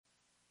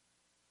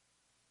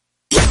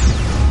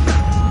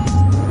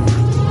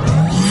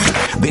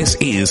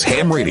is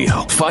Ham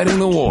Radio, fighting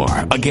the war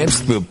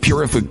against the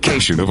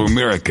purification of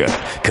America.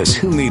 Because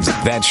who needs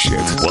that shit?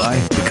 Why?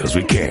 Because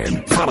we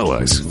can. Follow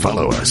us,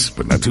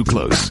 but not too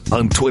close.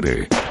 On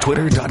Twitter,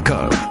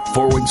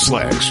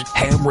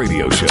 twitter.com/Ham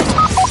Radio Show.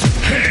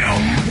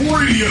 Ham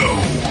Radio.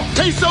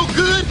 Tastes so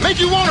good,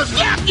 make you want to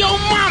slap your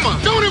mama.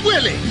 Don't it,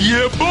 Willie?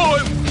 Yeah, boy.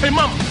 Hey,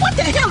 mama, what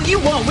the hell you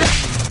want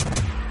with...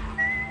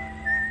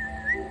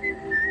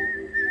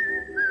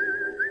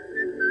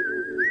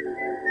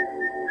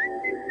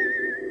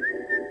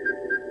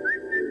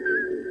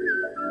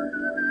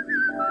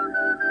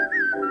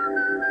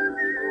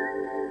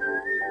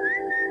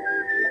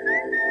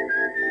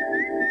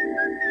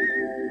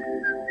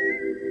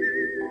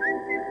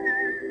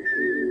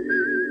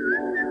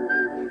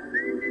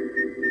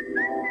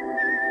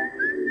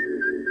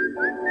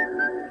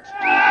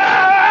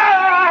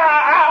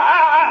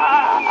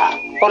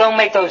 Oh, don't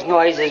make those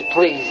noises,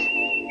 please.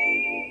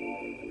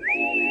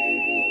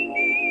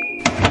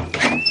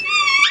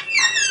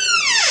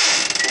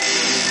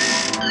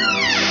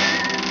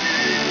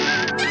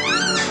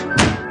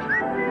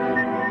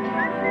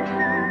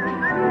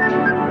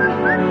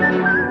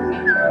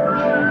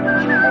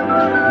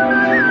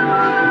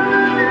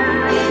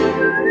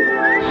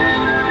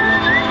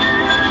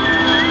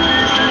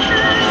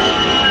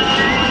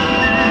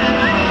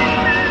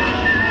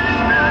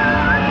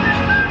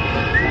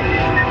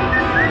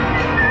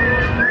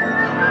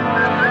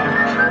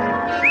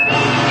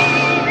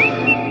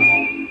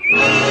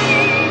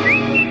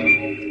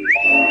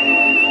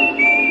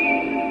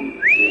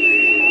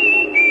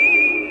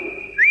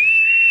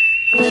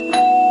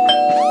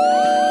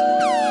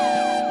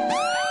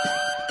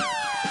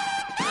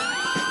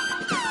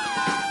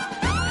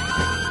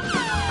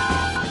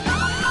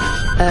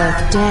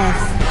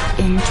 Death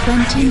in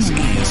 20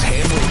 minutes.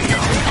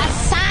 A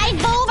side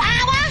boob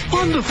hour?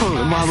 Wonderful.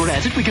 And while we're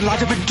at it, we can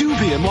light up a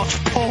doobie and watch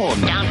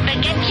porn. Don't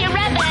forget your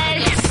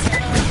rubbish.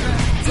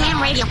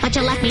 Ham Radio, but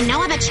you left me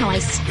no other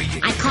choice.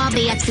 I called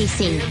the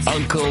FCC.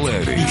 Uncle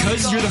Eddie.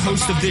 Because you're the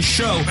host of this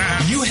show,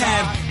 you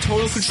have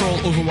total control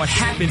over what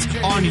happens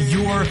on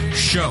your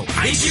show.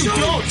 If you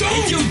don't,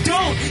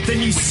 then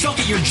you suck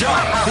at your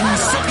job. Then you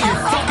suck at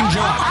your fucking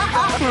job.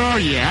 Oh,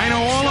 yeah, I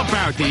know all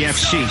about the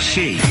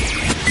FCC.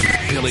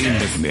 Billy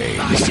nicknames.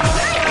 Big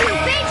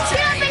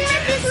shit up and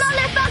rip this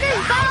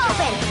motherfucker's butt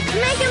open.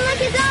 Make him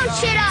lick his own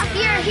shit off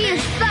your huge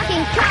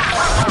fucking cock.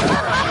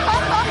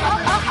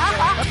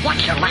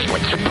 Watch your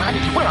language, you bud.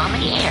 We're on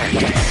the air.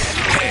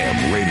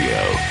 Ham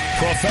Radio.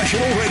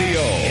 Professional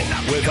radio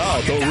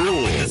without the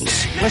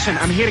rules. Listen,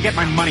 I'm here to get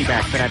my money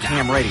back for that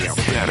ham radio.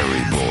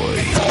 Battery boy.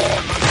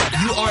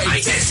 You are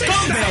a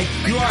scumbag.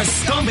 You are a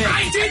scumbag.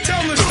 I did tell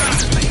him to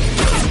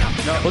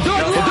stop. We'll do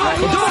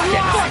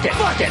it.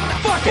 Fuck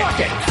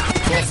it.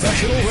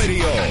 Professional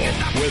radio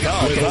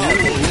without the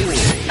rules.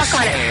 Suck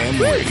on it. Ham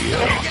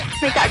Radio.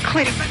 Make that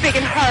clit big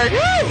and hard.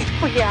 Woo!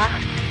 Oh, yeah.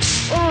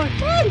 Oh,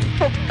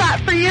 so fat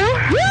for you.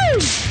 Woo!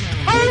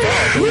 Oh,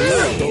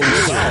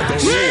 Without the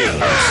rules.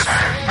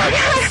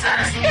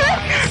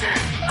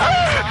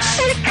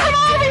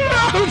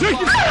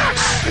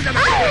 Come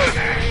on,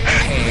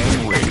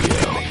 Ham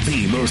Radio.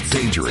 The most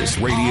dangerous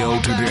radio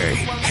today.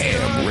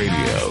 Ham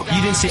Radio.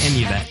 You didn't say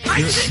any of that.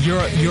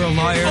 You're a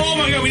liar. Oh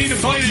my God, we need to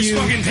play this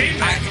fucking tape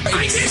back.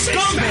 I did say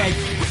scumbag.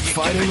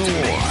 Fighting the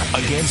war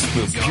against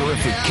the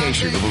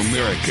purification of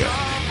America.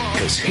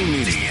 Because who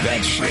needs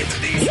that shit?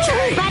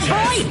 Bad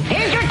boy,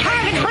 here's your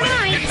target for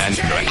tonight. And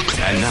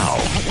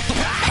now,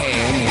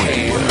 Ham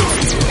Radio.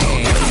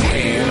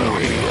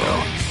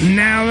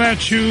 Now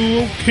that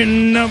you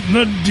woken up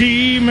the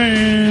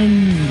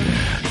demon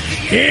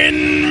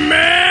in me.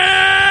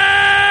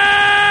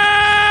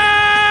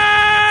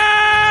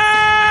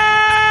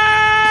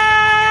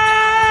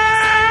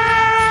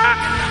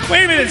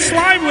 Wait a minute,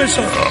 slide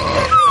whistle.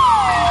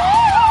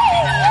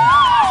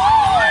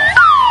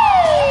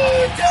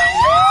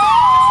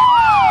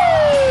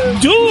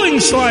 Dueling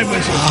slide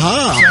whistle.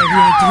 Uh-huh. It's like we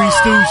had Three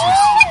Stooges.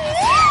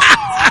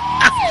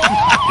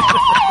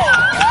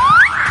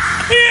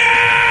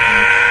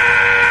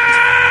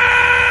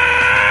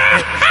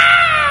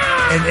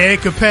 And Ed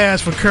could pass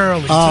for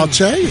Curly, too. I'll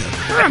tell you.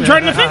 I'm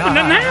trying to think, but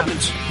nothing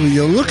happens. Well,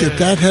 you look at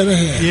that head of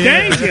hair.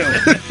 Thank you.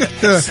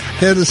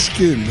 Head of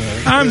skin,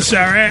 man. I'm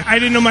sorry. I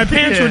didn't know my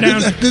pants were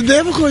down. Did they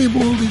ever call you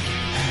Baldy?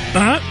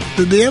 Huh?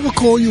 Did they ever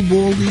call you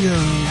Baldy?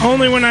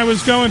 Only when I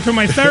was going through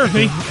my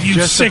therapy. You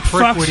Just sick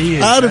fuck.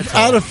 I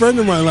had a friend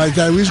of mine like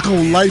that. We used to call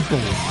him Light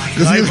Bulb.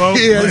 Light bulb?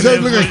 Yeah,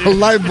 it looked like a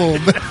light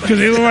bulb. Because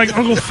he looked like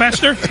Uncle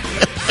Fester.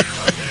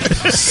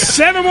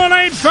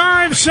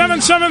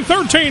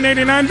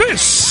 718-577-1389.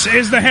 This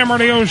is the Ham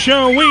Radio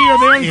Show. We are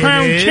the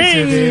uncrowned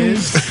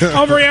kings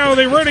of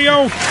reality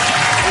radio.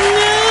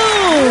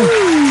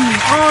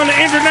 On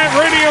internet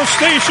radio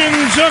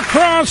stations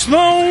across the world.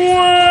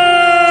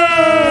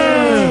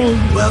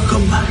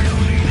 Welcome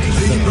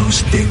to the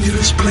most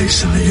dangerous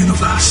place in the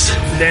universe.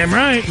 Damn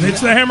right.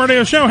 It's the Ham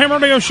Radio Show.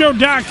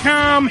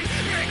 HamRadioShow.com.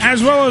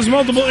 as well as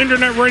multiple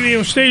internet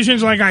radio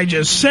stations, like I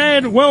just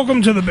said.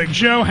 Welcome to the big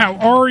show. How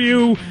are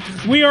you?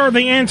 We are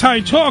the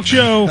anti-talk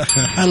show.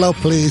 Hello,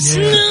 please.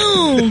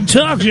 No,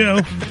 talk show.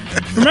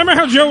 Remember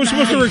how Joe was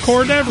supposed to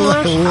record that for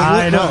us?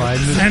 I know.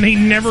 And he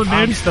never did.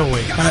 I'm still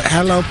waiting.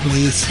 Hello,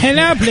 please.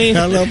 Hello, please.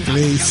 Hello,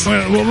 please.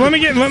 Well, let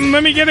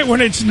me get it when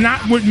it's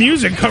not with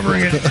music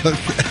covering it.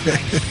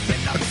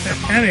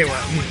 Anyway.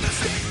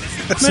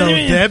 So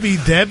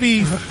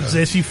Debbie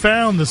says she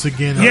found this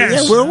again.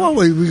 Yes. Yeah, where were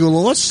we? We got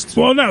lost?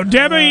 Well, no.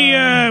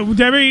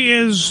 Debbie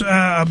is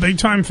a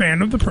big-time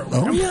fan of the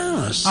program. Oh,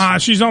 yes.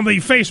 She's on the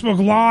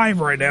Facebook Live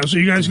right now, so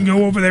you guys can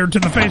go over there to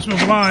the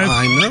Facebook Live.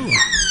 I know.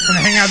 And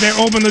hang out there,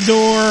 open the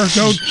door,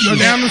 go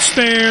down the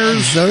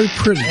stairs. Very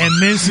pretty. And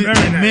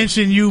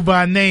mention you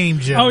by name,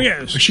 Joe. Oh,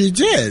 yes. She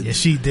did. Yes,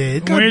 she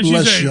did. What did she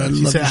say?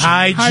 She said,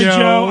 hi, Hi,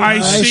 Joe.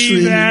 I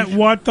see that.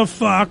 What the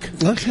fuck?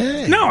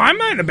 Okay. No, I'm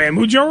not in a bad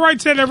mood. Joe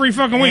writes that every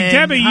fucking week. And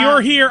Debbie, you're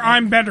here.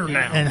 I'm better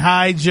now. And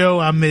hi, Joe.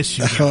 I miss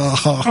you.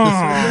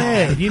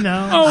 Yeah, you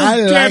know. Oh, I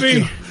Debbie.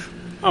 like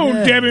Oh,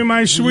 yeah. Debbie,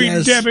 my sweet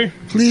Yes. Debbie.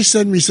 Please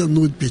send me some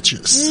nude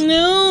pictures.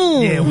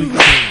 No. Yeah, we.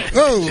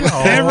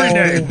 Every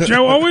day.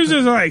 Joe always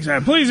is like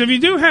that. Please, if you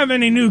do have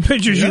any new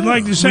pictures you'd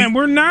like to send,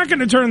 we're not going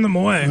to turn them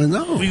away.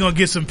 No. We're going to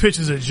get some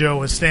pictures of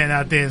Joe and stand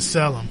out there and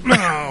sell them.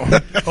 No.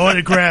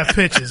 Autograph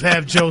pictures.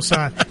 Have Joe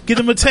sign. Get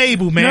him a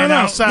table, man,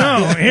 outside.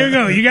 No, here you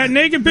go. You got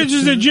naked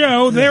pictures of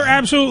Joe. They're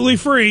absolutely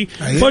free.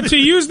 But to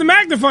use the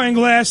magnifying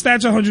glass,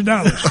 that's $100.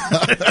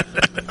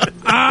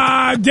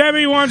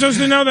 Debbie wants us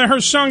to know that her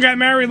son got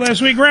married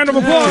last week. Round of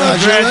applause.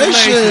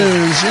 Congratulations.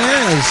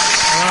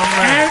 Yes.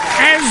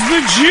 As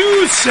the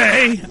Jews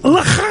say,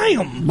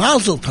 l'chaim.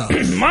 Mazel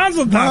tov.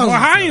 Mazel tov.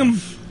 L'chaim.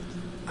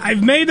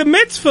 I've made a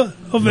mitzvah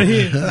over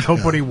here.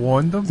 Nobody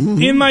warned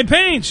them? In my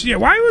pants. Yeah,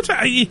 why would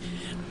I...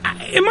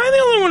 Am I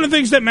the only one who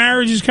thinks that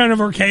marriage is kind of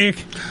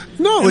archaic?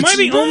 No, Am it's I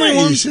the only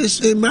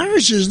nice. one?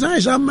 Marriage is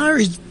nice. I'm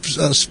married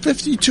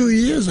 52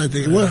 years, I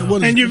think.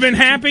 What and you've been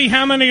happy?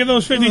 How many of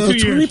those 52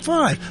 years?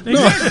 25.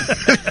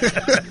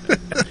 Exactly.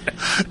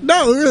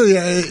 No, really.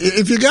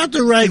 If you got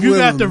the right woman,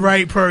 got the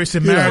right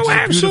person, marriage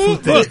is a beautiful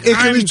thing. Look, it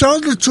can be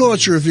total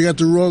torture if you got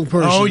the wrong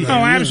person. Oh, yeah.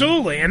 Oh,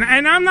 absolutely. And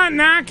I'm not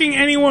knocking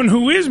anyone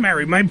who is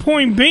married. My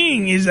point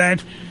being is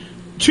that,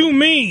 to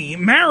me,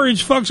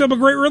 marriage fucks up a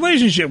great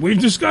relationship. We've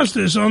discussed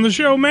this on the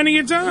show many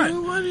a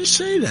time. Why do you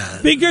say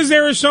that? Because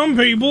there are some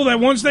people that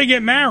once they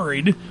get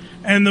married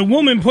and the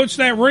woman puts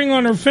that ring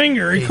on her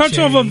finger, it cuts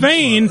off a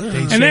vein,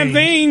 and that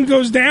vein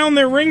goes down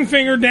their ring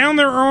finger, down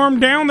their arm,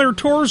 down their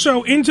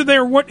torso, into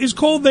their what is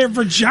called their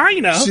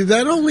vagina. See,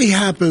 that only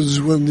happens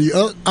when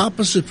the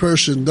opposite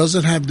person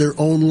doesn't have their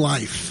own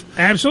life.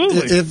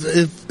 Absolutely.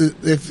 If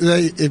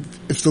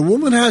the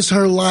woman has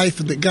her life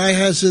and the guy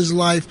has his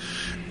life,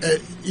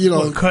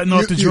 cutting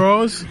off the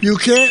drawers. You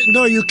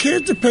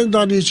can't depend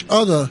on each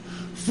other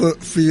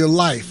for your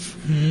life.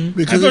 Mm-hmm.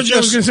 Because I thought you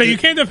was going to say you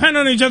can't depend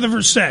on each other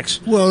for sex.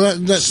 Well,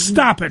 that's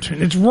stop it.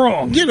 It's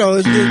wrong.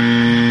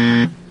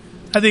 I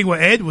think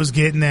what Ed was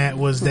getting at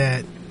was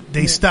that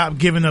they stop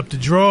giving up the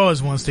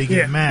drawers once they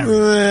get married.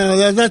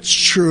 Well, that's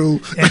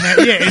true. And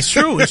it's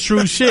true. It's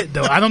true shit,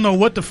 though. I don't know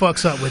what the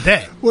fuck's up with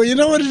that. Well, you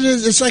know what it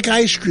is? It's like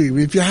ice cream.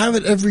 If you have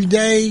it every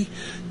day,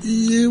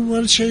 you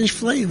want to change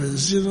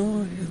flavors,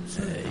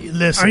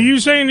 Listen. Are you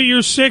saying that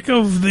you're sick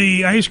of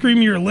the ice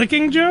cream you're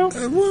licking, Joe?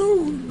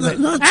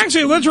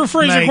 Actually, let's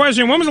rephrase the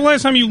question. When was the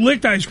last time you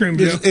licked ice cream,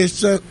 Joe?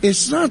 It's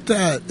not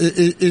that.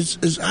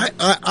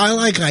 I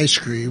like ice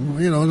cream.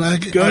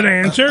 Good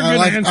answer.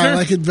 I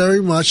like it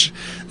very much,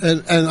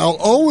 and I'll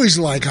always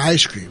like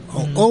ice cream.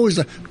 I'll always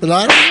like, but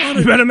I don't want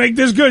it. You better make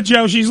this good,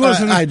 Joe. She's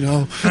listening. I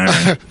know,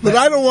 but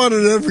I don't want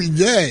it every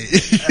day.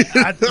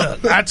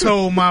 I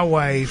told my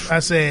wife, I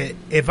said,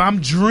 if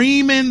I'm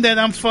dreaming that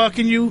I'm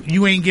fucking you,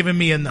 you ain't giving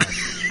me enough.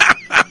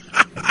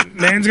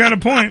 Man's got a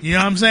point. You know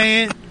what I'm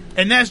saying?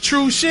 And that's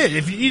true shit.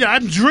 If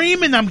I'm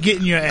dreaming, I'm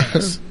getting your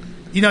ass.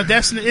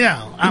 That's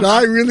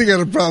I really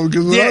got a problem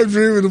because when I'm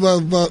dreaming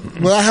about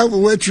when I have a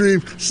wet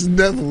dream, it's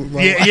never with my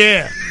wife.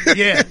 Yeah.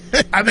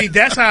 I mean,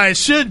 that's how it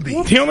should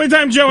be. The only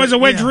time Joe has a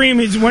wet dream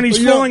is when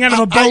he's falling out of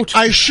a boat.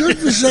 I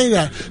shouldn't say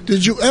that.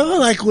 Did you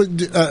ever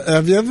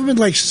have you ever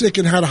been sick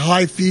and had a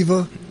high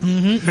fever?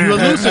 Mm-hmm. You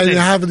hallucinate. And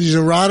you're having these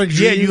erotic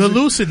dreams. Yeah, you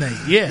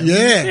hallucinate. Yeah,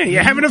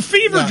 you're having a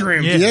fever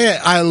dream. Yeah,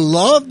 I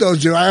love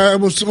those dreams. I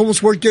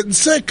almost weren't getting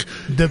sick.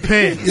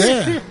 Depends.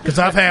 Yeah, because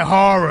I've had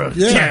horror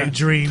type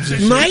dreams.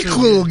 And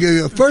NyQuil will give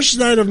you first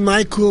night of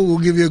NyQuil will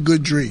give you a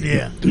good dream.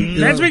 Yeah,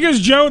 that's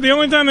because Joe. The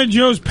only time that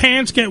Joe's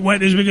pants get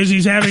wet is because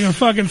he's having a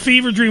fucking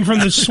fever dream from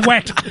the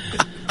sweat.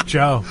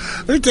 Joe.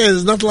 Let me tell you,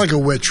 there's nothing like a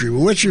wet dream. A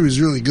wet dream is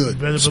really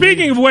good.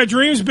 Speaking of wet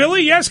dreams,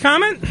 Billy, yes,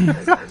 comment?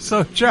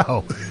 So,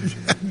 Joe,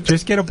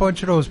 just get a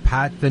bunch of those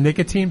the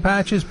nicotine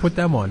patches, put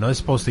them on. They're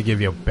supposed to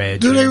give you a bad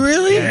Do dreams. they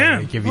really? Yeah.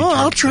 They give you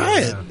I'll try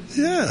it.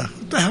 Yeah.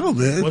 the hell,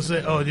 man? What's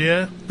it? Oh,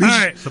 yeah? All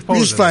right.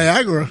 He's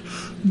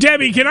Viagra.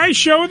 Debbie, can I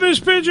show this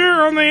picture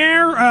on the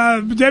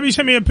air? Debbie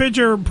sent me a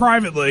picture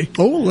privately.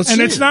 Oh, let's see.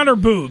 And it's not her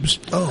boobs.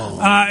 Oh.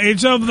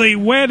 It's of the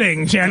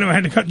wedding. See, I know I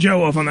had to cut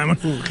Joe off on that one.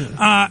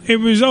 Okay. It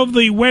was of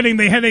the wedding.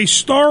 They had a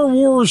Star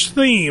Wars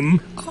theme.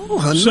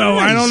 Oh, so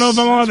nice. I don't know if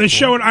I'm allowed to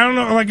show it. I don't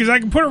know, because I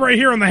can put it right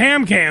here on the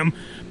ham cam.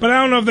 But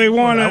I don't know if they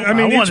want to. I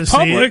mean, it's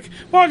public.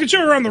 Well, I can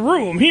show it around the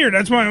room. Here,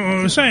 that's what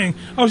I was saying.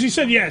 Oh, she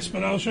said yes,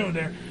 but I'll show it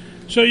there.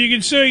 So you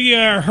can see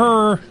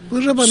her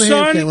Put it up on the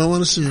son. hand cam. I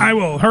want to see it. I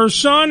will. Her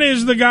son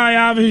is the guy,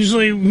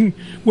 obviously,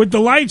 with the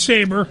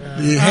lightsaber,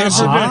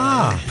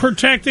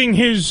 protecting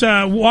his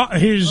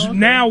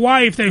now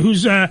wife,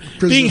 who's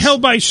being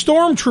held by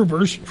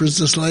stormtroopers.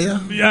 Princess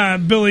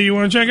Leia. Billy, you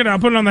want to check it out? I'll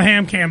put it on the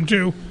ham cam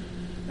too.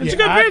 It's a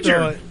good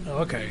picture.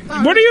 Okay.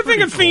 What do you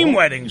think of theme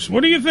weddings?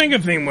 What do you think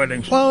of theme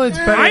weddings? Well, it's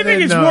better I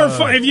think it's more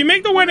fun. If you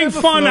make the wedding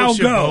fun, I'll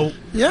go.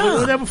 Yeah.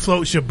 Whatever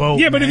floats your boat.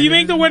 Yeah, but man. if you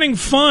make the wedding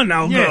fun,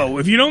 I'll go.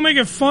 If you don't make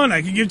it fun,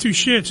 I can give two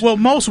shits. Well,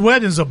 most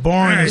weddings are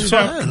boring as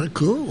fuck.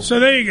 Cool. So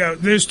there you go.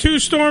 There's two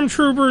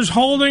stormtroopers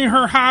holding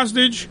her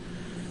hostage,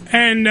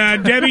 and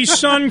Debbie's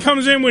son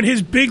comes in with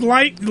his big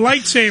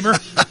lightsaber,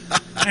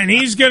 and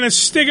he's going to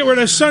stick it where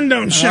the sun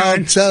don't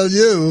shine. I'll tell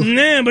you.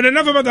 Nah, but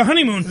enough about the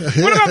honeymoon.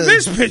 What about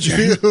this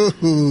picture?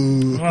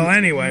 Well,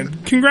 anyway,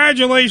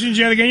 congratulations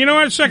yet again. You know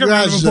what? Second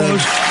round of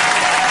applause.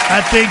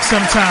 I think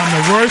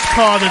sometimes the worst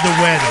part of the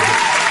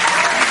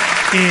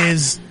wedding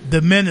is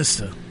the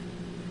minister.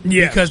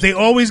 Yeah. Because they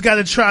always got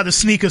to try to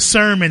sneak a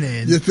sermon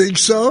in. You think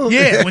so?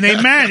 Yeah, when they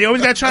marry, they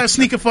always got to try to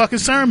sneak a fucking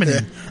sermon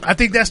in. I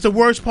think that's the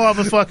worst part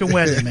of a fucking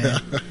wedding,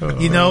 man.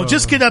 You know,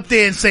 just get up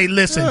there and say,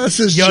 listen,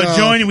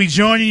 we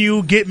joining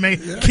you,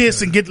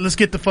 kiss and let's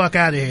get the fuck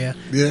out of here.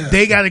 Yeah.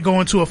 They got to go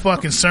into a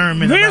fucking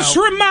sermon This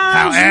about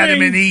reminds how Adam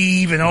me. and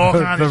Eve and all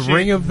kinds of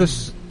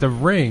shit. The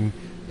ring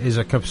is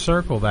a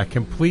circle that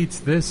completes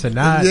this and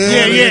that.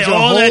 Yeah,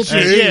 all that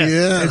shit.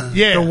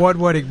 Yeah. The one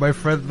wedding, my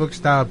friend looks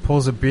down,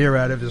 pulls a beer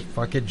out of his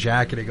fucking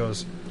jacket, and he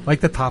goes, like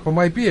the top of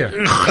my beer.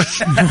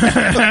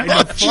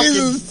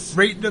 Jesus.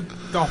 Right in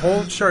the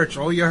whole church,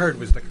 all you heard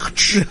was the...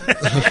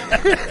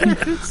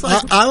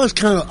 I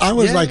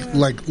was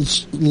like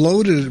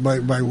loaded at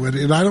my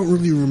wedding, and I don't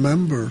really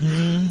remember,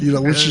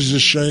 which is a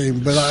shame.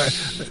 But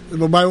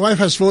my wife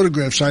has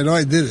photographs, so I know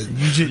I did it.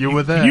 You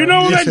were there. You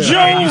know that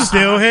Joe... You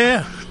still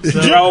here?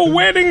 Joe,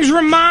 weddings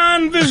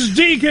remind this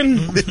deacon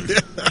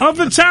of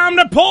the time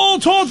that Paul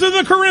taught to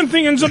the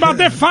Corinthians about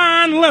their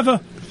fine leather.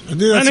 I think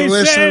that's the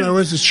last time I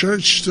went to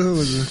church, too.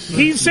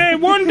 He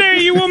said, one day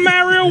you will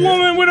marry a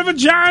woman with a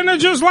vagina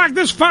just like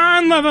this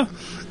fine leather,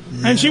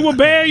 and she will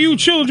bear you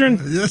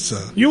children. Yes,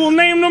 sir. You will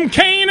name them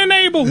Cain and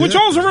Abel, which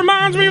also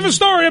reminds me of a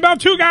story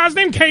about two guys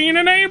named Cain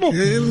and Abel.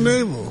 Cain and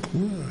Abel.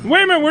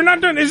 Wait a minute, we're not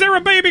done. Is there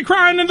a baby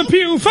crying in the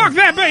pew? Fuck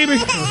that baby.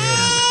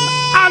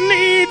 I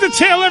need to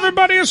tell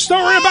everybody a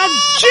story about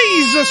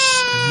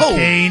Jesus.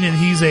 Cain and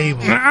he's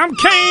Abel. I'm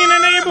Cain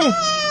and Abel.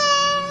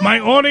 My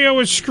audio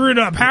is screwed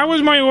up. How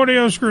is my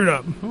audio screwed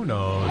up? Who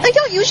knows? I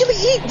don't usually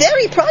eat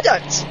dairy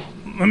products.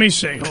 Let me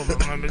see.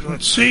 Hold on.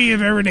 Let's see if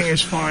everything is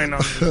fine.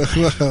 If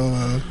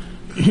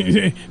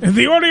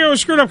the audio is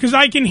screwed up because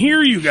I can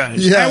hear you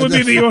guys. Yeah, that would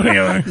be the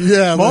audio.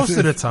 Yeah, most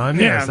of the time,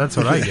 yes, that's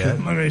what I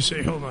get. Let me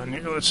see. Hold on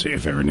here. Let's see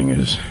if everything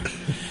is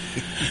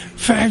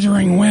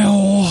factoring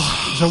well.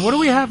 So what do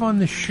we have on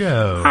the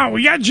show? Oh,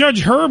 we got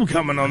Judge Herb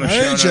coming on the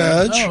show. Hey,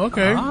 Judge. Oh,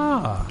 okay.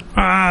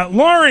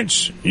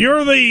 Lawrence,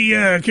 you're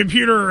the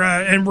computer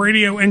and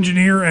radio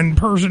engineer and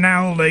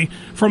personality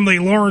from the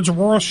Lawrence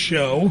Ross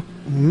Show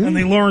and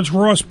the Lawrence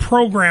Ross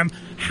program.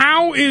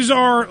 How is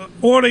our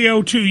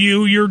audio to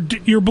you?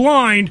 You're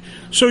blind,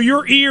 so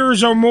your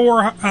ears are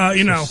more,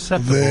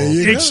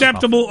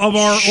 acceptable of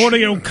our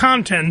audio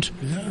content.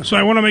 Yeah. So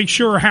I want to make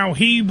sure how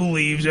he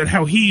believes it,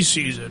 how he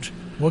sees it.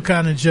 What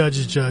kind of judge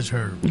is Judge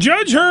Herb?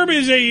 Judge Herb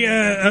is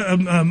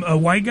a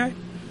white guy.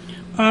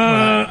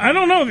 I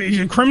don't know if he's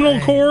a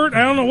criminal court.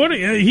 I don't know what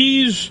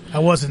he's. I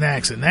wasn't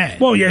asking that.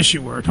 Well, yes,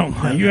 you were. Don't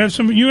lie. You have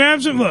some.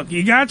 Look,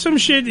 you got some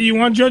shit that you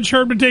want Judge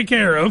Herb to take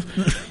care of.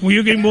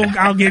 Well,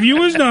 I'll give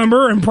you his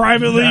number, and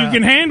privately you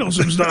can handle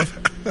some stuff.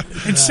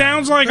 It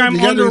sounds like I'm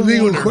under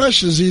legal water.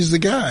 questions. He's the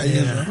guy. Yeah.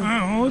 You know?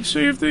 Well, let's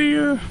see if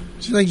the.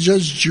 It's like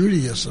Judge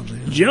Judy or something.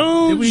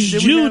 Judge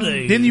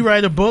Judy. Didn't he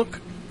write a book?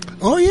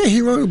 Oh, yeah, he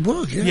wrote a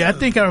book. Yeah, I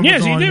think I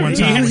was on one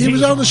time. He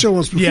was on the show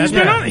once before. Yeah,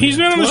 he's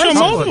been on the show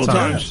multiple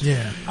times.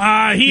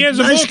 Yeah. He has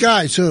a nice book.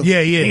 Guy, too.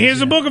 Yeah. He has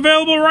a book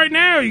available right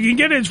now. You can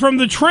get it. It's From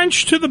the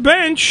Trench to the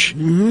Bench.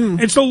 Mm-hmm.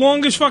 It's the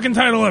longest fucking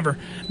title ever.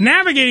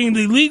 Navigating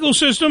the legal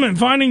system and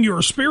finding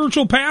your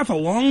spiritual path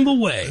along the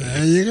way.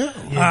 There you go.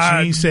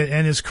 Yeah, Gene said,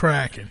 and it's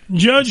cracking.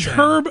 Judge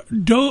Herb,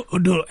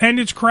 and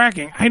it's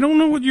cracking. I don't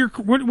know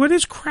what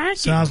is cracking.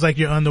 Sounds like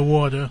you're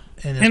underwater.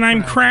 And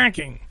I'm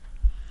cracking.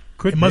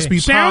 It must be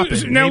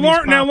popping. Now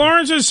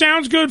Lauren says,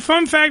 sounds good.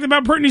 Fun fact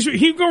about Britney Spears.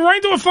 He go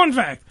right to a fun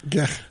fact.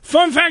 Yeah.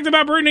 Fun fact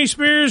about Britney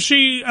Spears,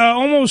 she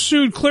almost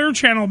sued Clear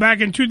Channel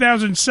back in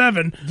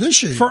 2007. Did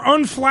she? For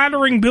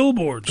unflattering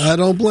billboards. I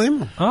don't blame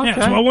her. Okay.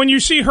 Yeah, well, when you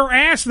see her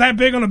ass that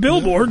big on a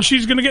billboard,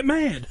 she's going to get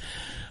mad.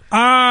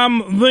 All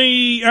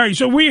right,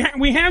 so we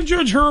have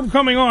Judge Herb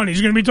coming on.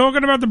 He's going to be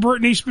talking about the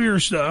Britney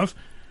Spears stuff.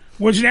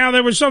 Which now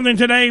there was something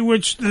today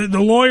which the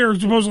lawyer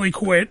supposedly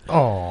quit.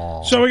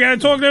 Oh, so we got to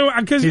talk to him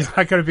because he's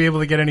not going to be able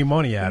to get any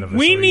money out of it.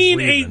 We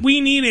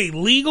need a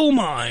legal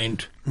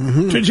mind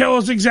to tell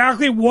us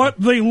exactly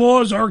what the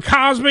laws are.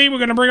 Cosby, we're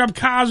going to bring up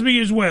Cosby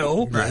as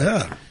well.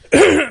 Yeah,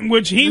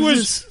 which he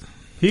was.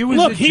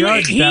 Look, he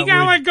got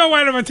let go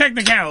out of a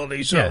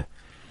technicality. So yeah.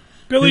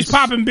 Billy's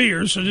popping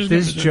beers. So just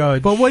this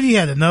judge. But what, he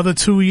had another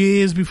 2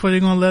 years before they're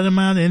going to let him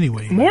out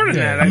anyway. More than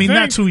that. I mean,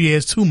 not 2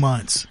 years, 2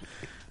 months.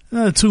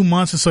 Another 2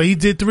 months or so. He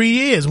did 3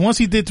 years. Once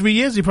he did 3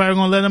 years, he probably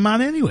going to let him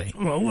out anyway.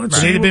 Well, let's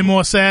they'd have been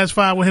more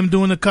satisfied with him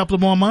doing a couple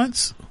of more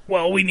months.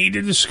 Well, we need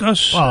to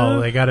discuss.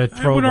 They got to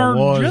throw the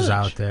laws judge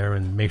out there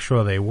and make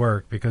sure they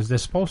work because they're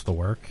supposed to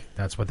work.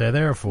 That's what they're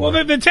there for.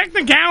 Well, the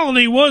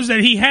technicality was that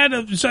he had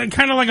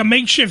kind of like a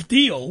makeshift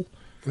deal.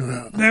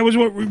 That was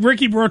what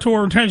Ricky brought to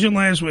our attention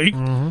last week.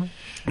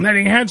 Mm-hmm. That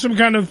he had some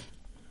kind of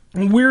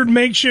weird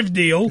makeshift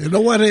deal. You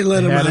know why they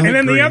let him out? And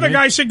then the other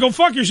guy said, go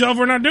fuck yourself,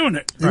 we're not doing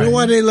it. You know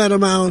why they let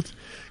him out?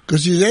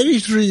 Because he's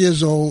 83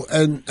 years old,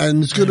 and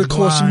it's going to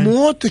cost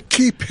more to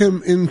keep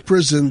him in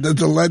prison than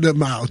to let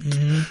him out.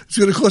 Mm-hmm. It's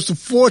going to cost a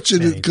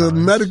fortune,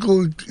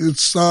 medical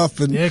stuff.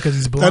 And, because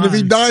he's blind. And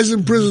if he dies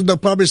in prison, they'll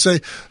probably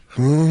say,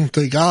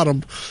 they got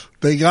him.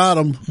 They got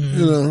him,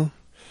 you know.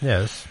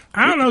 Yes.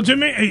 I don't know, to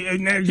me.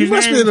 He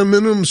must be in a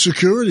minimum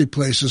security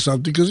place or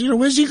something, because,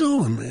 where's he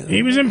going, man?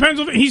 He was in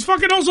Pennsylvania. He's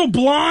fucking also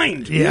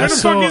blind. Yeah, Where the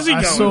fuck is he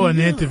going? I saw an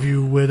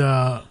interview with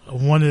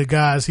one of the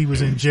guys he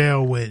was in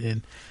jail with,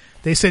 and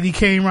they said he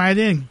came right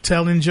in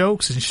telling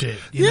jokes and shit.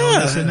 You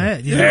know, this and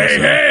that.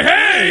 Hey!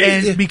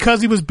 And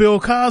because he was Bill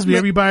Cosby,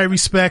 everybody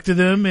respected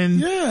him, and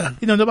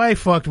nobody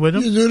fucked with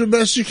him. You do the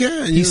best you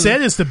can. He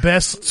said it's the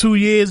best 2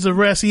 years of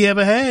rest he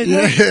ever had.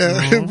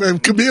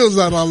 And Camille's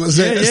not on his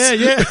ass.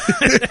 Yeah.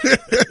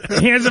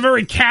 He has a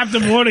very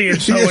captive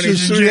audience. So when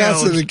he's in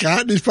jail, in the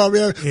cotton, he's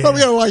probably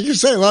like you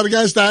say, a lot of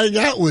guys to hang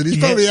out with. He's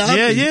probably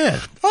happy. Yeah.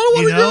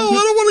 I don't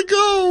want to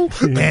go.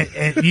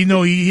 And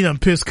he done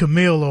pissed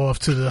Camille off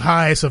to the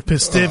highest of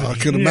festivity. I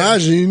can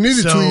imagine. He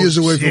needed 2 years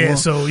away from her.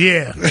 So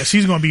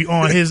she's gonna be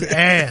on his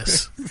ass.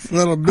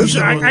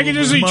 I can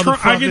just see.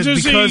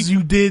 Because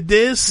you did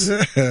this.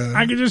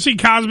 I can just see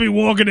Cosby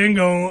walking in,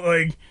 going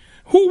like,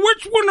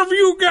 which one of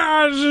you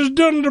guys has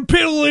done the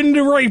pill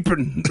into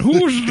raping?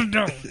 Who's the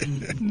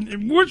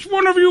done? Which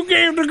one of you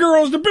gave the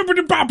girls the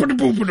bippity boppity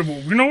boopity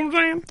boop? You know what I'm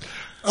saying?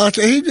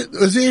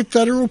 Was he in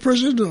federal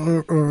prison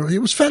or he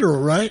was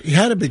federal, right? He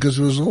had it because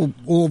it was all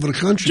over the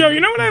country. Joe, you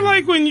know what I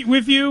like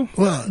with you?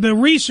 What? The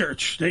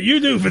research that you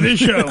do for this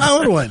show.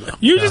 How do I know?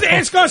 You just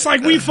ask us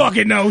like we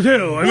fucking know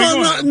too.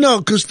 No,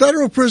 because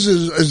federal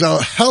prison is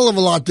a hell of a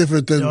lot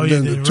different than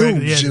the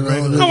tubes.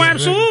 Oh,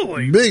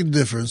 absolutely. Big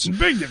difference.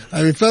 Big difference.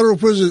 I mean, federal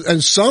prison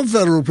and some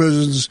federal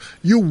prisons,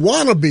 you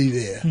want to be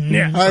there.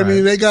 Yeah. I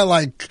mean, they got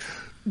like,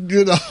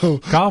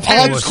 golf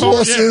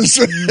courses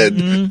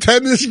and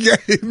tennis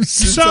games.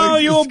 So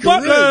your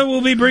butler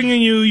will be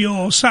bringing you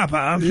your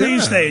supper.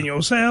 Please stay in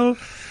your cell.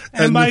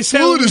 And the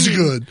food is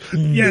good.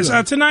 Yes.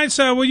 Tonight,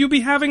 sir, will you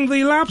be having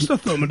the lobster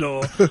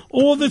thermidor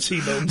or the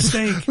T-bone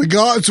steak? The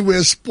guards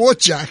wear sport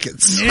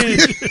jackets.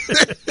 Yes.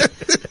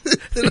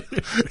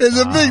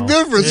 It's a big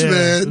difference,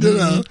 man. You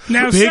know.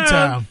 Now, big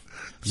time.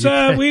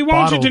 So we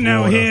want you to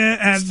know here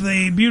at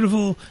the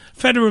beautiful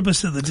federal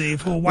facility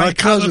for white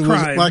collar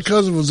crimes. My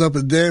cousin was up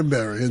in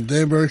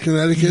Danbury,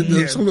 Connecticut.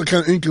 Yeah. Some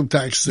kind of income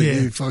tax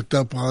thing he fucked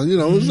up on,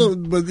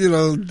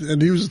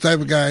 and he was the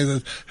type of guy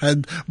that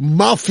had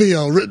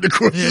mafia written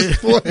across his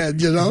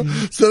forehead,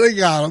 So they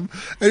got him,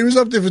 and he was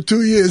up there for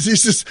 2 years. He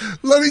says,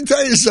 "Let me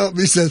tell you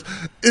something." He says,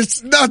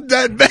 "It's not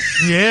that bad."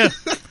 Yeah.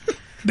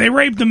 They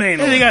raped the man.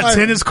 And they got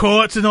tennis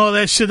courts and all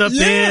that shit up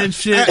there and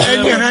shit.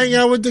 And you hang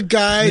out with the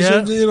guys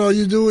and,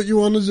 you do what you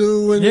want to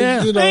do. And,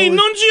 Hey,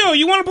 Nunzio,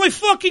 you want to play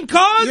fucking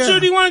cards or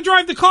do you want to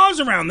drive the cars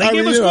around? They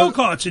give us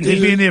go-karts.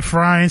 They be in there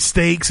frying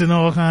steaks and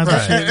all kinds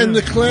of shit. And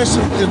the class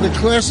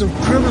of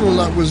criminal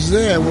that was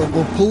there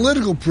were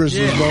political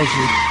prisoners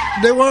mostly.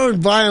 They weren't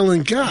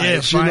violent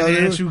guys.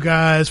 Financial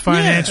guys,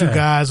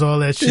 all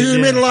that shit.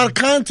 They made a lot of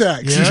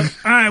contacts. Yeah.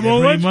 All right,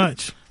 well, pretty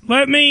much.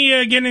 Let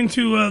me get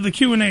into the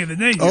Q&A of the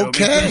day, Joe.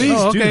 Okay.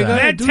 Please do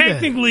that. That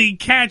technically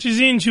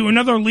catches into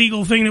another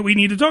legal thing that we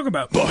need to talk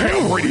about. The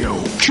Ham Radio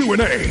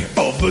Q&A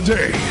of the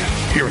day.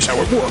 Here's how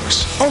it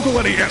works. Uncle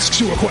Eddie asks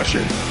you a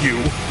question. You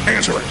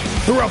answer it.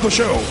 Throughout the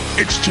show,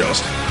 it's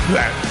just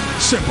that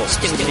simple.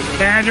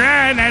 That's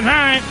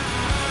right.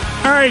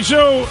 All right,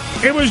 so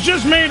it was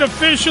just made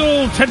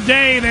official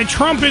today that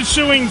Trump is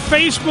suing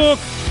Facebook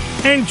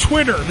and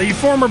Twitter. The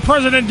former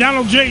President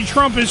Donald J.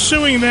 Trump is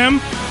suing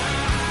them.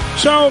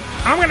 So,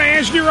 I'm going to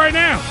ask you right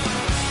now,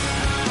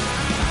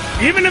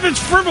 even if it's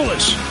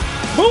frivolous,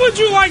 Who would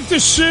you like to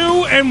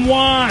sue and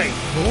why?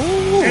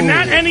 Ooh. And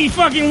not any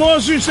fucking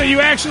lawsuits that you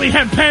actually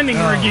have pending,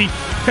 Ricky,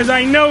 because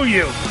I know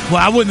you. Well,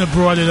 I wouldn't have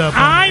brought it up.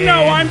 I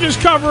know. I'm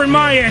just covering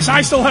my ass.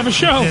 I still have a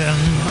show. Yeah.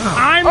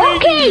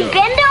 Okay,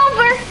 bend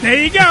over.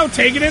 There you go.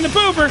 Take it in the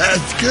pooper.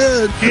 That's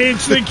good.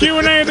 It's the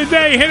Q&A of the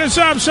day. Hit us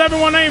up,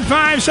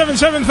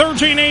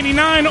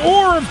 718-577-1389.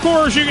 Or, of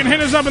course, you can hit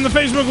us up in the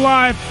Facebook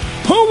Live.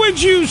 Who would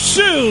you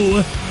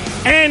sue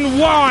and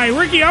why?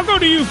 Ricky, I'll go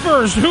to you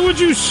first. Who would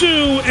you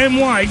sue and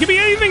why? It could be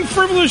anything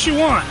frivolous you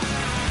want.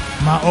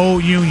 My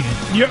old union.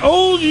 Your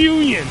old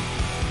union.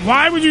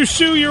 Why would you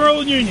sue your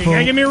old union? Can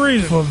you give me a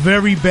reason? For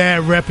very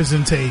bad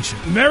representation.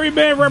 Very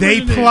bad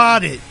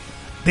representation.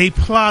 They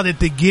plotted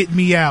to get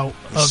me out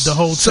of the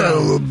hotel. Son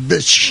of a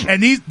bitch.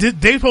 And they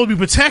supposed to be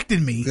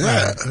protecting me.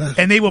 Yeah.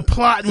 And they were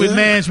plotting with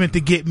management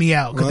to get me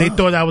out because they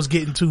thought I was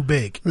getting too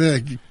big. Yeah,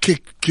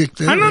 kick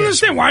them. I don't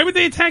understand. Why would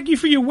they attack you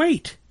for your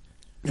weight?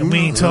 And we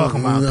ain't talking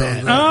about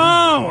that.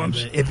 Oh.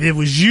 If it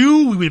was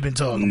you, we would have been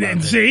talking about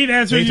that. See,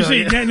 that's what you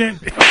see.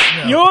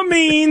 You're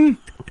mean.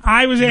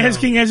 I was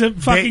asking as a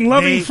fucking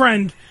loving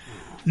friend.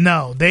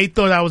 No, they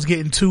thought I was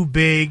getting too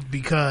big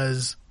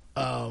because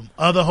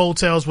other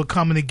hotels were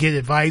coming to get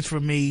advice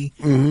from me.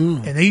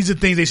 Mm-hmm. And these are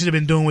things they should have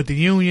been doing with the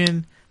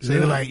union. So they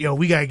were like, yo,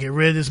 we got to get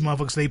rid of this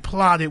motherfucker. So they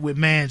plotted with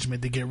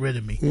management to get rid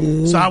of me.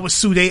 Mm-hmm. So I would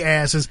sue their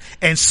asses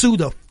and sue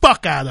the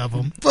fuck out of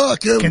them.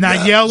 Fuck him. Can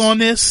I yell on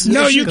this?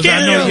 No, you can't.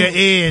 Because I know your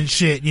ear and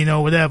shit,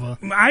 whatever.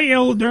 I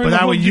yelled during the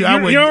whole... You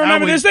don't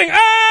remember this thing?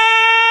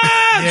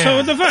 Yeah. So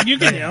what the fuck? You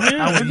can yell.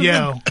 I would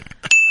yell.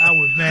 I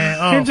would, man.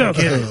 Oh,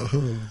 forget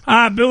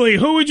it. Billy,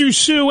 who would you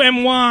sue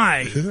and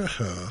why?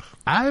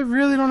 I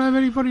really don't have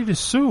anybody to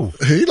sue.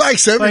 He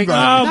likes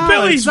everybody.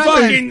 Billy's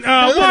fucking...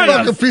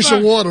 what a piece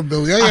of water,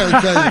 Billy. I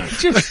gotta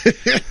tell you.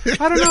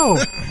 I don't know.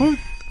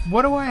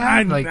 What do I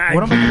have? What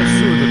am I going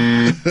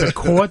to sue? The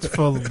courts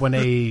for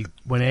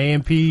when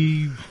AMP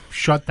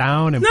shut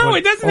down? And no,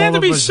 it doesn't have to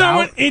be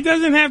someone... It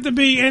doesn't have to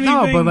be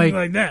anything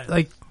like that.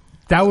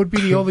 That would be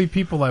the only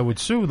people I would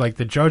sue, like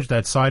the judge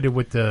that sided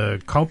with the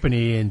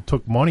company and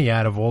took money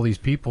out of all these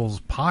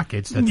people's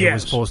pockets that they were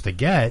supposed to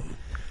get.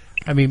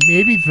 I mean,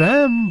 maybe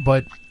them,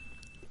 but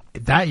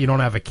that you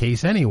don't have a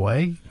case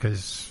anyway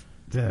because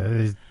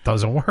it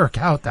doesn't work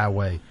out that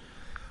way.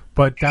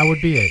 But that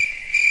would be it.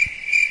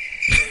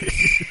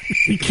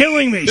 You're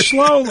killing me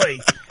slowly.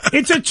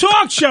 It's a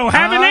talk show.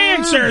 Have an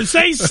answer.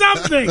 Say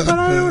something. But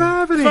I don't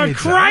have an answer.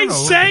 For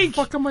Christ's sake.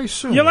 What the fuck am I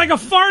suing? You're like a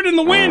fart in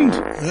the wind.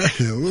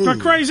 For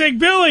Christ's sake,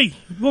 Billy,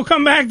 we'll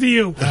come back to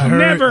you.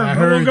 Never.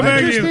 We'll come back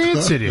to you.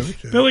 Answered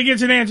it. Billy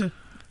gets an answer.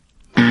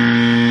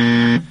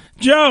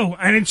 Joe,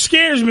 and it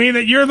scares me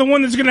that you're the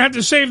one that's going to have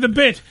to save the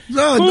bit.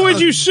 Who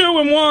would you sue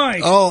and why?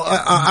 Oh,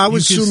 I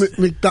would sue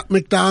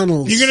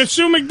McDonald's. You're going to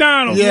sue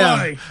McDonald's? Yeah,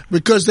 why?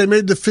 because they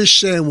made the fish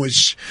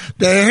sandwich.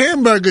 They're a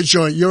hamburger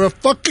joint. You're a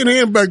fucking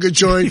hamburger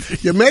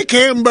joint. You make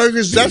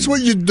hamburgers. That's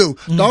what you do.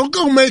 Don't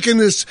go making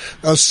this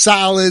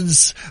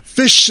salads,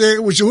 fish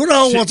sandwich. Who the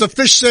hell wants a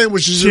fish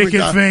sandwich?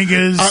 Chicken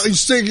fingers.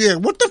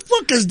 What the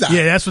fuck is that?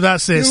 Yeah, that's what I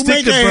said. You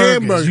Stick to burgers.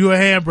 Hamburger. You a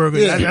hamburger.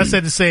 Yeah. I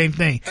said the same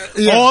thing.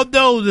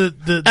 Although the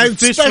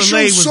fish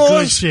fillet was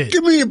good shit.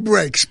 Give me a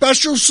break.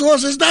 Special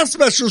sauce is not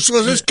special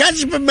sauce. It's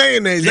ketchup and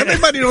mayonnaise.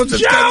 Everybody knows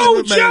it's ketchup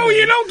and mayonnaise. Joe,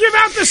 you don't give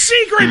out the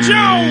secret,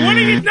 Joe. What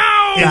do you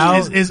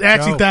know? It's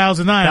actually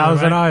Thousand Island.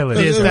 Thousand Island.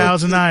 It's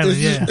Thousand Island,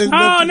 yeah.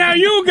 Oh, now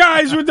you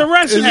guys with the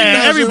rest of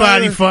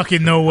everybody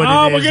fucking know what it is.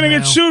 Oh, we're going to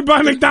get sued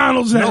by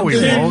McDonald's now. No, we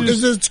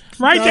won't.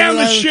 Right down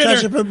the shitter.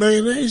 Ketchup and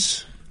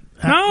mayonnaise?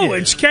 No,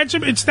 it's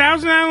ketchup. It's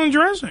Thousand Island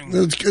dressing.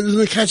 Isn't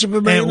it ketchup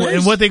and mayonnaise?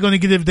 And what they going to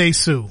get if they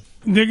sue?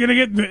 They're going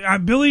to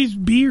get Billy's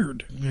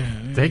beard. Yeah.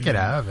 They could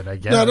have it, I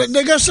guess. No,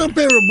 they got some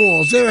pair of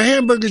balls. They're a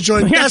hamburger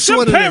joint. That's some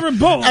what it pair is. of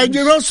balls. And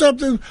you know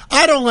something?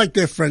 I don't like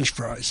their French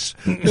fries.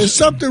 There's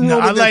something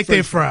wrong with I like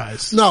their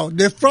fries. No,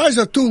 their fries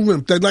are too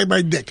limp. They're like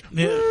my dick.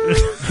 Yeah.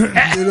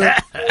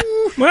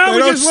 Well,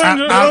 we just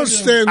learned. Don't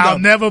stand up. I'll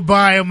never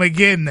buy them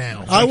again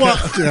now. I want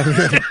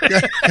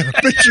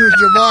picture in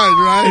your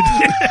mind, right?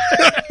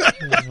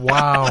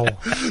 Wow.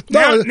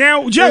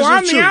 Now, Joe,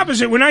 I'm the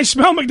opposite. When I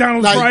smell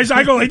McDonald's fries,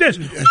 I go like this.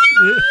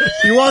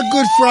 You want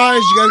good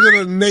fries? You gotta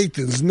go to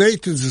Nathan's.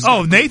 Nathan's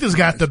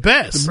got the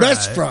best. The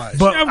best fries.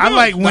 But I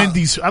like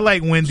Wendy's. I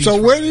like Wendy's. So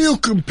fries. when you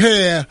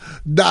compare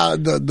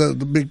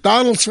the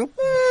McDonald's,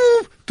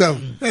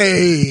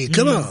 hey,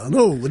 come on!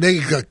 No, they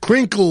got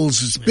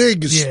crinkles. It's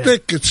big. It's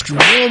thick. It's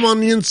warm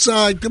on the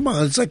inside. Come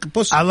on, it's like a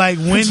pussy. I like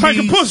Wendy's. It's like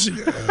a pussy.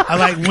 I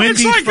like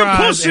Wendy's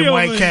fries and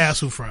White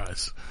Castle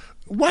fries.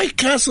 White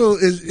Castle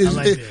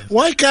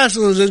White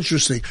Castle is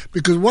interesting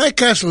because White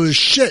Castle is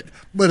shit,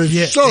 but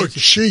it's so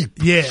cheap.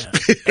 Yeah,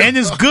 and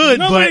it's good,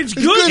 but it's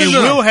good. It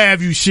will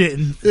have you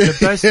shitting. The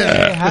best thing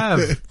they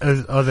have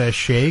are their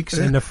shakes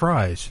and the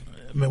fries.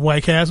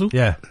 White Castle?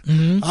 Yeah.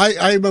 Mm-hmm.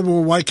 I remember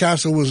when White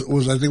Castle was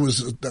I think it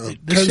was 10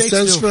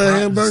 cents for a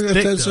hamburger,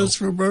 10 cents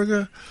for a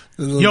burger.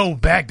 Yo,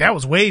 that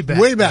was way back.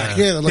 Way back,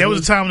 yeah. There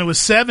was a time when it was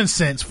 7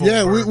 cents for a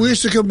burger. we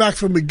used to come back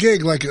from a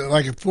gig like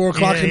at 4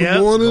 o'clock in the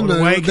morning.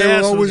 They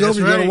were always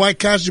open. You got a White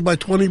Castle, you buy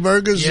 20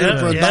 burgers for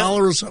 $1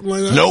 or something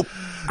like that. Nope.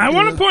 I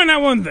want to point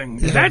out one thing.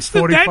 Yeah. That's the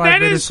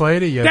 45 minutes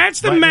later,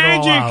 that's the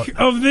magic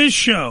of this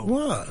show.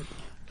 What?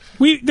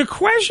 The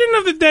question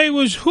of the day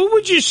was, who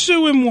would you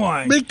sue and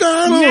why?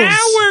 McDonald's. Now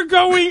we're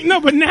going... No,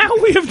 but now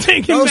we have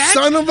taken back...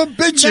 son of a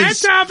bitches. That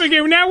topic.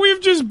 And now we've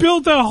just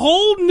built a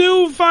whole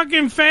new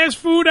fucking fast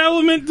food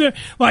element.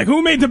 Like,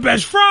 who made the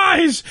best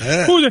fries?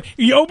 Yeah.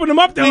 You open them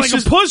up, they're like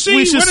a pussy.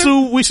 We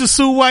should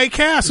sue White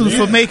Castle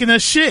for making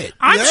us shit.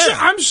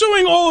 I'm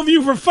suing all of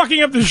you for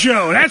fucking up the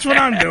show. That's what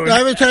I'm doing. Did I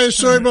ever tell you a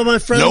story about my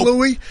friend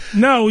Louie?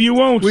 No, you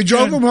won't. We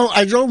drove him home.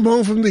 I drove him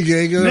home from the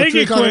gig. Make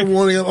it quick. In the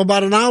morning.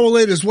 About an hour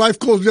later, his wife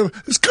calls me.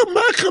 Come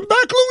back,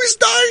 Louie's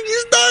dying.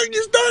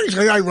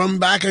 So I run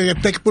back, I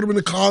put him in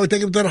the car, we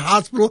take him to the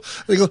hospital.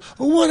 They go,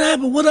 oh, what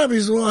happened?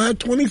 He said, well, I had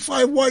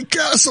 25 White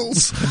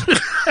Castles.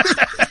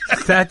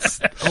 That's,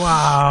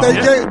 wow.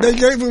 They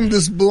gave him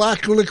this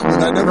black liquid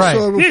I never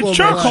saw before.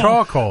 Yeah,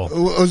 charcoal.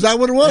 Was that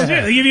what it was?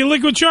 Yeah, they give you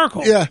liquid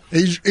charcoal. Yeah,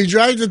 he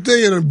drank the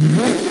thing and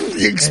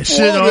he exploded.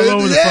 Shit all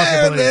over the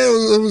fucking place.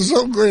 Man, it was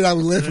so great. I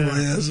was laughing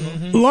my ass off.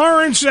 Mm-hmm.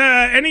 Lawrence,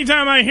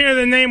 anytime I hear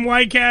the name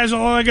White Castle,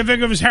 all I can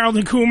think of is Harold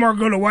and Kumar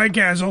Go to White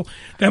Castle.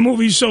 That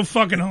movie's so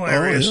fucking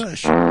hilarious. Oh, yeah,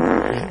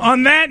 sure.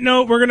 On that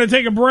note, we're going to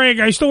take a break.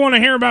 I still want to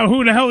hear about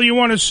who the hell you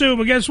want to sue,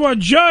 but guess what?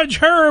 Judge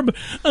Herb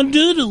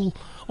Doodle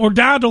or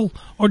Doddle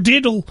or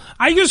Diddle.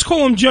 I just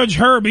call him Judge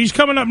Herb. He's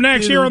coming up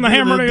next here on the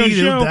Ham Radio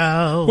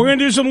Show. We're going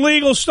to do some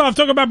legal stuff.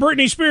 Talk about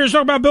Britney Spears.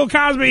 Talk about Bill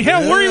Cosby.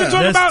 Hell, we're even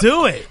talking about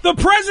the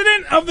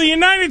President of the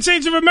United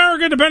States of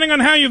America, depending on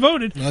how you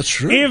voted. That's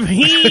true.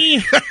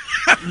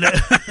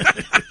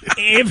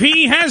 If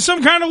he has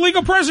some kind of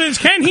legal precedence,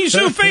 can he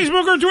sue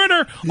Facebook or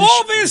Twitter?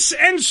 All this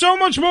and so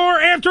much more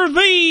after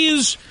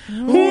these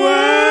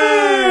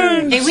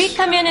words. May we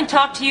come in and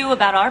talk to you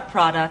about our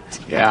product?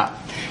 Yeah.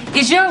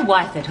 Is your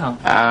wife at home?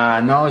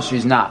 No,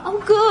 she's not. Oh,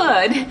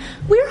 good.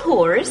 We're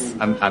whores.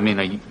 I mean,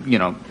 are you,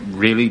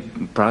 really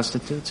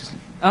prostitutes?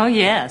 Oh,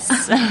 yes.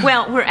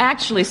 Well, we're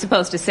actually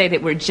supposed to say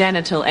that we're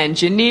genital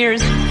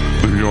engineers.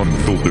 The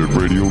Unfiltered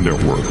Radio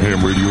Network,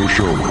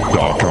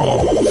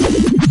 hamradioshow.com.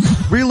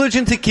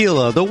 Religion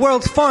Tequila, the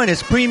world's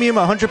finest premium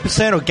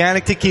 100%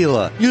 organic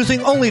tequila,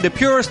 using only the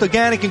purest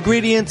organic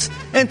ingredients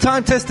and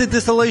time-tested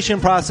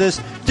distillation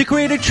process to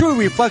create a true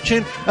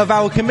reflection of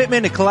our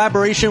commitment and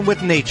collaboration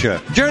with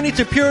nature. Journey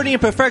to purity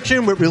and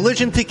perfection with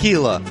Religion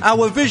Tequila.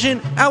 Our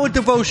vision, our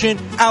devotion,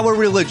 our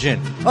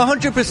religion.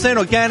 100%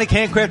 organic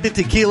handcrafted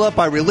tequila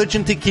by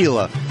Religion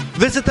Tequila.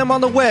 Visit them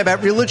on the web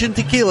at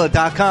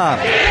religiontequila.com.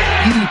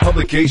 ED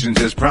Publications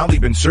has proudly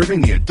been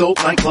serving the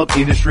adult nightclub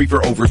industry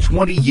for over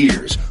 20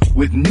 years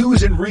with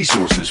news and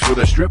resources for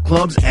the strip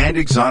clubs and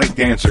exotic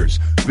dancers.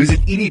 Visit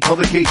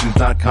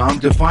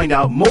edpublications.com to find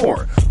out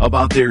more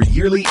about their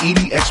yearly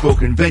ED Expo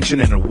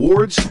convention and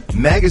awards,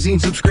 magazine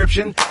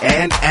subscription,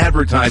 and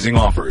advertising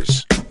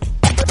offers.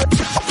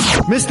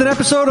 Missed an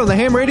episode of the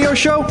Ham Radio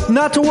Show?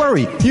 Not to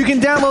worry. You can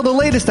download the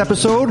latest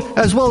episode,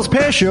 as well as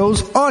past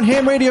shows, on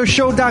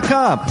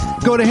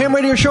hamradioshow.com. Go to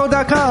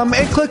hamradioshow.com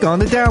and click on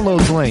the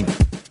downloads link.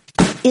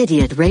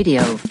 Idiot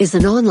Radio is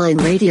an online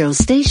radio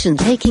station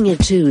taking it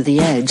to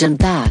the edge and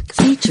back,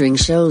 featuring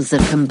shows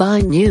that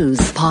combine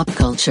news, pop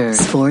culture,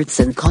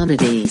 sports, and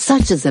comedy,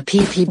 such as the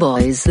PP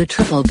Boys, the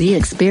Triple B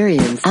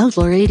Experience,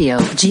 Outlaw Radio,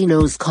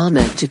 Gino's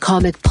Comic to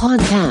Comic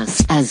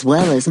Podcast, as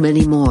well as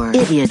many more.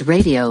 Idiot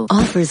Radio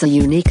offers a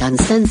unique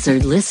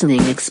uncensored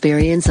listening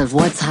experience of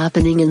what's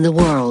happening in the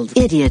world.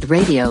 Idiot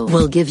Radio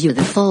will give you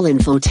the full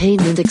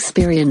infotainment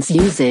experience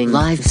using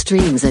live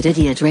streams at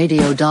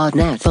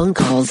idiotradio.net, phone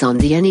calls on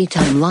the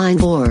Anytime line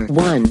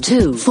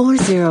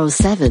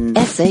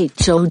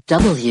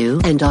 412-407-SHOW,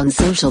 and on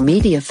social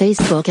media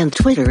Facebook and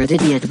Twitter at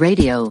Idiot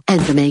Radio.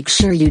 And to make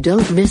sure you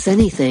don't miss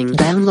anything,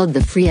 download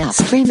the free app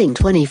streaming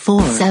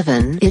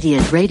 24/7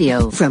 Idiot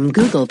Radio from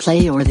Google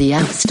Play or the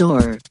App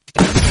Store.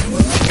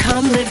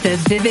 Come live the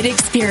vivid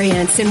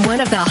experience in one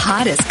of the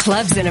hottest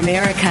clubs in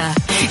America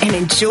and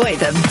enjoy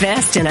the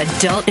best in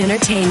adult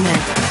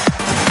entertainment.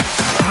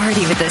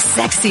 Party with the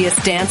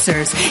sexiest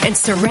dancers and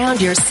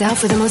surround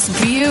yourself with the most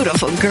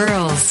beautiful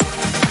girls.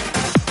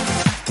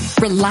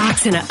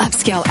 Relax in an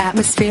upscale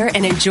atmosphere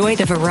and enjoy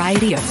the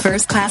variety of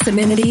first-class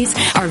amenities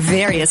our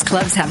various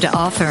clubs have to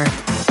offer.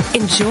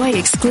 Enjoy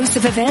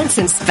exclusive events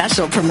and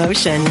special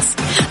promotions,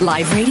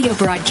 live radio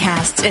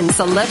broadcasts, and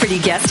celebrity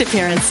guest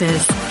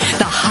appearances.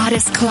 The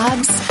hottest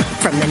clubs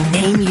from the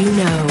name you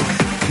know.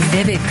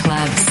 Vivid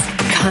Clubs.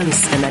 Come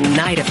spend the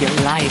night of your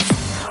life.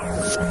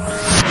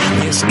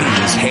 This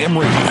is Ham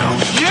Radio.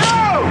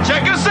 Yo!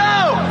 Check us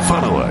out!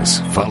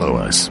 Follow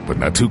us, but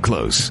not too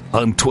close,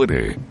 on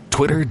Twitter.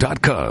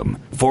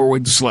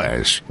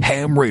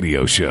 Twitter.com/Ham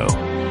Radio Show.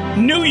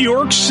 New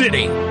York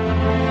City.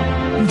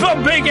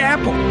 The Big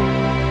Apple.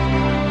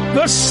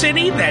 The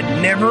city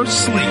that never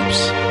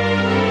sleeps.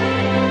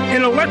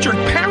 an electric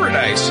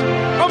paradise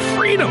of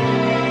freedom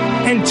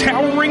and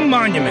towering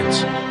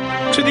monuments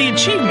to the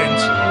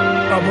achievements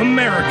of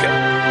America.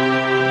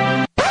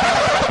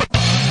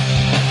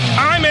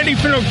 I'm Eddie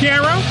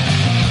Finocchiaro,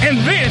 and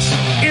this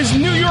is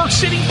New York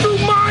City through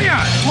my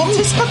eyes. Well,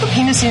 just put the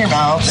penis in your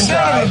mouth and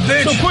drive.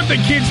 So put the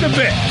kids to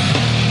bed.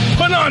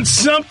 Put on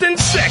something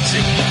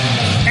sexy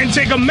and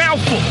take a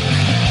mouthful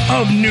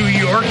of New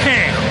York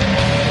ham.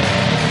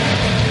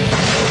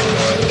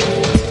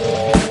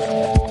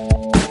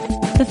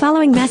 The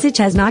following message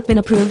has not been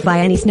approved by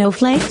any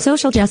snowflake,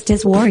 social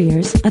justice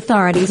warriors,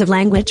 authorities of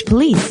language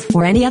police,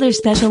 or any other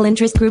special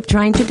interest group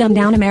trying to dumb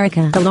down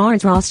America. The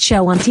Lawrence Ross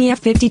Show on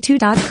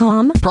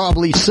TF52.com.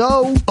 Probably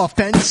so.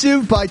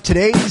 Offensive by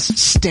today's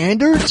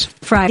standards.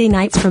 Friday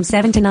nights from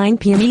 7 to 9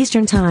 p.m.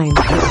 Eastern Time.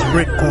 This is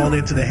Rick calling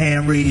into the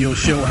Ham Radio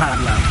Show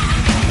hotline.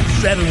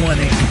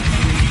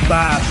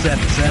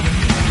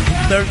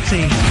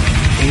 718-577-1389.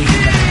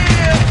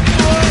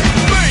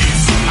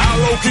 How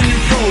low can you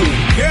go?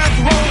 Death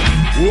row?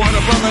 What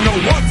a brother know.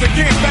 Once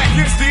again, back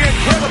is the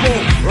incredible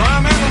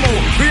rhyme animal,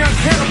 the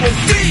uncannibal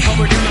D.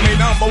 Public enemy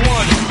number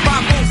one.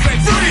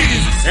 546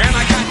 freeze. And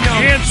I got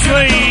no. It's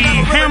the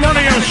Ham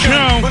Radio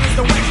Show.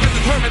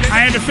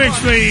 I had to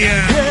fix the.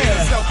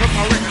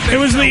 It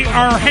was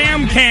our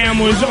ham cam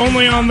was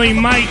only on the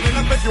mic.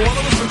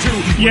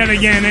 Yet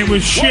again, it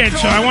was shit.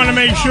 So I want to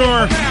make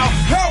sure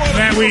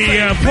that we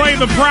play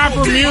the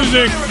proper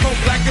music.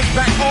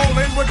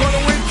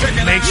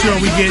 Make sure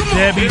we get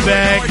Debbie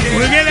back.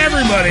 We'll get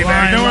everybody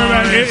back. Don't worry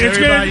about it.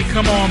 Everybody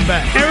come on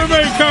back.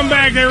 Everybody come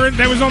back.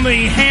 That was on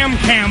the ham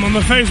cam on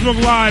the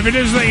Facebook Live. It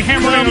is the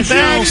Ham Radio Show. Come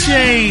back,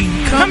 Shane.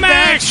 Come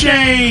back,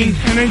 Shane.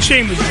 And then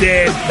Shane was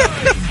dead. All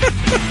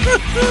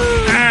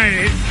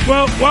right.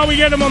 Well, while we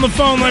get him on the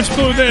phone, let's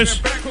clue this.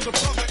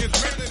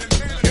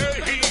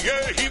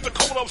 He's the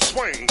coat of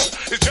swings.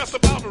 It's just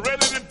about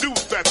ready to do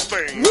that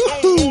thing. I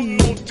don't want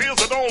no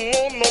deals. I don't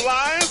want no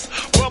lies.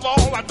 Above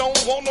all, I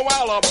don't want no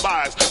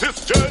alibis.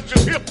 This judge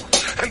is hip,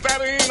 and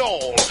that ain't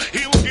all.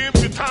 He'll give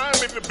you time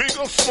if you're big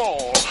or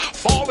small.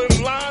 Fall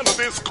in line or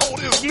this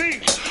coat is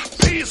neat.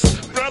 Peace,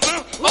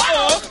 brother.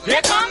 Uh-oh,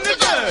 here comes the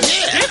judge.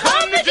 Yeah. Here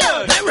comes the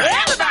judge.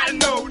 Everybody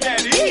know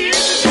that he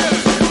is the judge.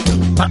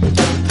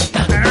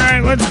 All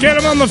right, let's get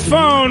him on the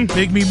phone.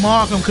 Big Me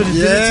Markham could have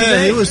did it today.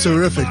 Yeah, he was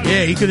terrific.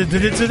 Yeah, he could have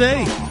did it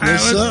today.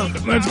 Yes,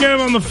 let's get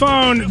him on the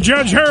phone.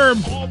 Judge Herb.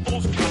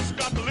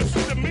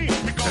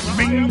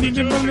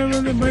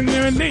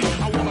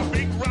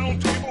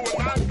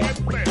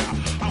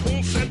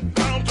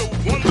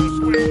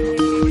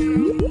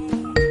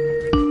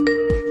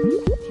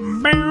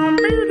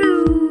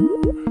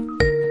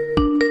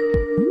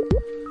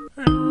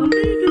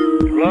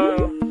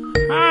 Hello?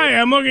 Hi,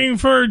 I'm looking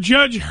for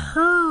Judge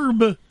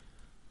Herb.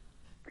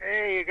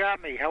 Hey, you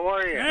got me. How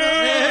are you?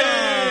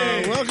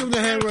 Hey! Welcome to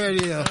Ham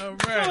Radio.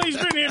 Well, he's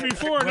been here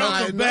before.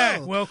 Welcome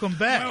back. Welcome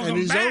back. And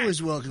he's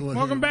always welcome.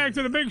 Welcome back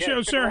to the big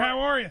show, sir. How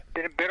are you?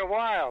 Been a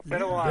while.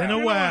 Been a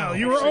while.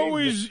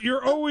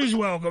 You're always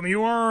welcome.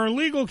 You are our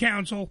legal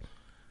counsel,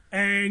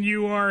 and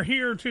you are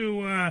here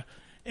to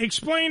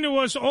explain to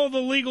us all the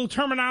legal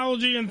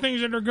terminology and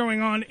things that are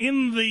going on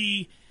in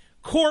the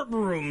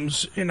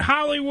courtrooms in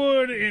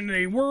Hollywood, in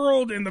the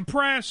world, in the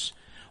press,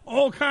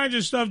 all kinds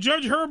of stuff.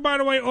 Judge Herb, by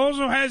the way,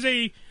 also has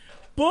a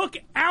book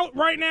out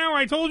right now.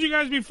 I told you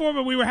guys before,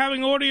 but we were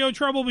having audio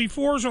trouble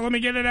before, so let me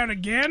get it out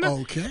again.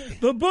 Okay.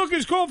 The book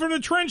is called From the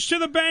Trench to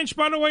the Bench.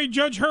 By the way,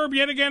 Judge Herb,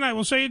 yet again, I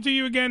will say it to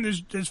you again.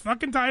 This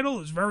fucking title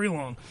is very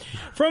long.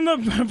 From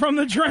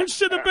the Trench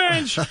to the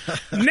Bench,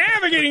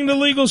 navigating the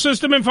legal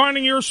system and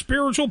finding your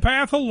spiritual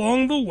path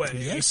along the way.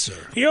 Yes, sir.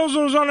 He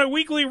also is on a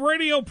weekly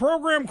radio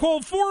program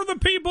called For the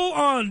People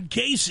on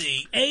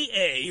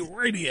KCAA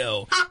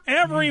Radio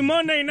every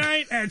Monday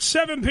night at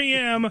 7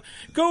 p.m.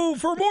 Go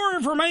for more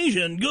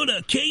information. Go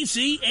to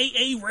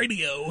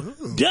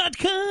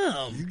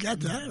KCAAradio.com. You got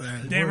that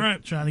right. Damn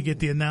right. Trying to get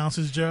the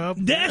announcer's job.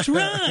 That's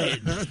right.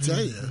 I'll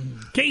tell you.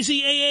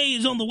 KCAA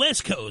is on the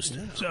West Coast,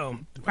 so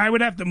I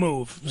would have to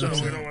move. So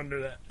we don't want to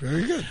do that.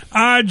 Very good.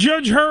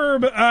 Judge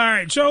Herb. All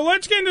right, so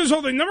let's get into this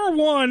whole thing. Number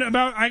one,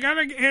 I got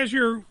to ask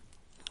you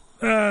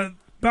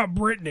about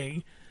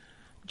Brittany,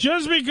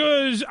 just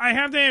because I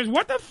have to ask,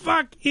 what the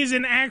fuck is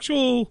an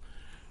actual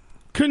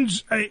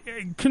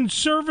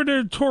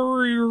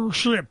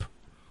conservatorship?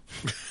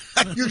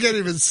 You can't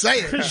even say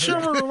it. It's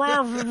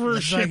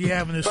like you're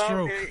having a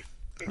stroke.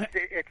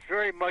 It's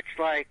very much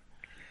like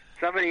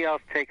somebody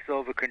else takes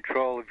over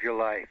control of your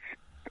life,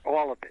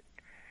 all of it.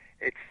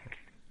 It's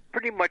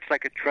pretty much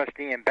like a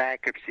trustee in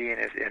bankruptcy in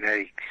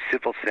a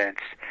civil sense,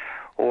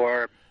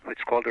 or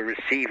what's called a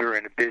receiver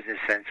in a business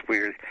sense,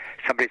 where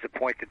somebody's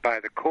appointed by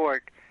the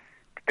court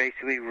to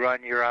basically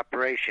run your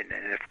operation.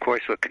 And, of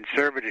course, what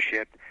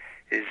conservatorship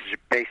is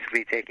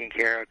basically taking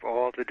care of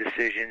all the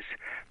decisions,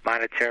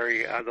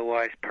 monetary,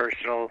 otherwise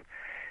personal,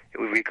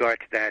 with regard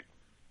to that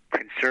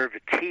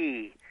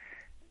conservatee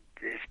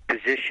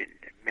position.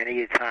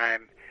 Many a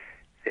time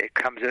it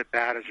comes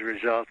about as a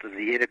result of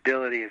the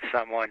inability of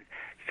someone to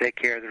take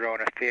care of their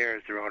own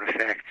affairs, their own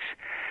effects.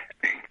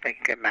 they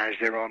can manage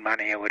their own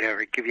money or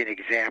whatever. Give you an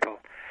example.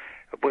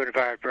 One of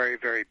our very,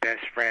 very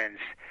best friends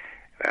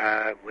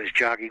was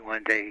jogging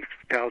one day,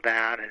 fell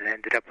down, and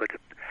ended up with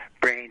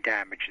brain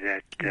damage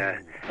that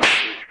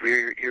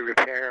was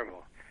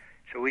irreparable.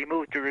 So we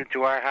moved her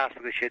into our house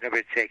because she had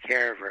nobody to take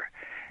care of her.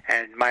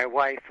 And my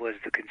wife was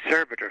the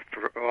conservator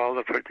for all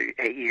of the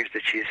 8 years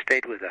that she has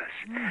stayed with us.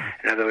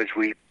 In other words,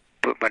 we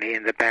put money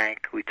in the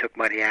bank, we took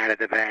money out of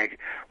the bank,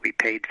 we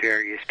paid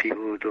various people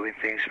who were doing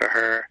things for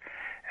her,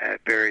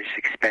 various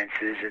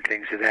expenses and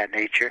things of that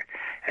nature,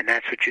 and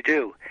that's what you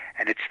do.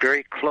 And it's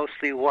very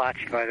closely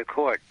watched by the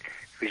court,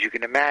 because you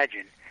can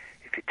imagine,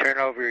 if you turn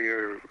over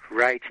your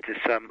rights to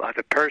some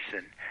other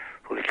person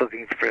who's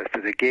looking for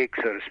the gig,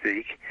 so to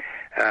speak,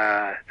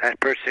 that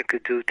person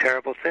could do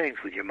terrible things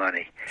with your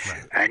money,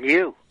 and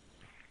you.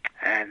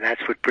 And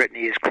that's what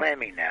Brittany is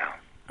claiming now.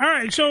 All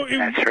right, so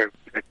that's her.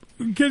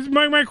 Because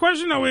my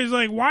question though is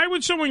like, why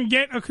would someone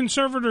get a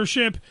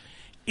conservatorship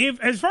if,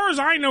 as far as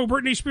I know,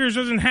 Britney Spears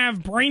doesn't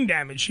have brain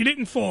damage? She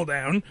didn't fall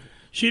down.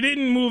 She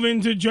didn't move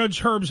into Judge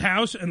Herb's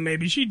house, and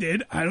maybe she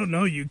did. I don't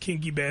know, you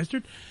kinky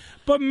bastard.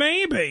 But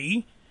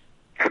maybe,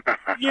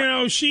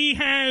 she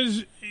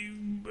has,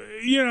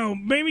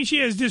 maybe she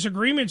has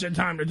disagreements at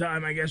time to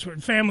time, I guess,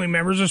 with family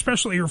members,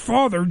 especially her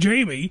father,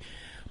 Jamie.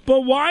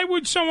 But why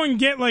would someone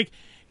get,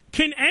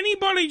 can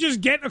anybody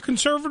just get a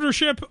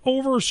conservatorship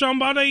over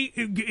somebody?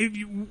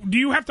 Do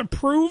you have to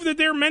prove that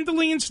they're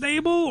mentally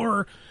unstable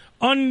or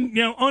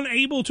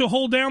unable to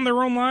hold down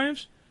their own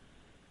lives?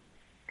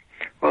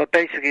 Well,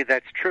 basically,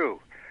 that's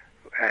true.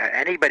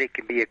 Anybody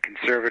can be a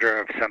conservator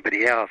of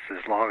somebody else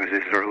as long as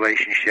there's a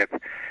relationship,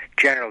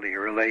 generally a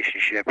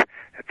relationship,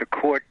 that the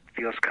court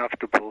feels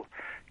comfortable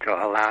to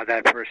allow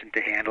that person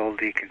to handle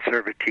the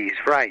conservatee's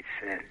rights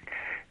and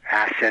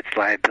assets,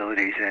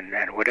 liabilities, and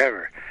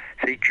whatever.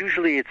 So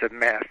usually it's a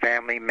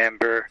family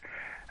member.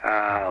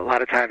 A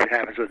lot of times it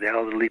happens with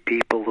elderly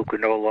people who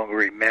can no longer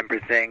remember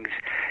things,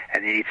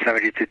 and they need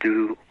somebody to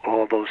do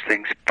all those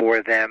things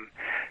for them.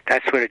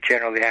 That's what it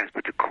generally happens.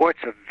 But the courts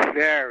are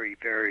very,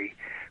 very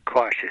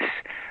cautious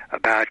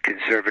about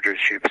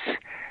conservatorships,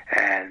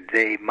 and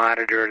they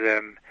monitor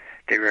them.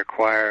 They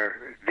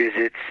require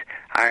visits.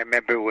 I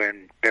remember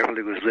when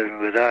Beverly was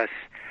living with us,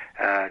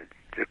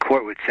 the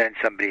court would send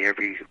somebody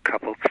every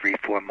couple,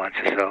 3-4 months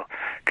or so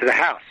to the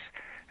house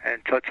and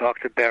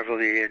talk to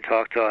Beverly and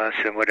talk to us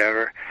and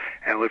whatever,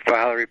 and would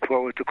file a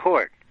report with the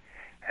court.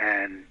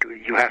 And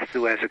you have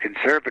to, as a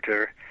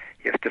conservator,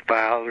 you have to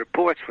file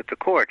reports with the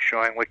court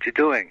showing what you're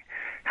doing,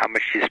 how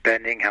much you're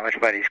spending, how much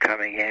money's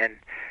coming in,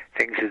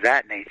 things of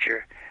that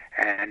nature.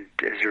 And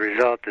as a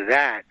result of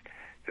that,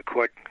 the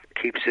court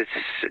keeps its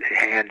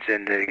hands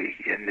in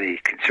the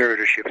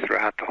conservatorship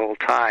throughout the whole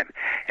time.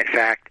 In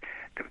fact,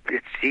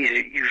 it's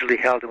usually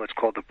held in what's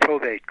called the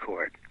probate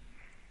court.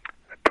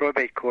 The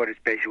probate court is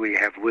basically where you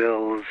have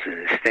wills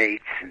and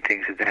estates and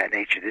things of that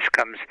nature. This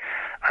comes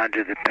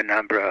under the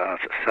penumbra of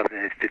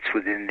something that fits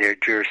within their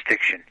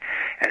jurisdiction.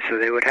 And so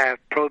they would have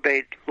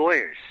probate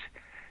lawyers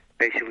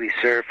basically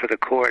serve for the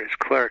court as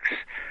clerks,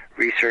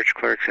 research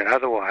clerks and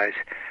otherwise,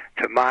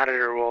 to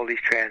monitor all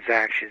these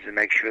transactions and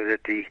make sure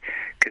that the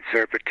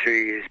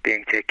conservatory is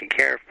being taken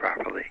care of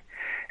properly.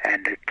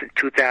 And in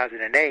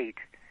 2008,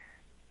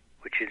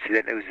 which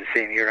incidentally was the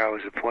same year I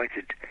was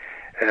appointed,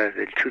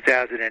 in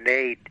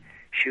 2008,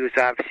 she was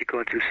obviously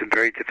going through some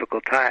very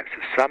difficult times.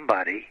 So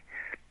somebody,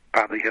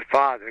 probably her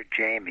father,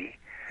 Jamie,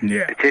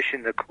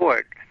 petitioned the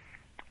court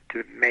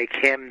to make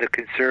him the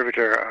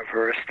conservator of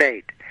her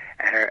estate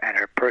and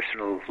her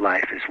personal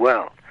life as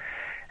well.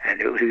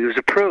 And he was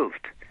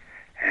approved.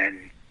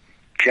 And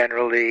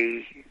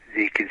generally,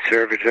 the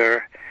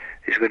conservator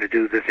is going to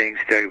do the things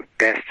that are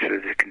best for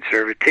the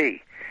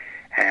conservatee.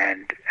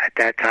 And at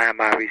that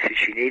time, obviously,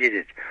 she needed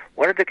it.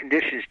 One of the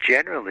conditions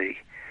generally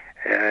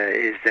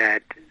is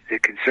that the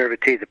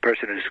conservatee, the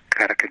person who's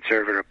got a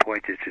conservator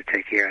appointed to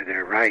take care of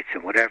their rights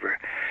and whatever,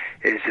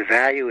 is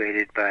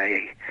evaluated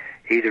by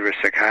either a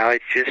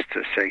psychologist,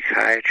 a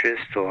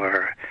psychiatrist,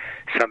 or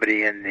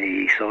somebody in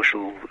the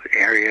social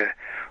area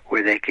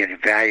where they can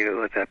evaluate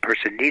whether that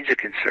person needs a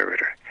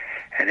conservator.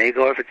 And they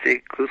go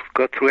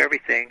through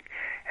everything,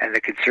 and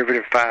the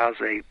conservator files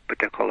what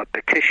they call a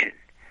petition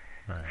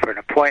for an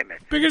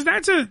appointment. Because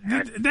that's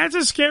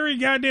a scary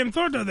goddamn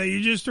thought though that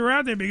you just threw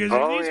out there. Because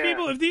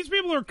if these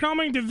people are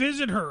coming to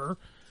visit her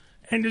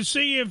and to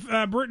see if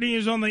Brittany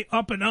is on the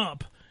up and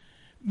up,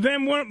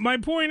 then my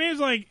point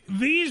is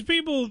these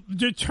people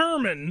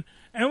determine,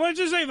 and let's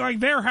just say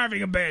they're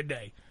having a bad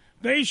day.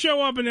 They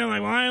show up and they're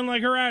like, well, I didn't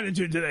like her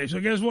attitude today,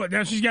 so guess what?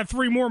 Now she's got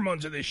 3 more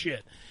months of this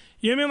shit.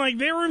 You know what I mean?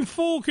 They're in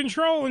full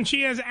control, and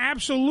she has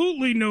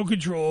absolutely no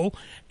control,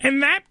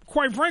 and that,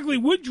 quite frankly,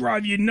 would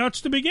drive you nuts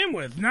to begin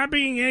with, not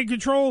being in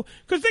control.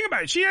 Because think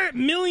about it, she had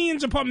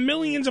millions upon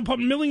millions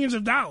upon millions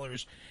of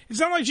dollars. It's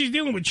not like she's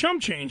dealing with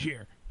chump change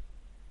here.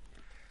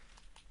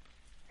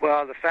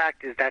 Well, the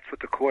fact is that's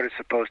what the court is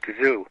supposed to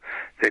do.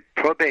 The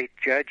probate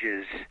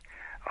judges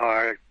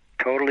are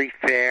totally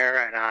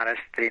fair and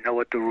honest. They know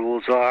what the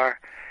rules are.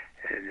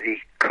 The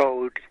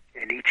code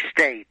in each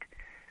state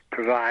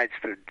provides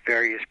for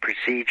various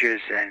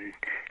procedures and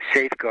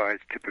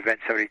safeguards to prevent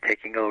somebody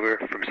taking over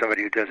from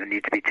somebody who doesn't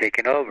need to be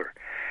taken over.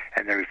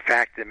 And the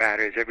fact of the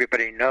matter is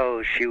everybody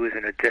knows she was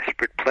in a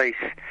desperate place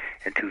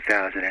in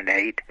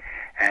 2008,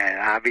 and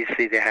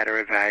obviously they had her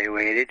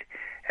evaluated,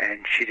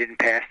 and she didn't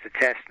pass the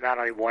test. Not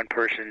only one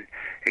person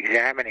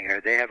examining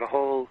her, they have a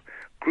whole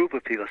group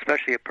of people,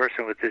 especially a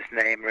person with this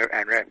name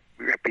and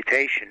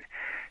reputation.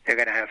 They're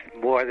going to have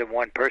more than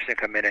one person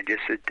come in and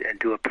just and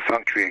do a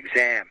perfunctory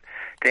exam.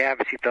 They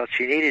obviously felt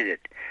she needed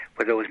it.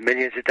 Whether it was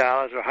millions of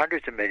dollars or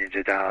hundreds of millions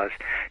of dollars,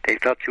 they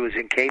felt she was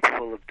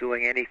incapable of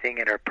doing anything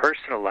in her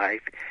personal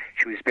life.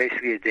 She was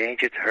basically a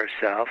danger to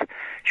herself.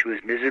 She was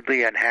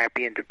miserably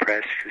unhappy and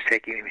depressed. She was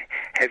taking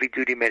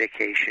heavy-duty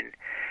medication,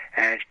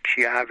 and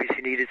she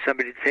obviously needed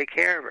somebody to take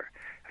care of her.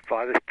 Her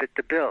father fit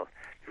the bill.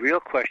 The real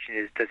question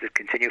is, does it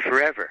continue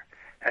forever?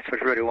 That's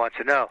what everybody wants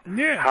to know.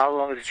 Yeah. How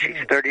long is she's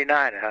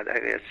 39? Is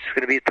it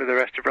going to be for the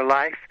rest of her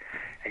life?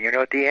 And you know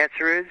what the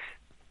answer is?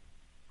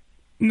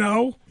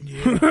 No.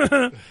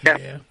 Yeah.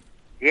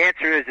 The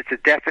answer is it's a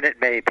definite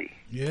maybe.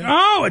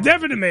 Oh, a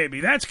definite maybe.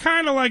 That's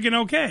kind of like an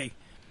okay.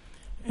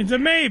 It's a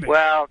maybe.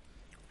 Well,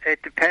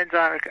 it depends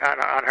on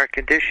her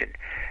condition.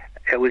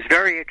 It was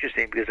very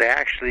interesting because I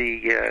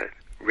actually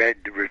read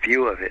the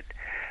review of it.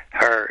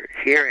 Her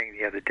hearing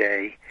the other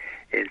day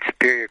in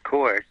Superior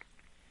Court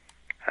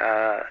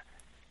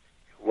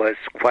was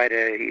quite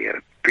a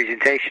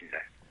presentation.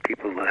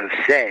 People have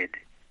said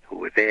who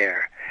were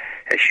there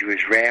as she was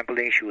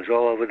rambling. She was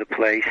all over the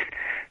place.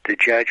 The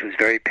judge was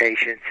very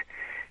patient.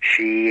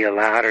 She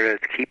allowed her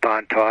to keep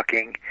on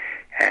talking,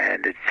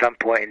 and at some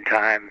point in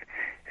time,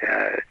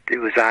 it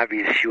was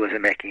obvious she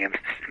wasn't making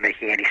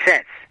any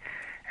sense.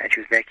 And she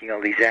was making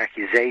all these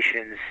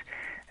accusations,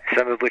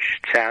 some of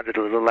which sounded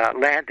a little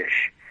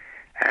outlandish.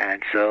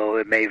 And so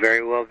it may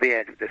very well be.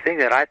 And the thing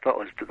that I thought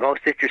was the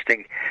most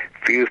interesting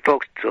for you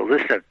folks to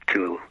listen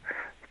to,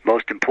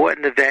 most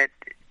important event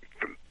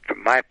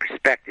from my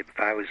perspective, if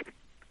I was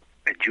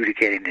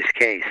adjudicating this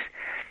case,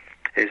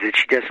 is that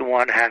she doesn't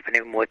want to have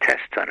any more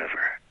tests done of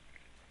her.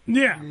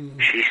 Yeah.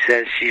 She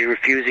says she's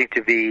refusing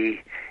to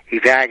be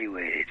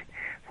evaluated.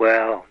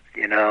 Well,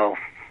 you know,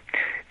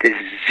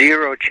 there's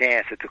zero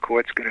chance that the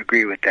court's going to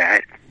agree with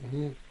that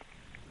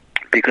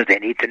because they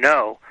need to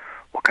know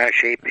what kind of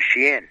shape is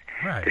she in.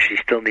 Right. Does she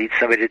still need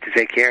somebody to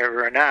take care of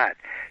her or not?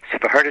 So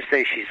for her to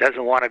say she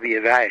doesn't want to be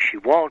evaluated, she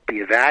won't be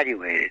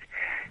evaluated,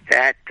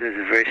 that is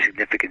a very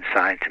significant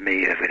sign to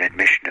me of an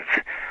admission of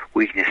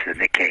weakness in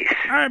the case.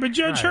 All right, but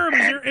Judge Herb,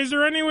 is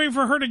there any way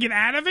for her to get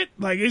out of it?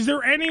 Like, is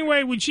there any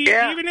way, would she,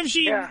 even if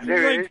she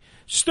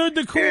stood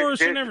the course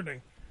and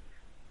everything?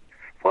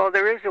 Well,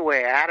 there is a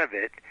way out of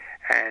it,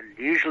 and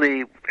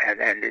usually,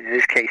 and in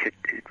this case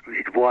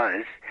it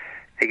was,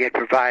 they get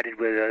provided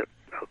with a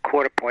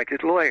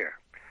court-appointed lawyer,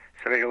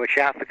 somebody to watch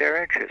out for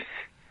their interests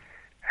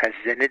as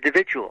an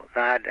individual,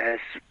 not as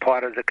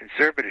part of the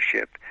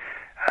conservatorship.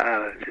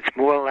 It's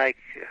more like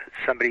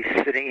somebody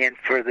sitting in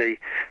for the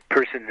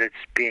person that's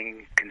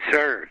being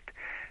conserved.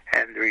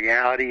 And the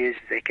reality is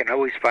they can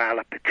always file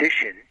a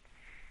petition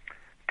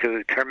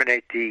to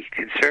terminate the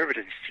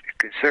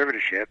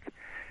conservatorship.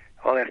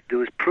 All they have to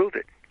do is prove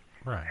it.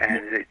 Right.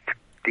 And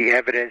the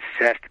evidence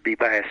has to be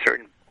by a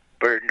certain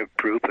burden of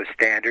proof, a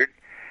standard.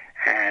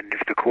 And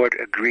if the court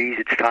agrees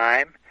it's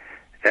time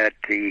that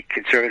the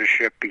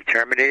conservatorship be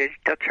terminated,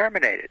 they'll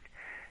terminate it.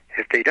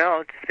 If they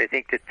don't, if they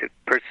think that the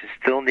person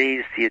still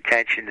needs the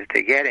attention that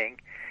they're getting,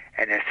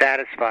 and they're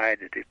satisfied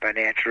that the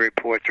financial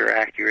reports are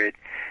accurate,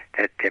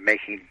 that they're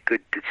making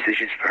good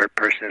decisions for her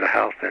personal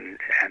health and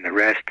the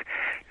rest,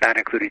 not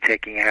including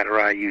taking out her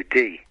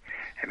IUD.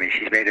 I mean,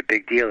 she's made a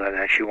big deal of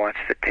that. She wants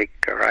to take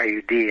her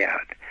IUD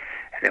out,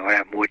 and they want to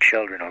have more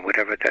children or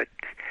whatever.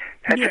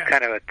 That's a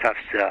kind of a tough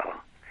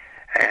sell.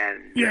 And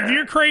if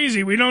you're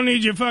crazy, we don't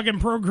need you fucking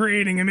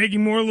procreating and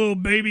making more little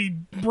baby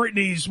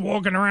Britneys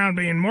walking around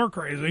being more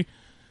crazy.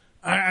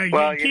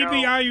 Well, keep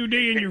the IUD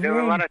in your there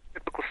room. are a lot of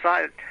typical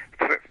signs.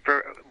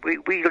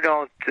 We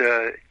don't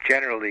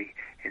generally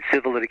in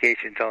civil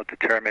litigation don't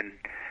determine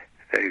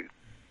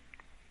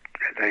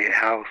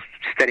how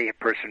steady a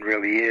person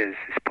really is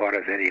as part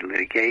of any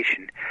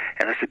litigation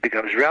unless it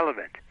becomes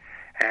relevant.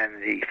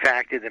 And the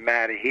fact of the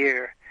matter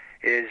here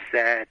is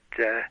that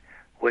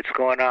what's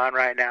going on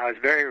right now is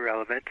very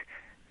relevant.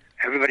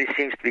 Everybody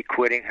seems to be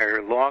quitting.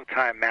 Her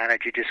longtime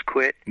manager just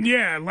quit.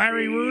 Yeah,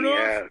 Larry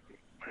Rudolph.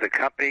 The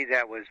company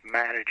that was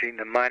managing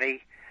the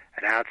money,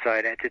 an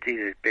outside entity,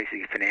 that's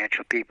basically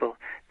financial people,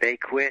 they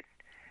quit.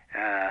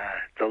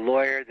 The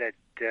lawyer that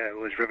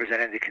was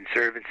representing the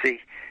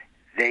Conservancy,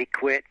 they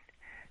quit.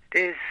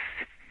 There's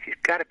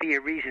got to be a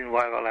reason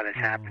why all that is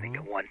happening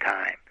at one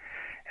time.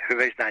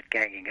 Everybody's not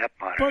ganging up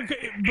on her. But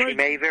she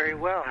may very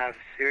well have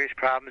serious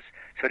problems.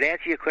 So to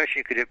answer your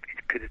question, could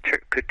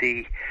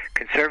the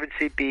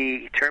Conservancy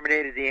be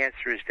terminated? The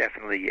answer is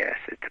definitely yes.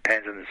 It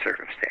depends on the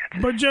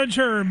circumstances. But Judge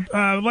Herb,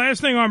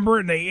 last thing on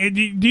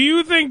Britney, do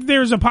you think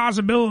there's a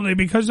possibility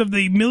because of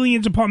the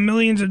millions upon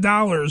millions of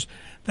dollars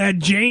that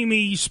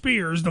Jamie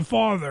Spears, the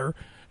father,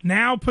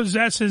 now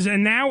possesses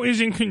and now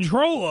is in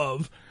control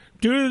of,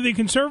 due to the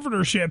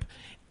conservatorship.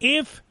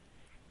 If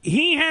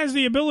he has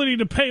the ability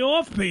to pay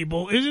off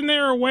people, isn't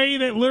there a way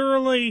that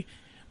literally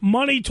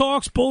money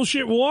talks,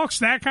 bullshit walks,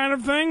 that kind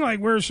of thing? Like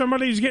where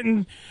somebody's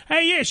getting,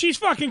 hey, yeah, she's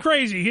fucking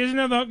crazy. Here's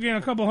another,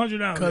 a couple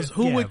 $100. Because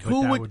who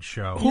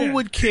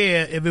would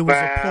care if it was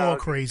a poor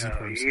crazy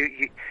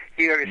person?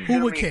 You're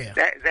Who would care?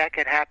 That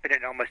could happen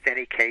in almost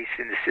any case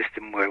in the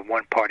system where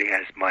one party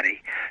has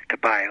money to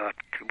buy up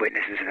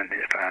witnesses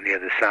on the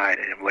other side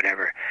and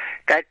whatever.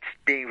 That's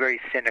being very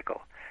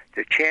cynical.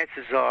 The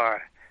chances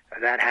are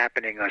of that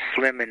happening are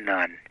slim and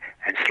none,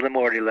 and Slim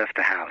already left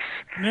the house.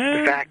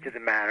 The fact of the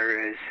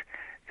matter is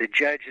the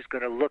judge is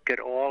going to look at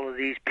all of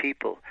these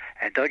people,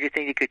 and don't you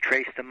think you could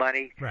trace the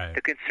money? Right.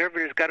 The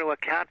conservators got to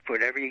account for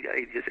it every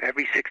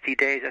 60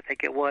 days, I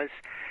think it was,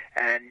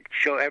 and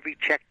show every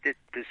check that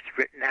was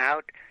written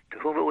out, to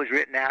whom it was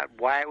written out,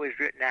 why it was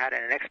written out,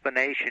 and an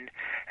explanation,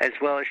 as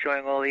well as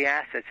showing all the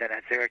assets and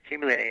as they're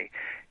accumulating.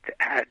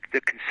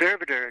 The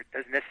conservator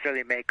doesn't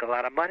necessarily make a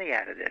lot of money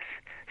out of this.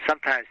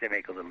 Sometimes they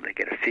make a little, they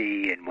get a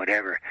fee and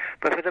whatever.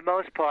 But for the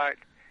most part,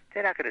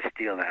 they're not going to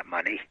steal that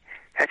money.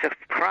 That's a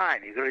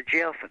crime. You go to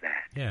jail for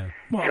that. Yeah.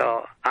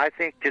 So I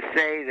think to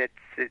say that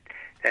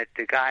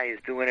the guy is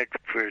doing it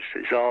for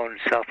his own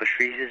selfish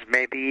reasons,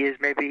 maybe he is,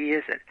 maybe he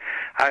isn't.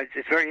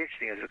 It's very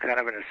interesting. As a kind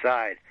of an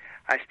aside,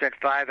 I spent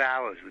 5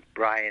 hours with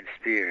Brian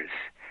Spears,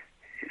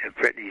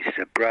 Britney's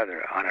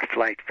brother, on a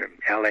flight from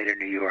L.A. to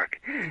New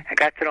York. I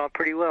got to know him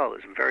pretty well.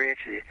 It was very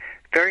interesting.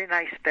 Very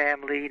nice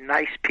family,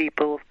 nice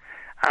people.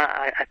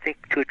 I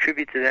think to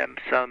attribute to them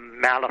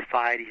some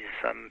malafide,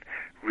 some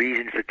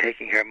reason for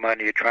taking her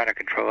money or trying to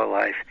control her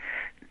life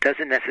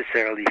doesn't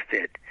necessarily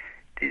fit.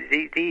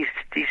 These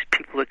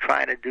people are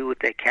trying to do what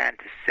they can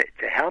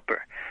to help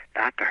her,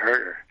 not to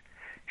hurt her.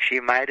 She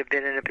might have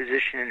been in a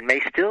position, and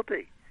may still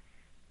be,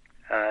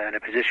 in a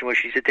position where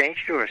she's a danger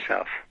to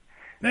herself.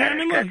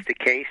 And if that's the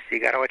case, you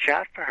got to watch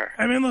out for her.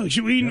 I mean, look,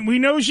 we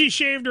know she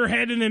shaved her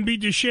head and then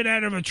beat the shit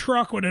out of a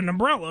truck with an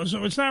umbrella,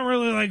 so it's not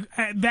really like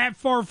that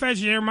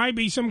far-fetched. There might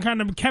be some kind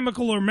of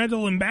chemical or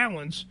mental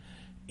imbalance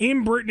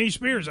in Britney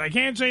Spears. I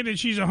can't say that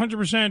she's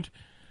 100%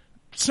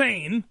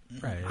 sane.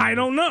 Right. I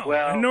don't know,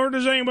 and nor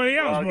does anybody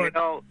else,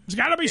 but it's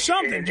got to be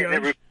something,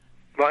 Judge.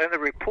 In the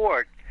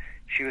report,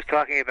 she was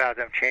talking about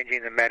them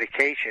changing the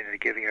medication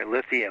and giving her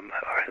lithium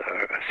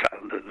or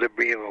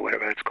Librium or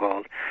whatever it's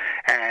called,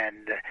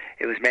 and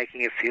it was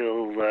making her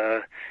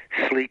feel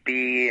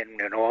sleepy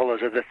and all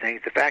those other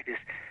things. The fact is,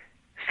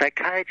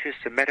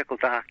 psychiatrists and medical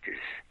doctors,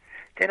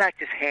 they're not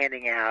just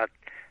handing out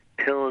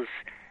pills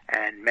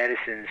and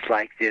medicines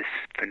like this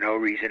for no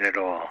reason at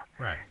all.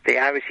 Right. They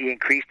obviously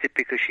increased it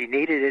because she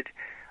needed it,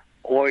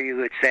 or you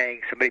were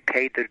saying somebody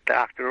paid the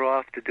doctor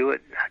off to do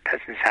it. That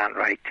doesn't sound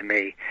right to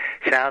me.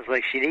 Sounds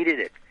like she needed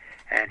it.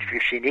 And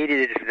if she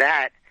needed it for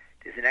that,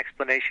 there's an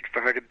explanation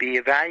for her to be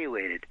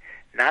evaluated.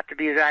 Not to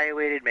be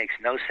evaluated makes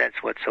no sense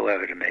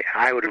whatsoever to me.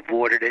 I would have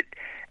ordered it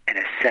in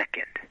a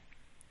second.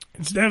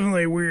 It's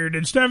definitely weird.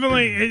 It's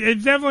definitely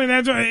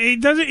that's why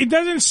it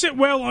doesn't sit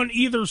well on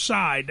either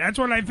side. That's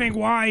what I think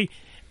why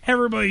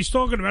everybody's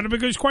talking about it,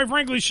 because quite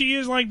frankly, she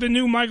is like the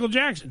new Michael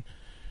Jackson.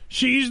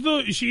 She's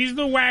the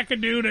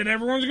wackadoo that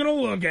everyone's going to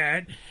look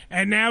at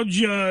and now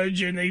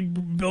judge, and they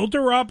built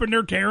her up and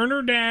they're tearing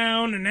her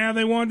down, and now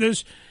they want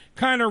this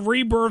kind of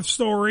rebirth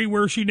story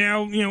where she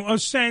now,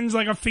 ascends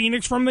like a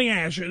phoenix from the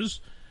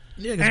ashes.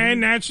 Yeah,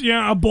 and that's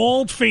a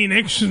bald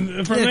phoenix from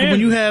there.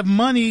 When you have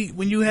money,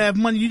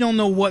 you don't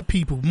know what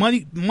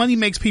money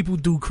makes people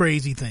do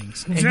crazy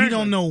things, and you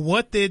don't know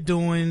what they're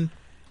doing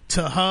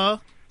to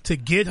her to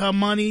get her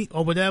money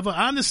or whatever.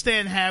 I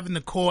understand having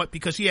the court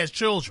because she has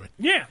children.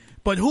 Yeah.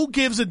 But who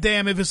gives a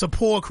damn if it's a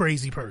poor,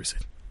 crazy person?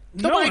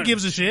 Nobody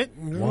gives a shit.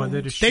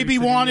 They be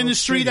wandering the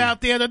street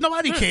out there. That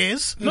nobody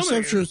cares. There's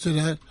some truth to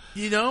that.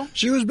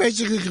 She was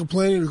basically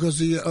complaining because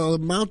the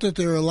amount that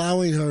they're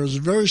allowing her is a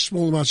very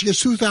small amount. She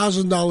gets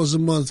 $2,000 a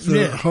month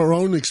for her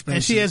own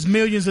expenses, and she has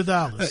millions of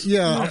dollars.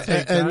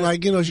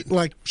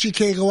 And she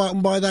can't go out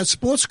and buy that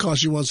sports car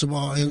she wants to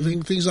buy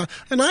and things like.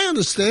 And I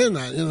understand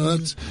that.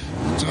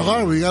 It's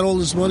horrible. You got all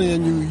this money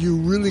and you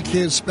really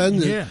can't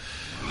spend it. Yeah.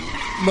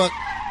 But.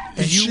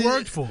 And you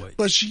worked for it.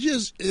 But she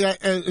is,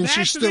 and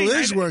she still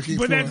is working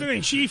for it. But that's the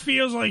thing. She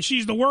feels like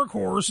she's the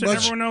workhorse, and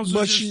everyone else is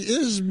But she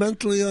is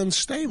mentally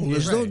unstable.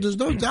 There's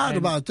no doubt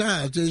about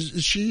that.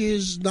 She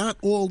is not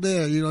all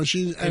there.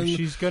 She's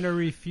going to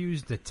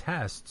refuse the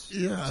tests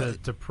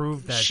to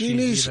prove that she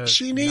needs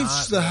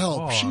the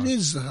help. She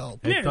needs the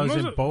help. It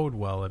doesn't bode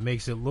well. It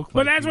makes it look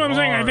but like. But that's what I'm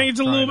saying. I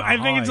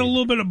think it's a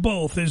little bit of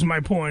both. Is my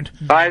point.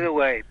 By the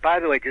way,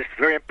 just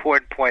a very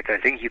important point. I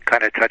think you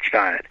kind of touched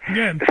on it.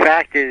 Yeah. The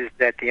fact is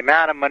that the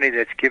amount of money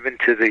that's given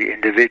to the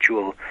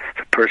individual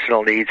for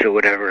personal needs or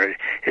whatever is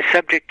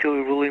subject to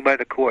a ruling by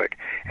the court.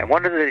 And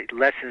one of the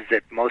lessons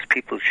that most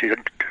people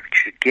should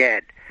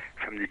get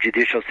from the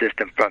judicial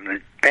system, from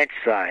the bench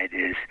side,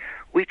 is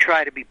we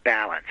try to be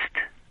balanced.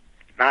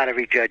 Not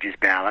every judge is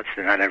balanced,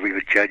 and not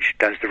every judge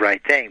does the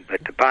right thing.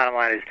 But the bottom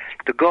line is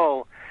the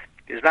goal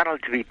is not only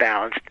to be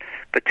balanced,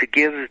 but to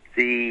give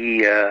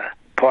the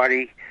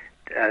party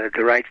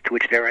the rights to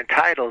which they're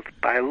entitled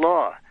by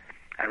law,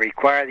 and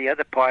require the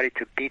other party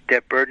to meet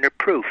their burden of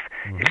proof.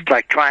 It's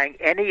like trying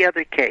any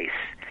other case.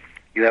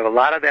 You have a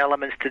lot of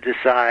elements to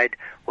decide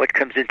what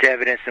comes into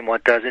evidence and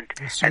what doesn't,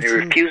 and the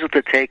refusal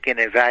to take an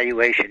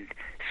evaluation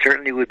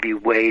certainly would be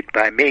weighed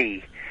by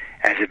me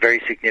as a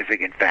very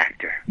significant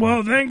factor.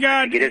 Well, thank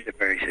God, it is a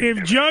very significant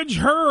if Judge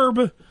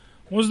Herb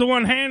was the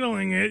one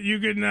handling it, you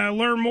can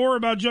learn more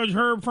about Judge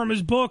Herb from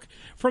his book,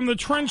 From the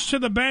Trench to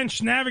the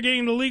Bench,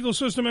 Navigating the Legal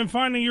System and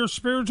Finding Your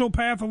Spiritual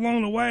Path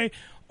Along the Way.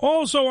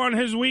 Also on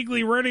his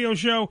weekly radio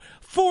show,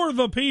 For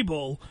the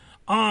People,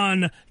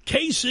 on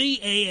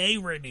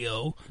KCAA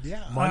Radio.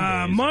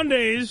 Yeah.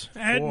 Mondays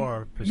at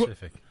 4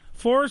 Pacific.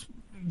 4.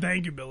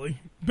 Thank you, Billy.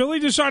 Billy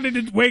decided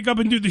to wake up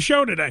and do the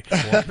show today.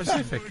 4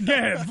 Pacific.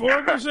 Yeah,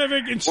 4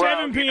 Pacific and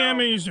 7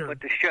 p.m. Eastern.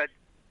 But the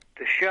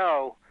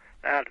show,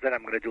 not that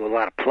I'm going to do a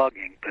lot of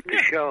plugging, but the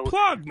show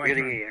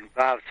really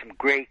involves some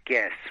great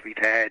guests. We've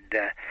had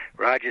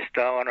Roger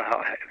Stone a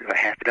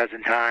half a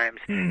dozen times,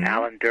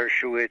 Alan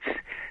Dershowitz,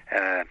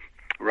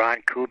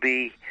 Ron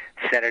Kuby,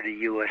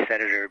 U.S.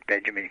 Senator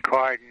Benjamin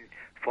Cardin,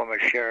 former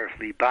Sheriff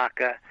Lee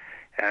Baca,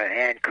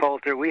 Ann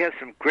Coulter. We have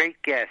some great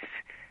guests,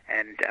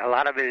 and a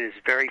lot of it is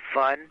very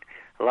fun.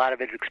 A lot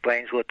of it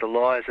explains what the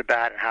law is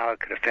about and how it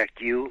could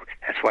affect you.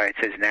 That's why it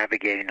says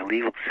navigating the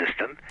legal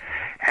system.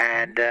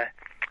 And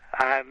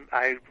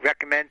I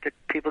recommend that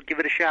people give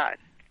it a shot.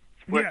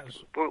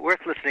 It's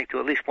worth listening to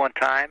at least one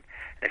time.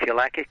 If you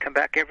like it, come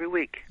back every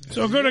week.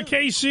 So go to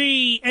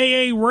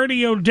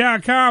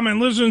KCAAradio.com and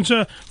listen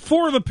to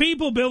For the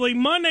People, Billy.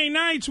 Monday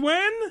nights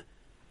when?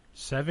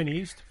 7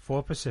 East,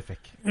 4 Pacific.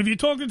 If you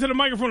talk into the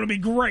microphone, it'll be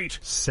great.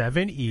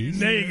 7 East,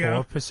 there you 4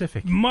 go.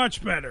 Pacific.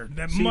 Much better.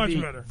 Much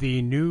better.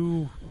 The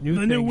new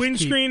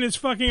windscreen is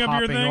fucking up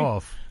your thing?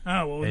 Off.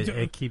 Oh, well,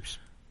 it keeps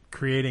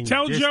creating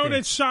Tell distance. Joe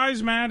that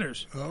size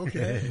matters.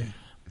 Okay.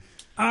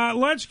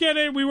 Let's get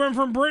it. We went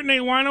from Brittany.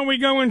 Why don't we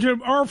go into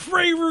our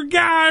favorite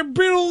guy,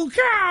 Bill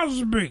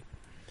Cosby?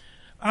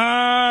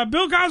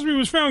 Bill Cosby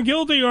was found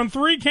guilty on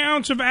 3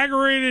 counts of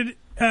aggravated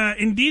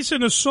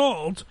indecent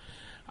assault.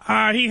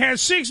 He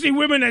has 60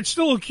 women that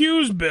still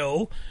accuse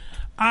Bill.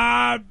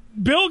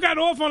 Bill got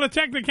off on a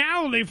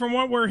technicality from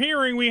what we're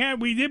hearing.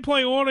 We did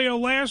play audio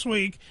last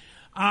week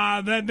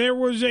that there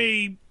was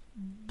a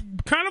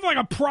kind of like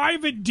a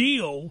private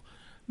deal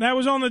that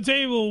was on the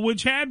table,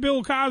 which had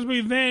Bill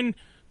Cosby then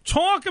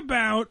talk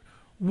about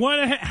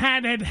what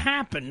had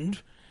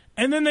happened,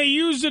 and then they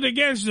used it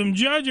against him.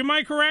 Judge, am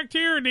I correct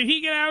here? Did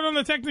he get out on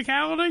the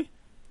technicality?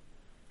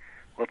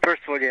 Well,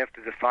 first of all, you have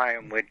to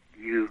define what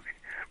you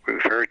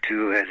refer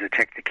to as a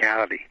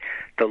technicality.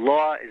 The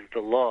law is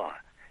the law.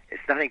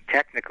 It's nothing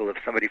technical if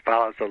somebody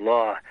follows the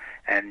law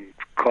and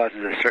causes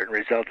a certain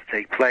result to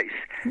take place.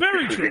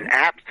 Very this true. was an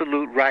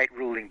absolute right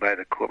ruling by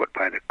the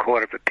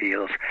Court of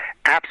Appeals.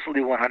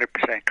 Absolutely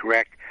 100%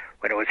 correct.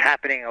 When it was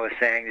happening, I was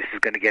saying this is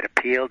going to get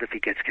appealed if he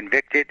gets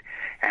convicted.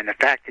 And the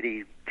fact that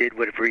he did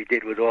whatever he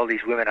did with all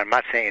these women, I'm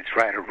not saying it's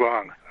right or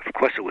wrong. Of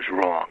course it was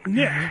wrong.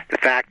 Yeah. The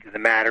fact of the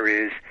matter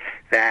is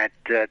that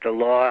the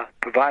law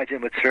provides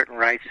him with certain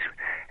rights,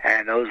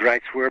 and those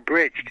rights were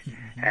abridged.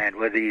 And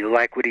whether you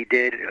like what he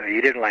did or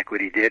you didn't like what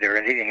he did or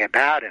anything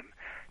about him,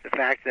 the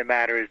fact of the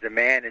matter is the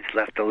man has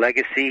left a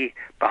legacy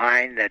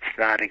behind that's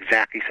not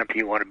exactly something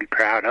you want to be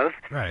proud of.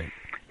 Right.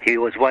 He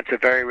was once a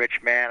very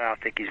rich man. I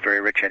don't think he's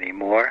very rich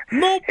anymore.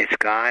 Nope. It's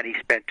gone. He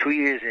spent 2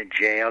 years in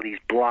jail. He's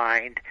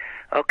blind.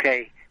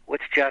 Okay,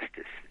 what's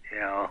justice?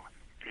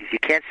 You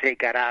can't say he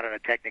got out on a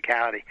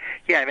technicality.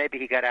 Yeah, maybe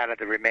he got out of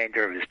the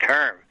remainder of his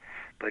term,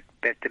 but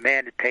the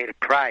man had paid a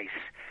price.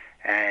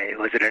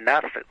 Was it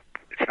enough?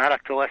 It's not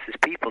up to us as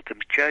people to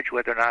judge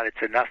whether or not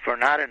it's enough or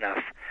not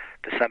enough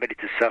for somebody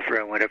to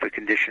suffer in whatever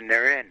condition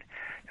they're in.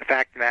 The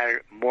fact of the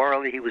matter,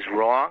 morally he was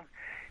wrong,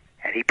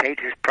 and he paid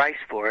his price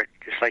for it,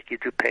 just like you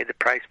do pay the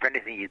price for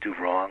anything you do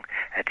wrong.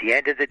 At the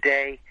end of the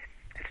day,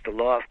 it's the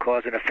law of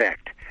cause and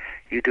effect.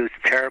 You do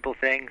terrible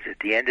things, at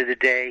the end of the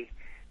day,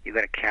 you're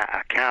going to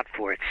account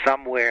for it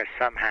somewhere,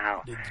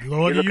 somehow. You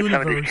look at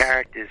some of these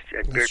characters,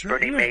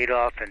 Bernie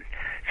Madoff, and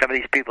some of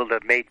these people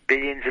that made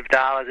billions of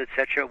dollars,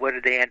 etc. Where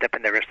did they end up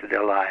in the rest of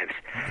their lives?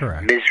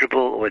 Correct. Miserable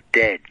or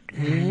dead.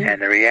 Mm-hmm.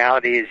 And the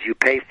reality is you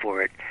pay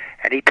for it,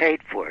 and he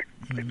paid for it.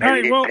 Maybe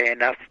he didn't pay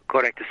enough,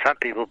 according to some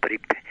people, but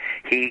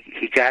he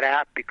got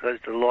out because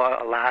the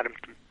law allowed him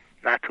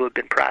not to have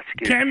been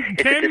prosecuted.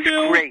 It's a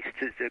disgrace.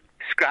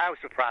 I was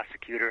a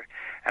prosecutor,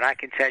 and I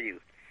can tell you,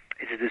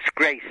 it's a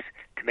disgrace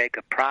to make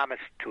a promise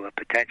to a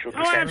potential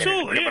defendant in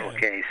a criminal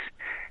case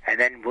and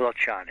then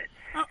wilch on it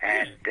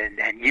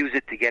and use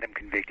it to get him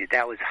convicted.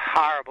 That was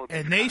horrible.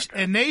 And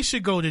they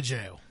should go to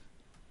jail.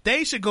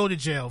 They should go to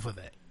jail for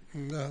that.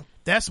 No.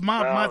 That's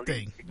my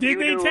thing. Did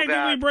they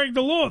technically break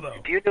the law, though?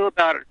 If you knew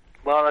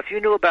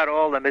about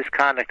all the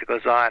misconduct that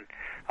goes on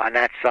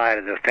that side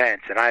of the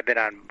fence, and I've been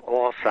on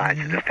all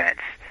sides of the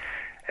fence,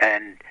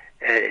 and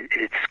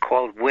it's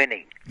called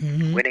winning.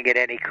 Winning at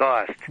any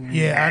cost.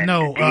 Yeah, I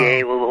know. The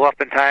DA will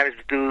oftentimes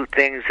do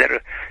things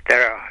that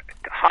are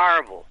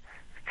horrible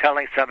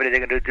telling somebody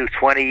they're going to do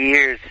 20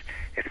 years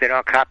if they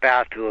don't cop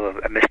out to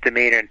a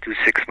misdemeanor and do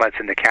 6 months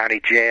in the county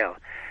jail.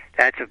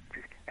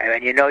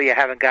 And you know you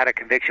haven't got a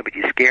conviction, but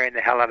you're scaring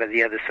the hell out of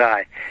the other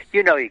side.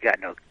 You know you got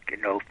no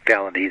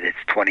felony that's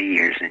 20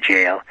 years in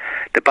jail.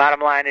 The bottom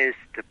line is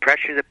the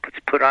pressure that's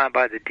put on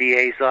by the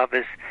DA's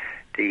office,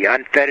 the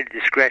unfettered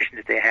discretion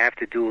that they have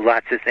to do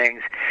lots of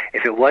things.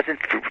 If it wasn't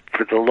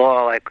for the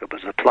law like it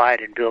was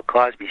applied in Bill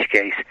Cosby's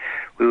case,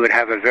 we would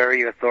have a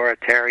very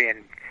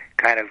authoritarian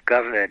kind of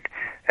government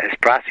as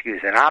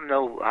prosecutors. And I'm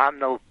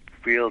no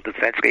real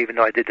defense, even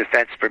though I did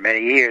defense for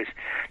many years.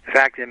 The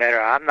fact of the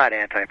matter, I'm not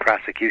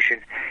anti-prosecution.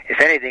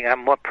 If anything,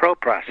 I'm more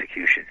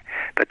pro-prosecution.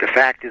 But the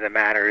fact of the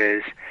matter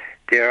is,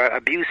 there are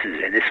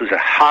abuses, and this was a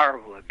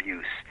horrible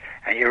abuse.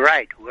 And you're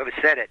right, whoever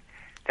said it,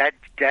 that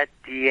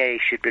DA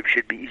should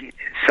be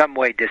some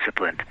way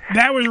disciplined.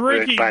 That was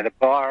Ricky, by the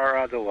bar or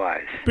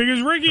otherwise.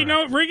 Because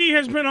Ricky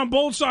has been on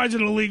both sides of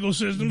the legal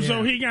system, so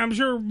I'm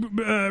sure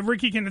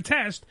Ricky can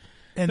attest.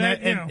 And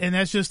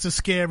that's just a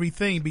scary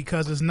thing,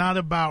 because it's not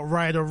about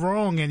right or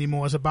wrong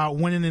anymore. It's about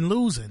winning and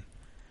losing,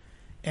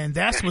 and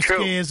that's what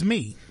scares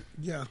me.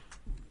 Yeah,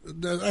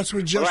 that's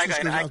where justice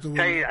goes out the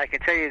window. I can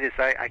tell you this.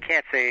 I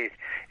can't say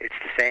it's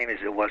the same as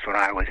it was when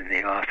I was in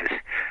the office,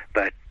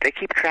 but they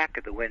keep track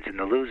of the wins and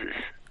the loses.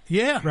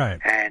 Yeah, right.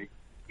 And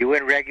you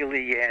win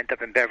regularly, you end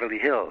up in Beverly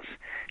Hills.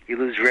 You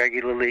lose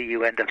regularly,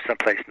 you end up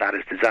someplace not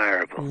as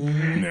desirable.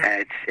 Mm-hmm.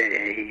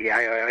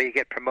 And or you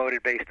get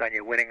promoted based on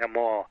you winning them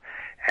all,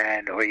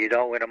 or you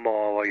don't win them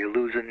all, or you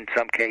lose in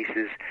some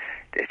cases.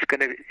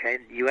 And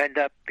you end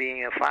up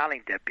being a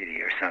filing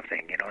deputy or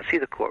something. You don't see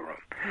the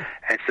courtroom.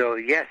 And so,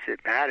 yes,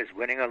 it matters.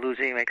 Winning or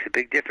losing makes a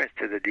big difference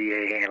to the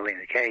DA handling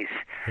the case.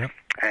 Yep.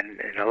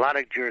 And in a lot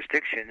of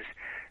jurisdictions,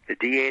 the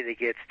DA that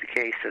gets the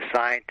case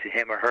assigned to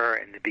him or her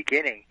in the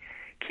beginning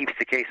keeps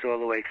the case all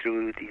the way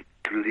through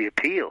the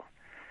appeal.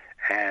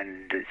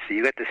 And so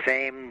you get the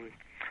same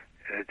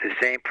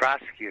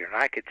prosecutor. And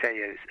I could tell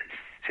you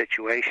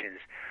situations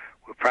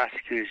where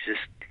prosecutors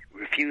just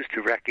refuse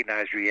to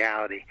recognize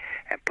reality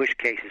and push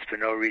cases for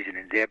no reason,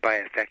 and thereby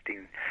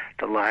affecting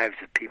the lives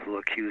of people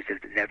accused that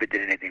never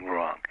did anything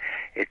wrong.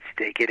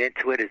 They get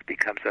into it, it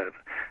becomes a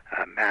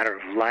matter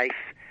of life.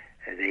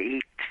 They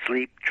eat,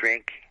 sleep,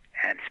 drink,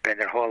 and spend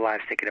their whole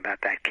lives thinking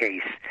about that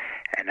case.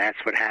 And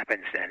that's what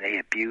happens, and they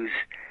abuse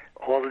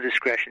all the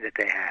discretion that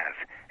they have.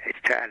 It's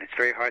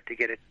very hard to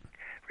get it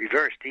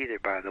reversed either,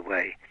 by the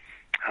way.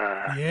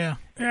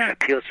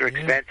 Appeals are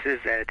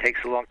expensive, and it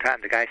takes a long time.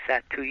 The guy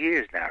sat 2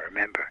 years now,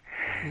 remember.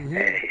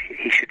 Mm-hmm.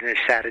 He shouldn't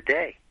have sat a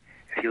day.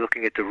 If you're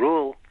looking at the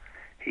rule,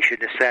 he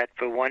shouldn't have sat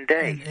for 1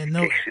 day.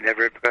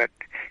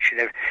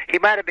 He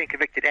might have been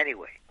convicted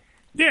anyway.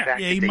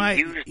 He might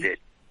used it.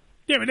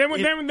 Yeah, but then we're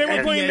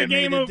playing the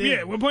game of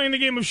we're playing the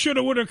game of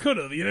shoulda, woulda,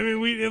 coulda. You know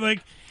what I mean?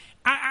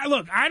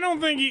 Look, I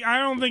don't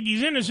think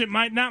he's innocent.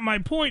 Not my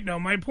point, though.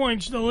 My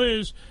point still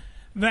is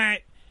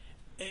that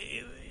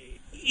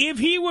if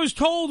he was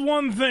told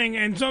one thing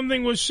and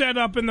something was set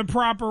up in the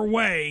proper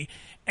way,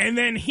 and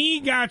then he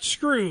got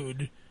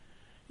screwed,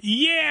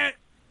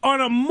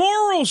 on a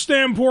moral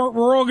standpoint,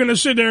 we're all going to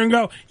sit there and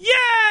go,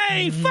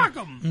 "Yay, fuck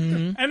him!"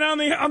 Mm-hmm. And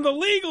on the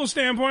legal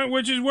standpoint,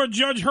 which is what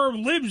Judge Herb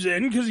lives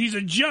in, because he's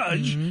a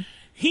judge. Mm-hmm.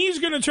 He's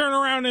going to turn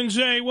around and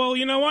say, well,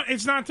 you know what?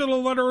 It's not to the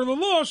letter of the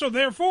law, so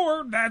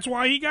therefore, that's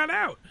why he got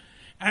out.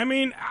 I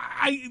mean,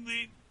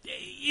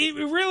 it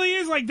really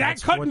is like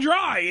that cut and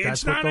dry.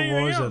 It's not anything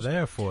else. That's what the laws are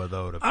there for,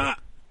 though, to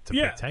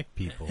protect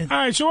people. All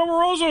right, so what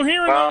we're also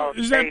hearing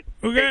is that...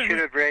 They should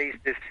have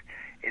raised this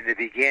in the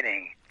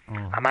beginning.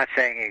 I'm not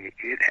saying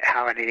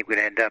how anything would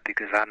end up,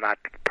 because I'm not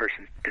the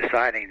person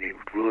deciding the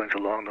rulings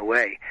along the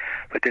way.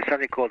 But there's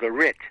something called a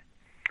writ.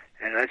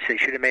 And let's say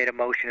should have made a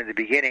motion in the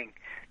beginning.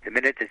 The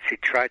minute that she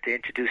tried to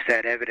introduce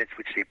that evidence,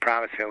 which they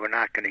promised they were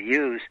not going to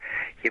use,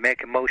 you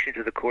make a motion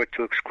to the court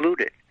to exclude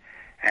it.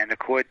 And the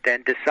court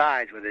then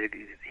decides whether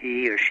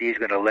he or she is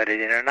going to let it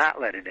in or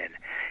not let it in.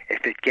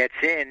 If it gets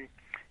in,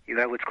 you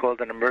have what's called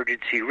an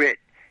emergency writ.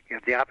 You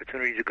have the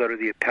opportunity to go to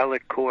the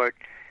appellate court.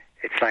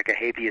 It's like a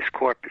habeas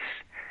corpus.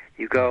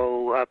 You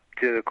go up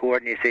to the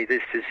court and you say,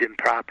 this is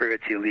improper,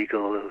 it's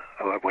illegal,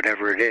 or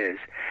whatever it is.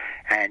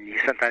 And you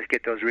sometimes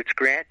get those writs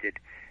granted,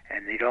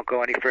 and you don't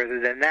go any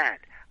further than that.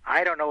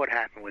 I don't know what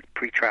happened with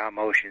pretrial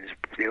motions.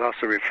 They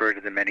also refer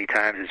to them many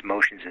times as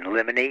motions in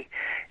limine,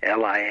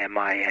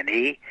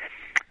 Limine,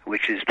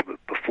 which is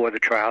before the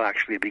trial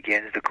actually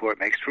begins, the court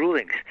makes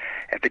rulings,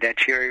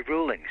 evidentiary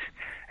rulings.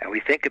 And we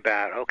think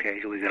about, okay,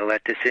 are we going to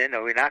let this in or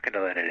are we not going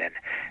to let it in?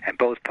 And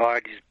both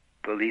parties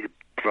will either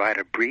provide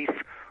a brief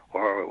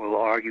or will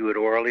argue it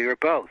orally or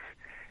both.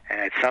 And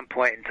at some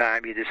point in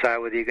time, you decide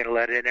whether you're going to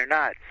let it in or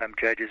not. Some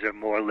judges are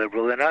more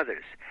liberal than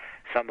others.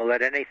 Some will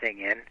let anything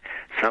in.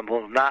 Some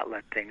will not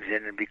let things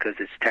in because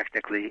it's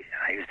technically,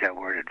 I use that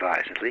word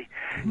advisedly,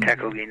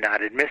 technically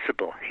not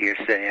admissible,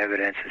 hearsay,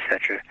 evidence,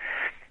 etc.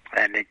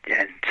 And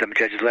some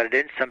judges let it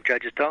in, some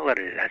judges don't let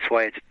it in. That's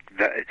why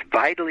it's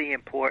vitally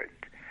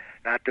important,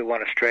 not to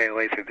want to stray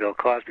away from Bill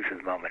Cosby for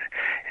the moment.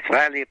 It's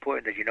vitally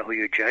important that you know who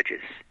your judge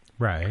is.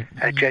 Right.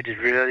 A judge is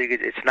really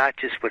good. It's not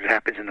just what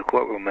happens in the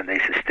courtroom when they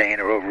sustain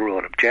or overrule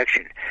an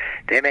objection.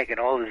 They're making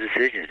all the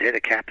decisions. They're the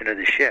captain of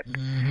the ship.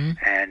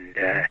 And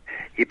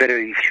you better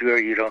be sure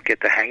you don't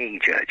get the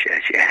hanging judge.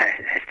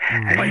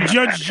 Like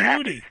Judge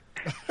Judy.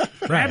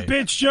 That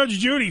bitch Judge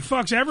Judy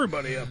fucks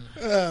everybody up.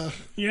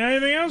 You know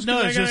anything else?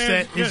 No,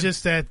 it's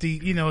just that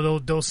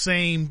the those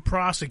same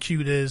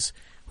prosecutors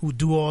who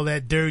do all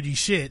that dirty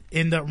shit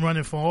end up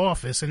running for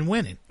office and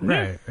winning.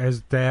 Right,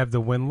 as they have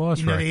the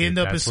win-loss record. They end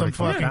up as some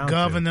fucking down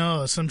governor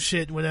or some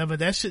shit, whatever.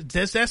 That shit,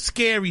 that's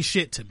scary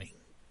shit to me.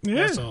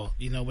 Yeah. That's all.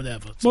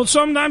 Whatever. So, well,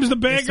 sometimes the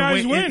bad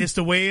guys win. It's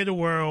the way of the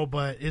world,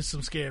 but it's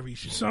some scary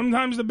shit.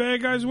 Sometimes the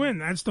bad guys win.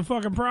 That's the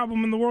fucking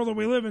problem in the world that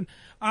we live in.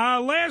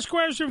 Last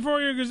question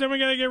for you, because then we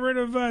got to get rid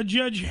of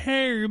Judge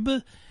Herb.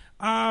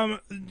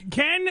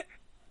 Can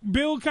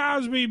Bill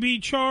Cosby be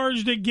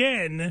charged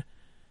again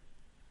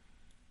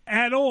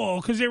at all?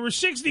 Because there were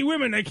 60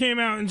 women that came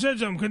out and said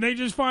something. Could they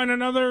just find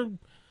another,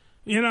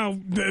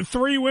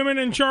 3 women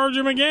and charge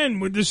him again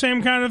with the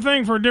same kind of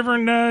thing for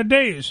different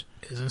days?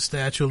 Isn't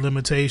statute of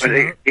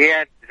limitation?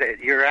 Yeah,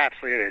 you're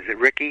absolutely right. Is it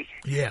Ricky?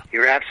 Yeah.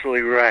 You're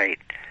absolutely right.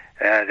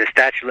 The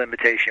statute of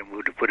limitation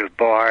would have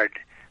barred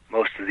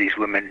most of these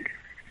women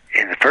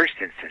in the first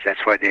instance.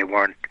 That's why they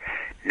weren't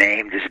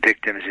named as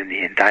victims in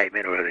the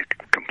indictment or the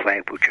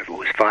complaint, whichever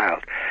was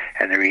filed.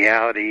 And the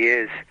reality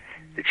is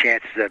the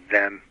chances of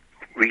them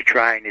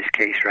retrying this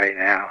case right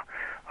now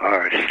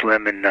are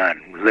slim and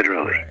none,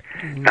 literally.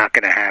 Right. Not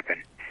going to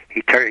happen.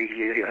 He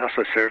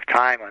also served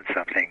time on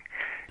something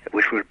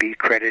which would be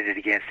credited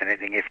against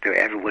anything if there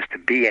ever was to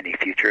be any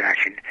future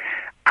action.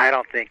 I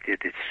don't think that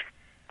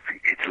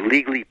it's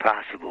legally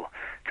possible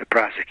to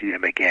prosecute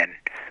him again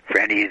for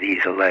any of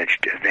these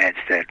alleged events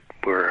that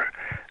were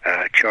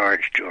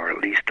charged or at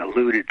least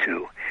alluded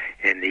to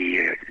in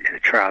the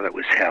trial that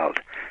was held.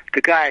 The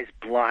guy's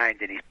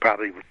blind and he's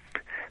probably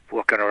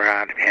walking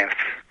around half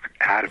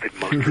out of it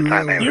most of the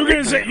time. You were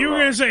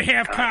gonna say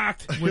half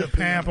cocked with a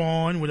pamper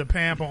on,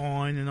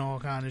 and all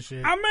kind of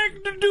shit. I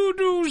make the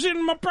doo-doos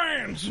in my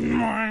pants.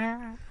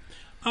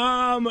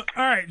 All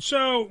right,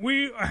 so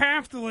we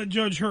have to let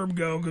Judge Herb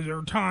go because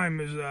our time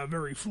is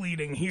very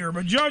fleeting here.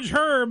 But Judge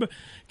Herb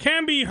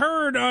can be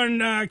heard on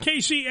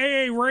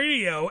KCAA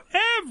Radio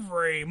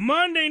every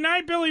Monday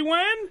night. Billy,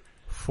 when?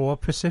 4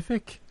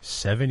 Pacific,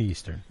 7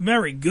 Eastern.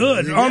 Very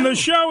good. On the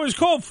show is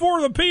called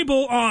For the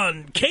People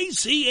on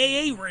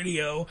KCAA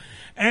Radio.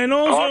 And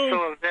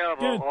also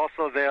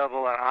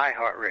available on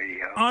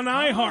iHeartRadio. On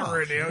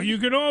iHeartRadio. You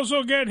can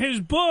also get his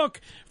book,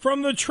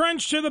 From the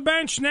Trench to the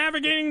Bench,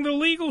 Navigating the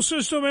Legal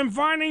System and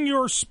Finding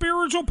Your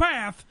Spiritual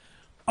Path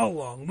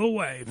along the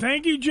way.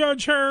 Thank you,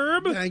 Judge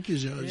Herb. Thank you,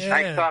 Judge. Yeah.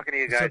 Nice talking to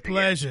you guys. It's a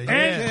pleasure.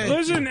 And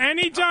listen,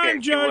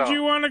 anytime, Judge,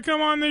 you want to come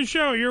on this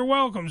show, you're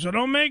welcome. So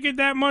don't make it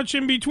that much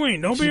in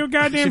between. Don't be a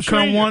goddamn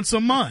stranger. Come once a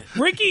month.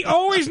 Ricky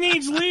always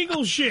needs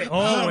legal shit.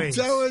 Always.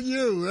 I'm telling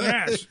you.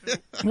 Yes.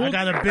 I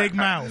got a big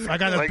mouth.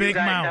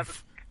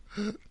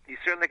 You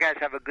certainly guys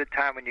have a good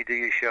time when you do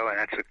your show, and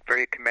that's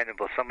very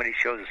commendable. So many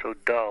shows are so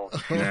dull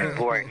and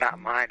boring. Not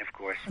mine, of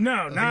course.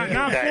 No,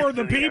 not For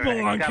the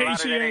People on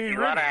KCAA. A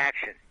lot of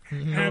action.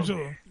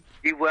 Absolutely.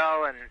 Be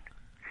well and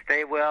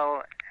stay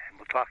well, and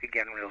we'll talk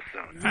again real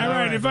soon. All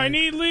right. If I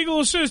need legal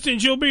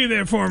assistance, you'll be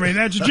there for me.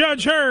 That's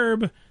Judge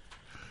Herb.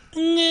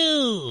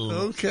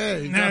 No.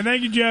 Okay. No,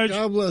 thank you, Judge.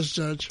 God bless,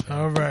 Judge.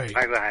 All right.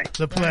 Bye-bye. It's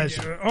a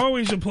pleasure.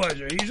 Always a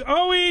pleasure. He's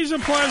always a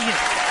pleasure.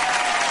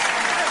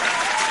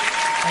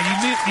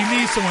 And you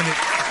need someone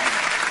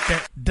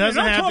that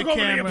doesn't have the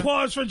camera. The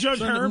applause for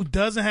Judge Herb. Who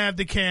doesn't have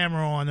the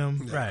camera on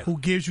him, right? Who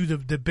gives you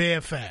the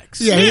bare facts.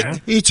 Yeah,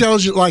 he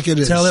tells you like it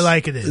is. Tell it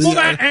like it is. Well,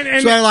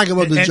 That's what I like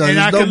about the judge. And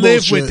I can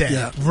live with that.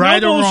 Yeah.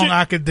 Right or wrong,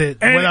 I could do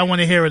whether I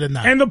want to hear it or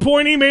not. And the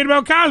point he made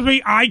about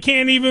Cosby, I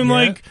can't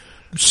even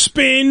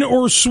spin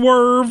or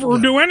swerve or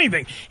do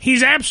anything.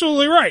 He's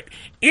absolutely right.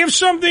 If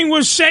something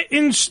was set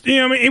in,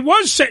 it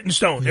was set in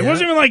stone. It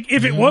wasn't even like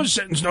if it was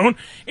set in stone.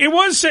 It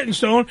was set in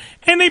stone,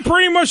 and they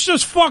pretty much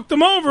just fucked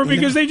him over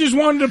because they just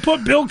wanted to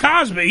put Bill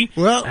Cosby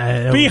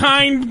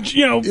behind,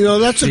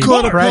 that's a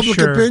court of public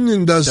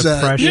opinion does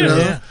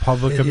that.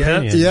 Public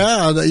opinion.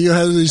 Yeah, you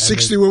had these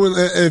 60 women.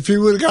 If he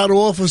would have got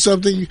off or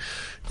something,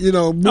 he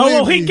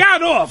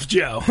got off,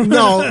 Joe.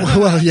 No,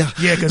 well, yeah.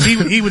 Yeah, because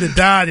he would have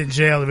died in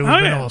jail if it would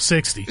have been all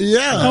 60.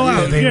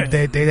 Yeah.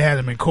 They'd had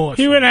him in court.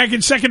 He would have had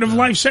consecutive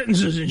life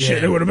sentences and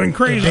shit. It would have been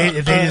crazy.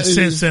 If they didn't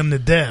sentence him to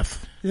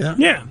death.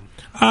 Yeah.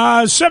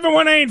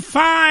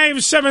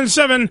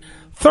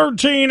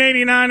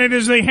 718-577-1389. It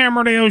is the Ham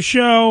Radio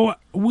Show.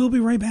 We'll be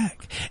right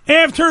back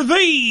after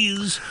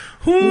these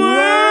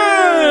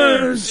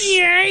words.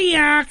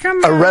 Yeah,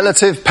 come on. A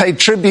relative paid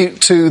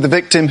tribute to the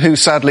victim who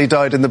sadly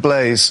died in the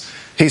blaze.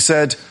 He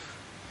said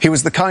he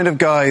was the kind of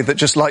guy that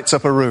just lights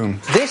up a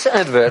room. This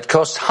advert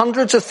cost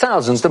hundreds of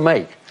thousands to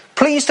make.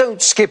 Please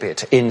don't skip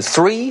it in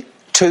 3,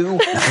 2,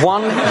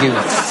 1, you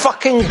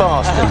fucking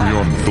bastard. The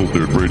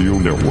Unfiltered Radio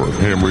Network,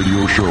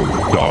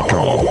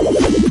 hamradioshow.com.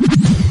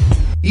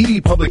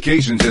 ED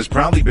Publications has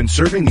proudly been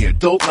serving the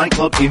adult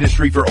nightclub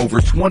industry for over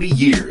 20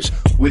 years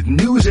with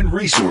news and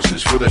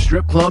resources for the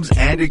strip clubs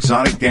and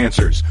exotic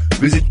dancers.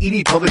 Visit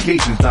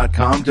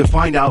edpublications.com to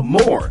find out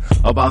more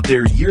about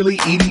their yearly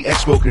ED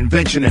Expo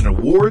convention and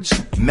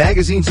awards,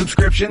 magazine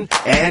subscription,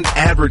 and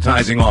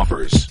advertising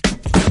offers.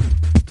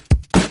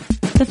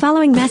 The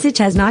following message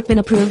has not been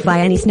approved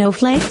by any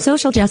snowflake,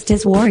 social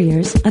justice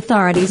warriors,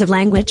 authorities of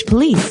language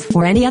police,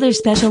 or any other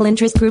special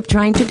interest group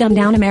trying to dumb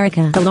down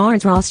America. The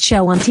Lawrence Ross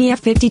Show on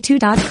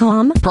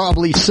TF52.com.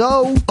 Probably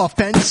so.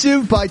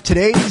 Offensive by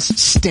today's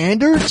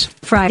standards.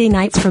 Friday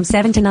nights from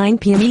 7 to 9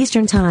 p.m.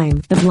 Eastern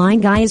Time. The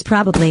blind guy is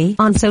probably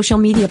on social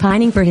media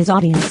pining for his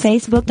audience.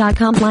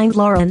 Facebook.com Blind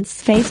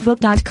Lawrence.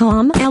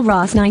 Facebook.com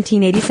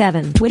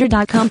LRoss1987.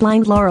 Twitter.com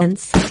Blind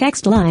Lawrence.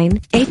 Text line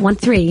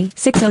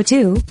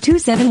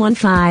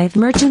 813-602-2715.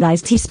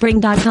 Merchandise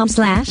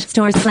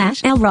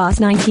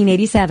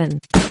teespring.com/stores/LRoss1987.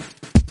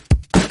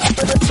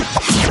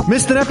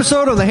 Missed an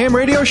episode of the Ham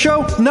Radio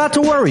Show? Not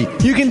to worry.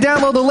 You can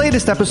download the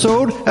latest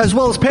episode, as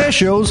well as past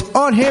shows,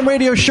 on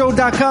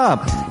hamradioshow.com.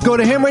 Go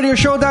to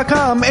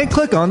hamradioshow.com and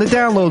click on the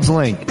downloads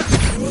link.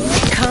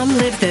 Come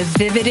live the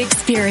vivid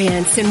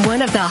experience in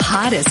one of the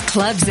hottest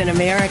clubs in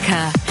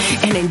America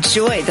and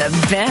enjoy the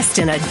best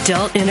in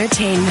adult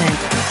entertainment.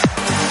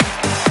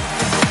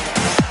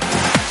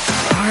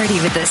 Party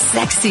with the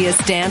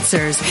sexiest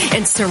dancers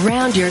and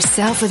surround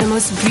yourself with the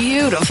most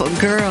beautiful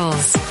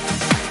girls.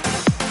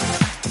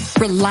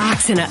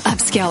 Relax in an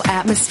upscale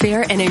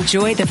atmosphere and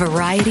enjoy the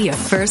variety of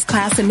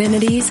first-class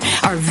amenities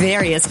our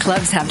various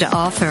clubs have to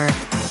offer.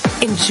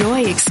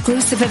 Enjoy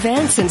exclusive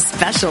events and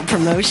special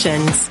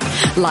promotions,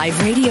 live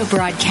radio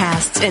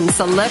broadcasts, and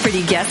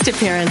celebrity guest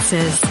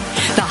appearances.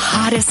 The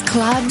hottest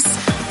clubs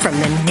from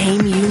the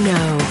name you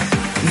know.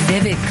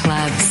 Vivid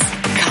Clubs.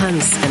 Come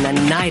spend the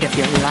night of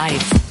your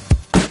life.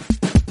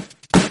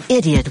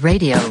 Idiot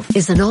Radio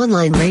is an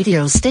online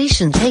radio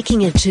station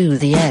taking it to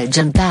the edge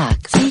and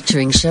back,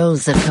 featuring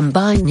shows that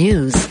combine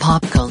news,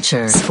 pop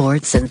culture,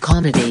 sports, and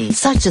comedy,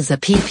 such as the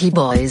PP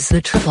Boys, the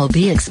Triple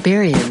B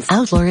Experience,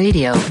 Outlaw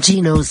Radio,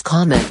 Gino's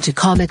Comic to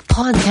Comic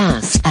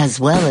podcast, as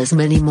well as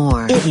many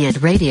more.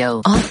 Idiot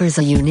Radio offers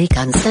a unique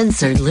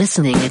uncensored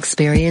listening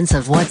experience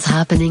of what's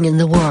happening in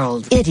the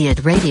world.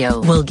 Idiot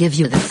Radio will give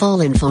you the full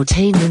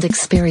infotainment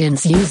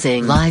experience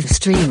using live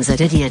streams at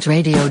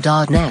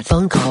idiotradio.net,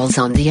 phone calls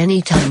on the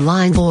Anytime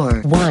line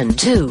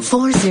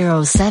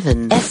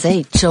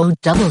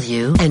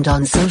 412-407-SHOW, and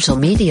on social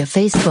media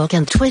Facebook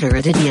and Twitter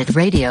at Idiot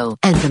Radio.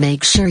 And to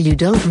make sure you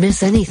don't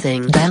miss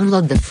anything,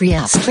 download the free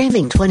app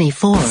streaming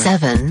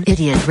 24/7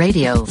 Idiot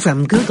Radio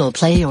from Google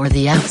Play or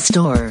the App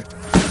Store.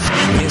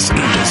 This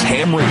is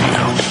Ham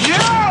Radio.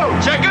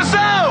 Yo! Check us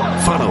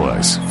out! Follow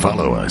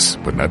us,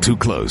 but not too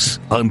close,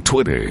 on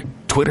Twitter.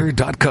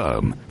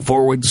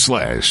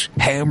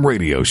 Twitter.com/Ham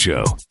Radio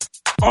Show.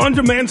 On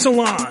Demand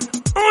Salon.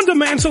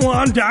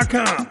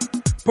 OnDemandSalon.com.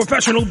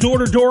 Professional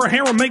door-to-door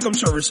hair and makeup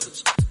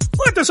services.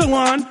 Let the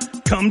salon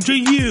come to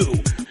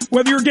you.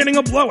 Whether you're getting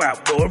a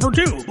blowout, blowout for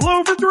 2,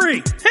 blowout for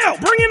 3. Hell,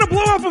 bring in a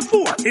blowout for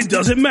 4. It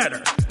doesn't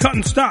matter. Cut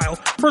and style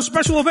for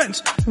special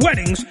events,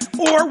 weddings,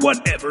 or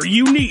whatever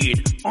you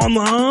need. On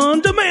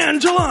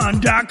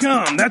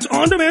OnDemandSalon.com. That's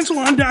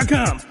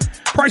OnDemandSalon.com.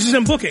 Prices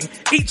and booking,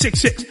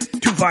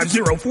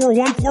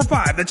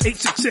 866-250-4145. That's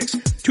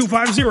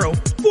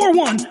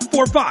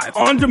 866-250-4145.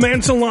 On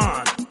Demand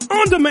Salon.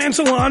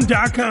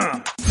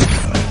 OnDemandSalon.com.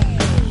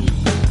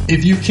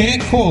 If you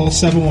can't call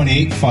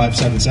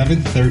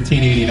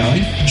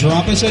 718-577-1389,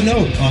 drop us a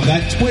note on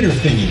that Twitter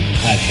thingy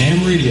at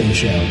Ham Radio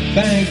Show.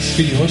 Thanks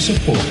for your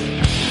support.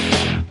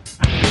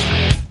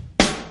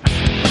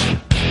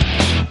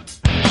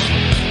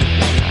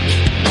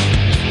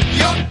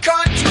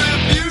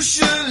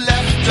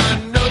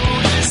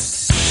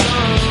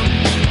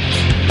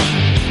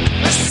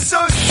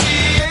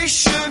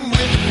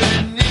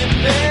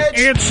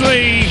 It's the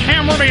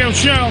Ham Radio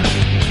Show.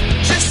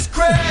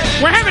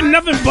 We're having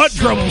nothing but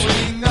troubles.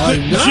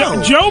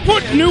 Joe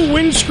put new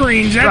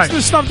windscreens. That's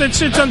the stuff that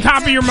sits on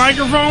top of your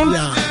microphone.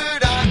 Yeah.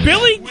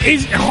 Billy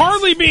is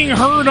hardly being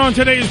heard on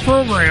today's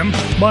program.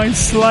 Mine's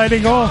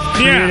sliding off,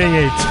 creating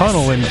a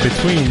tunnel in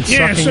between,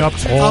 sucking up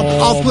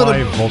all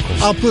my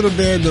vocals. I'll put a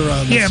band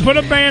around this. Yeah, put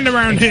a band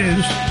around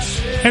his.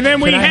 And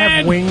then we Can I had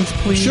have wings,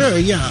 please. Sure,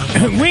 yeah.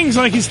 Wings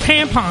like his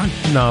tampon.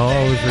 No,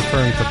 I was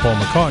referring to Paul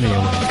McCartney.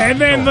 And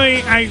then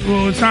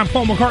well, it's not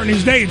Paul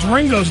McCartney's day. It's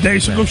Ringo's day,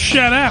 so go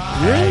shut up.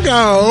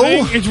 Ringo.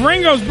 It's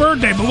Ringo's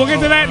birthday, but we'll get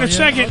to that in a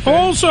second. Okay.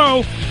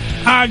 Also,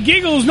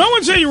 Giggles, no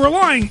one said you were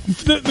lying.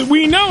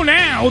 We know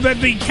now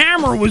that the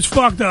camera was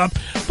fucked up,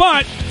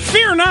 but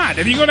fear not.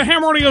 If you go to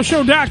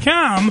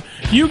hamradioshow.com,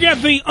 you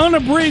get the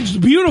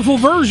unabridged, beautiful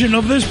version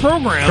of this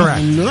program.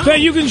 Correct. That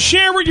you can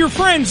share with your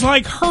friends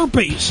like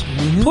herpes.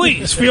 Mm-hmm.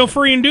 Please, feel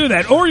free and do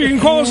that. Or you can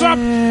call us up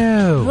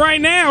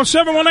right now,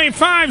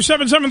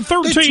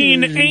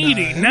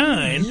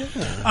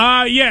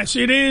 718-577-1389. Yes,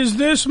 it is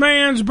this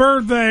man's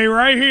birthday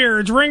right here.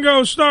 It's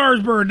Ringo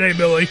Starr's birthday,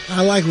 Billy.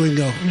 I like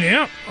Ringo.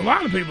 Yeah, a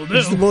lot of people do.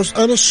 He's the most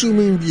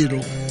unassuming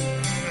Beatle.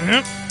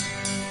 Yep.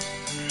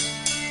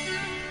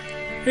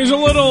 Here's a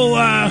little,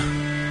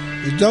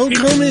 You don't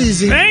come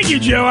easy. Thank you,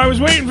 Joe. I was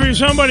waiting for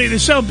somebody to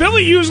sell.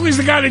 Billy usually is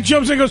the guy that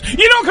jumps in and goes,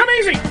 you don't come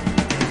easy.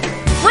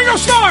 Ringo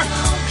Starr.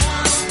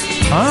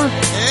 Huh?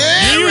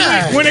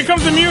 Usually, when it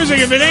comes to music,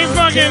 if it ain't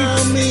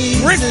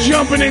fucking Rick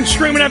jumping and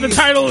screaming out the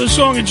title of the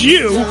song, it's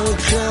you.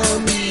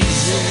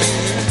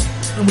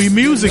 We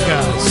music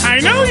guys. I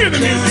know you're the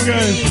music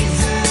guys.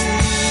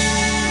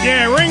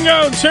 Yeah,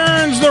 Ringo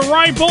turns the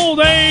ripe old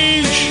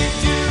age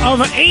of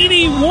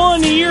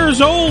 81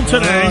 years old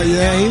today. Oh,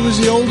 yeah, he was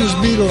the oldest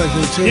Beatle, I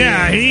think, too.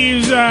 Yeah,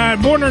 he's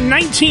born in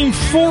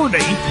 1940.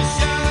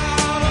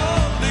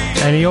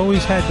 And he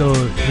always had those.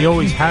 He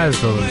always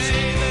has those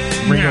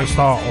Ringo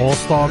Starr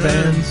All-Star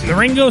bands. The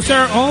Ringo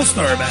Starr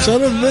All-Star band.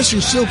 Son of a bitch,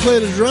 you still play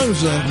the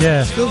drums, though.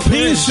 Yeah. Still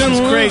play. It's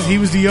crazy. He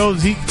was the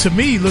oldest. To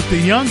me, he looked the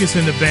youngest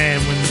in the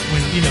band when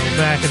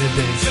back in the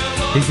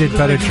day. He did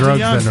better drugs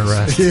than the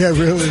rest. Yeah,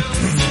 really.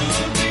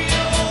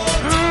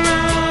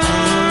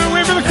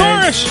 Wait for the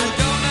chorus.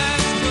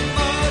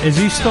 Is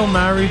he still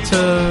married to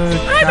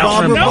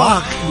Barbara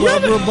Bach?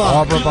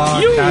 Barbara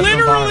Bach. You Catherine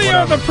literally Bach,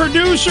 are the whatever.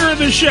 producer of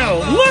the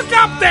show. Look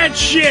up that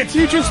shit.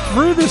 You just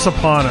threw this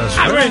upon us.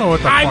 I don't know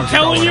what the I'm fuck's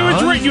telling going you, on.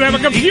 it's Rick. You have a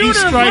computer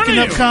He's in front of striking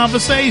you. up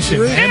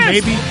conversation, and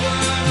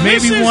Yes.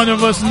 maybe one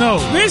of us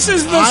knows. This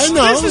is I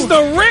know.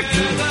 the Rick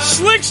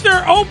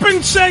Slickster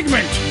open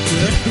segment.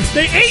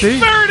 The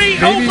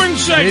 8:30 open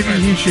segment.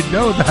 Maybe he should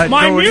know that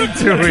My going mute.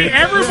 into it.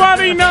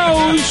 Everybody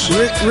knows.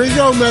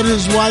 Ringo met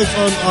his wife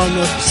on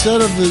the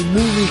set of the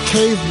movie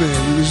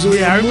Caveman. He was doing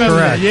Yeah, I a movie.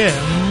 remember that.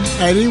 Yeah.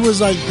 And he was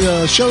like,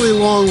 Shelley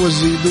Long was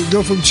the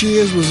girl from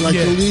Cheers, was like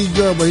the lead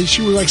girl, but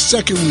she was like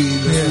second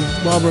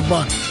lead. Barbara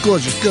Bach.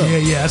 Gorgeous girl.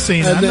 Yeah, I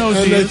seen And, that. I know and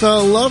she they is.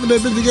 fell in love, and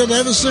they've been together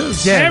ever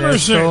since. Yeah, Ever they're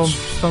still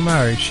since.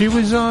 married. She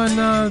was on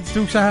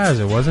Dukes of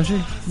Hazzard, wasn't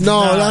she?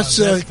 No, that's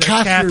that's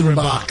Catherine Catherine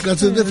Bach. Bach.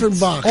 That's a different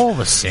Bach. All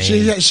the same.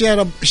 She had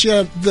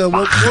the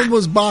one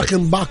was Bach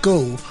and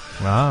Baco.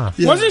 Ah.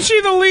 Yeah. Wasn't she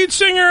the lead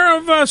singer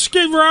of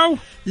Skid Row?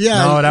 Yeah,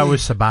 No, that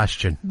was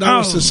Sebastian. that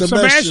was the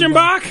Sebastian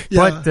Bach?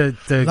 Yeah. But the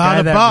Lot guy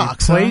of that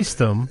Bachs, huh? replaced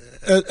him,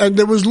 and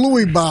there was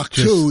Louis Bach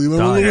Just too. You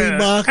remember died. Louis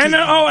Bach? And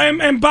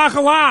and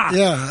Bacala.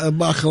 Yeah,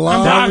 And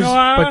Bacala.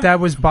 Bacala. but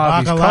that was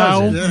Bobby's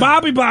Bacalao. cousin.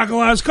 Bobby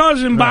Bacala's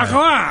cousin,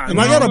 Bacala. And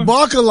I got a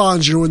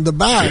Bacalanger in the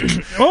back.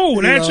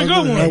 Oh, that's a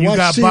good one. You watch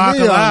got TV on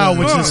bacalao, it.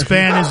 which is a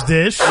Spanish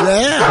dish.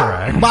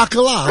 Yeah,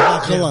 Bacala.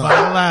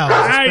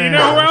 Bacalao. Hey, you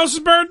know who else's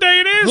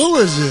birthday it is? Who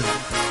is it?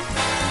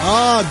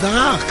 Oh,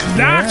 Doc.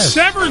 Doc Yes.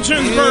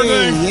 Severinsen's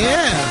birthday.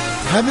 Yeah.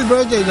 Happy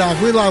birthday, Doc.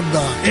 We love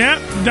Doc. Yep,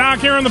 Doc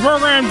here on the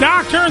program.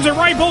 Doc turns a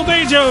ripe old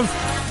age of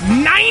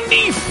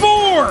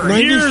 94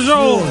 years 94.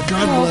 old.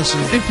 God bless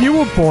him. If you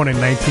were born in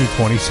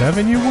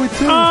 1927, you would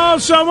too. Oh,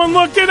 someone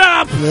looked it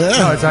up. Yeah.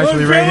 No, it's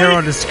actually Look, right here Billy.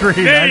 on the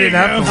screen. There I didn't you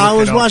have go. to look I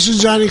was it up. watching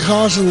Johnny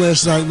Carson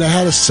last night, and they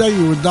had a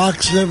segment with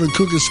Doc Severn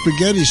cooking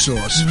spaghetti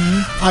sauce.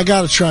 I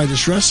got to try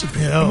this recipe.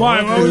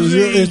 Why? What was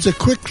It's a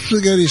quick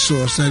spaghetti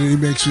sauce that he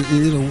makes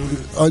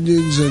with,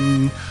 onions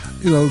and,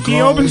 He garlic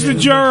opens the and-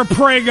 jar of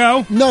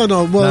Prego. No,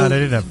 No, well, they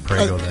didn't have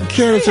Prego then.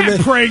 can of He had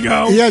tomato.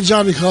 Prego. He had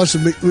Johnny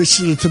Carson mix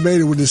the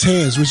tomato with his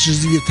hands, which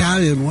is the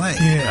Italian way.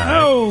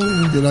 Oh.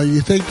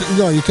 You take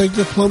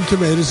the plum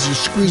tomatoes, you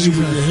squeeze it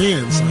with your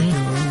hands,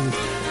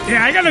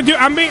 Yeah, I gotta do.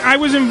 I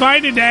was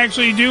invited to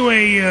actually do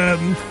a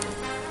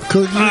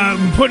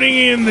cooking. putting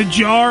it in the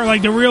jar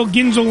like the real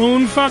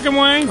Ginzaloon fucking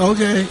way.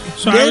 Okay,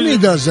 So Danny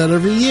does that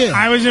every year.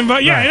 I was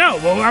invited. Yeah, Right. I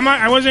know. Well,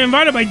 I wasn't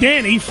invited by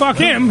Danny. Fuck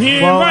him. He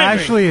didn't Well, invite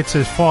me. actually, it's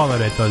his father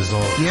that does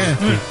all. Yeah.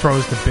 He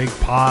throws the big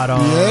pot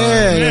on.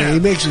 Yeah, he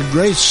makes a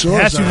great sauce.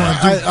 That's what you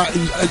wanna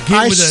do.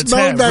 I with the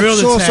smelled that real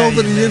sauce Italian,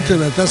 over the man.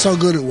 internet. That's how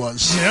good it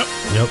was.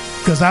 Yep.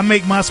 Because I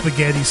make my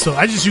spaghetti, so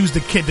I just use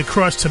the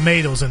crushed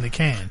tomatoes in the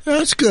can.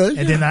 That's good.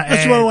 And then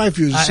That's what my wife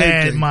uses. I Same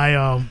add thing.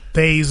 my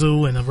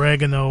basil and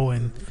oregano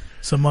and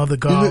some other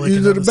garlic. You and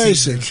do the other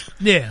basic. seasonings.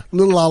 Yeah.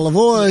 Little olive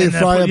oil, you And I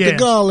fry put- up yeah. the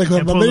garlic.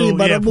 And put a little-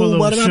 yeah, put a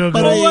little sugar. I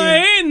put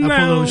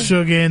a little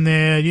sugar in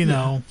there,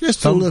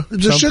 Just a little.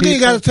 The sugar, you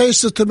got to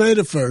taste the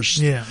tomato first.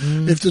 Yeah.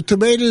 If the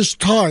tomato is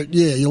tart,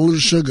 you a little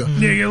sugar.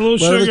 Yeah, you get a little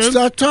But if sugar. it's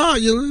not tart,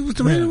 you leave the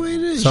tomato the way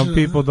it is. Some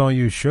people don't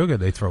use sugar;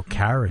 they throw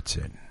carrots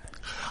in.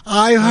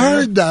 I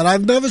heard that.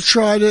 I've never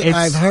tried it.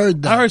 I've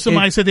heard that. I heard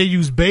somebody said they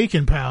use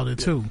baking powder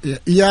too.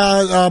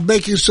 Yeah,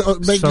 baking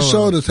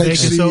soda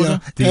takes Baking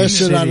soda? the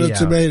acid out of the Yeah.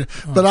 tomato,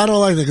 but I don't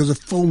like that because it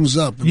foams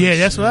up.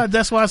 Yeah,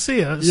 that's why I see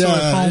it. So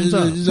it foams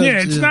up.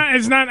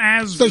 It's not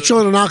as. It's like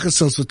throwing an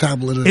Alka-Seltzer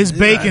tablet in. It's it.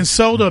 baking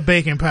soda or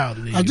baking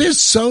powder. I did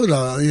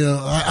soda.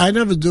 I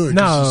never do it.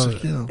 'cause No,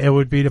 it's like, it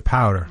would be the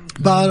powder.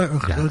 Powder.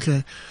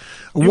 Okay.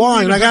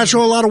 Wine. I got to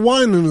throw a lot of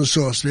wine in the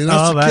sauce, man.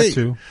 That's Oh, the that key.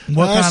 too.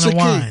 What That's kind of the key.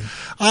 wine?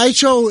 I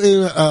throw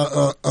in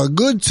a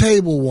good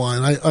table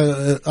wine.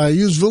 I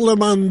use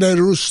Villemande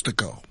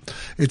Rustico.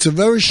 It's a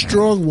very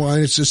strong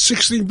wine. It's a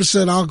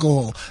 16%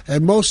 alcohol,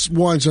 and most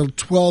wines are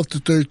 12 to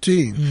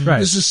 13. Right.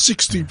 This is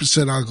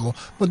 16% alcohol,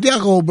 but the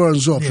alcohol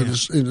burns off in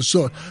the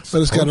sauce.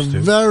 But it's got a Supposed to.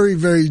 very,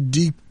 very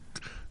deep,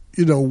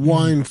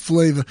 wine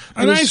flavor.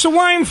 A nice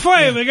wine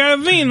flavor. Got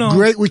a vino.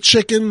 Great with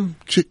chicken.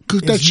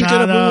 Cook that It's chicken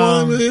not,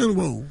 up in wine, man.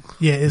 Whoa.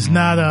 Yeah, it's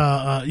not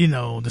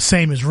the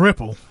same as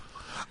Ripple.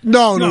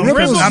 No,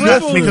 Ripple's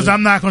different. Because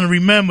I'm not going to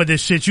remember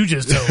this shit you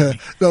just told me.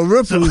 No,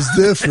 Ripple is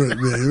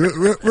different,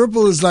 man.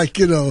 Ripple is like,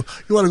 you want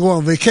to go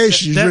on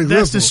vacation, you drink Ripple.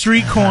 That's the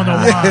street corner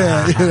wine.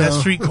 Yeah,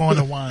 That's street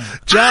corner wine.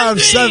 John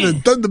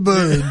 7,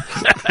 Thunderbird.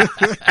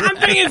 I'm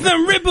thinking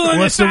some Ripple.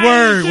 What's the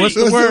word? What's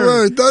the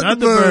word?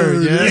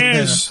 Thunderbird. Yeah.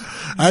 Yes.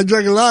 I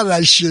drank a lot of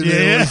that shit,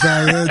 man. One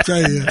time, I'll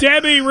tell you.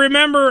 Debbie,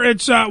 remember,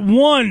 it's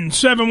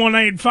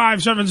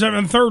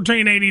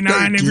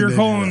 1-718-577-1389 if you're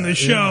calling the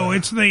show. Yeah.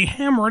 It's the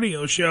Ham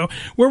Radio Show,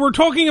 where we're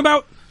talking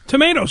about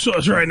tomato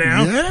sauce right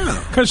now.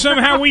 Yeah. Because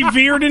somehow we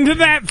veered into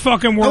that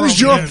fucking world. That was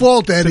your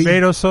fault, Eddie.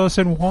 Tomato sauce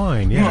and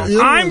wine. Yeah.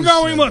 I'm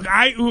going, look,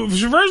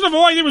 first of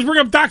all, I did was bring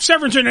up Doc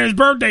Severinsen and his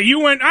birthday.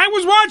 You went, I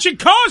was watching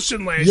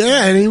Carson last night.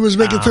 Yeah, and he was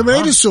making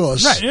tomato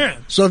sauce. Right, yeah.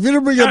 So if you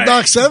didn't bring up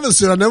Doc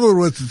Severinsen, I never would have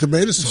went to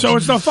tomato sauce. So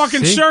it's the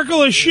fucking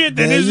circle of shit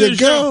that is there the you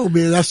show. go,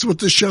 man. That's what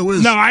the show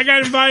is. No, I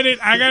got invited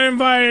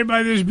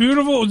by this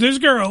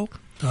girl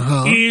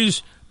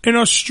is an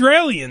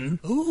Australian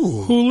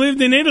who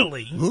lived in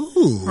Italy.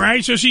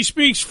 Right? So she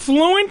speaks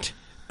fluent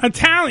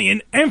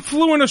Italian and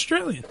fluent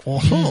Australian.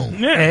 Oh.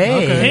 Yeah.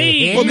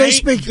 Hey. Well, they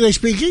speak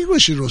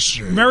English in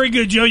Australia. Very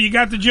good, Joe. You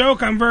got the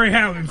joke? I'm very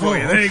happy for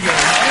you. There you go.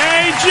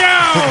 Hey,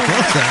 Joe!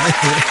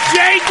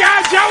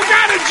 Joe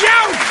got a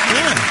joke!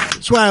 Yeah.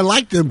 That's why I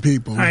like them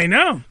people. I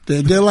know.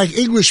 They're like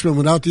Englishmen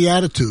without the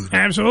attitude.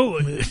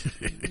 Absolutely.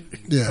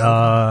 Yeah.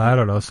 I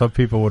don't know. Some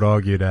people would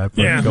argue that,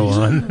 but go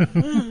on.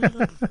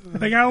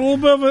 They got a little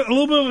bit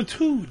of a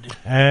tood.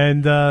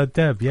 And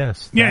Deb,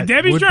 yes. Yeah,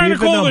 Debbie's would trying be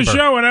to call the number.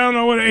 show, and I don't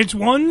know what it's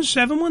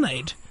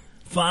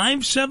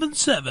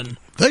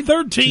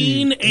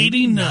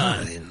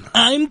 1-718-577-1389.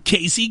 I'm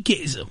Casey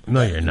Kasem.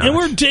 No, you're not. And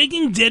we're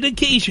taking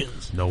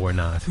dedications. No, we're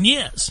not.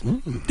 Yes.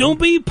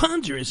 Don't be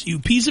ponderous, you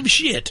piece of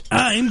shit.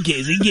 I'm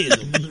Casey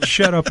Kasem.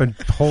 Shut up and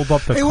hold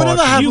up the Hey, card.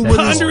 whatever happened with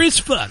ponderous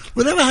fuck.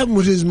 Whatever happened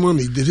with his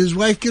money? Did his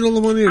wife get all the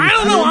money? I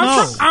don't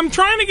know. I'm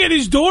trying to get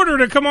his daughter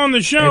to come on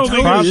the show. It's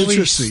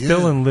probably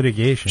still in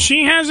litigation.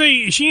 She has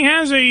a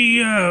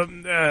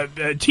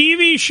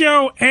TV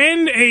show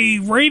and a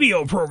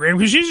radio program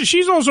because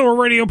she's also a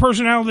radio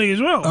personality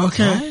as well.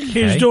 Okay.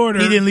 His daughter.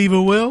 He didn't leave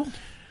a will?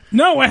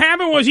 No, what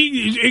happened was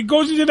it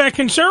goes into that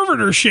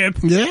conservatorship.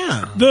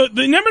 Yeah.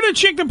 Remember the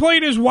chick that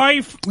played his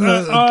wife?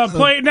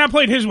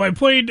 Played his wife.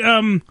 Played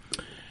on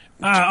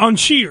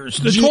Cheers.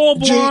 The tall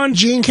blonde.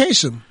 Jean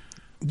Kasem.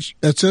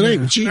 That's her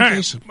name. Jean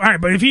Kasem. All right,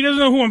 but if he doesn't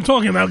know who I'm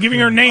talking about, giving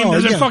her name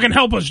doesn't fucking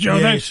help us, Joe.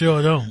 Yeah,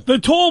 sure don't. The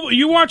tall.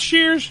 You watch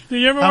Cheers?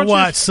 Did you ever watch? I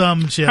watched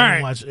some shit. All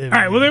right. All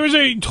right. Well, there was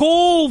a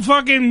tall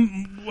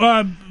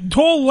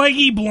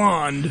leggy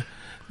blonde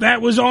that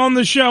was on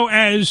the show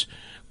as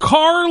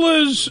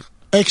Carla's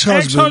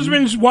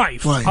ex-husband's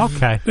wife.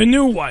 Okay. The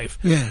new wife.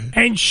 Yeah.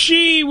 And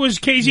she was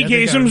Casey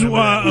Kasem's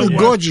a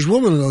gorgeous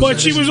woman. In those but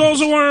days. she was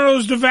also one of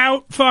those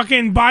devout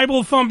fucking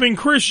Bible-thumping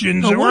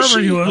Christians or was wherever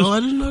she? he was. Oh, I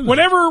didn't know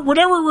that.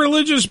 Whatever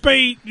religious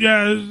bait.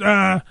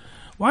 Why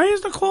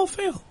is the call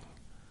fail?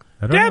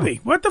 I don't Debbie,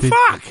 know. what the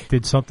fuck?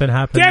 Did something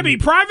happen? Debbie,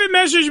 private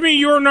message me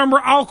your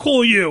number. I'll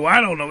call you. I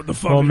don't know what the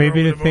fuck. Well,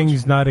 maybe the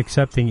thing's not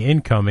accepting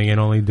incoming and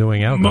only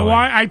doing outgoing. But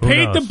why? I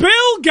paid the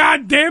bill.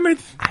 God damn it!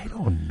 I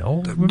don't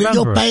know. Did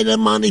you pay the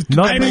money?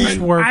 Nothing's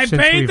worked I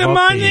since paid we've the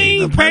money.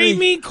 updated. Pay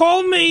me.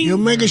 Call me. You're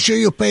making sure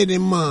you pay the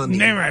money.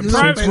 Damn right.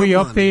 Since we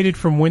updated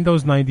from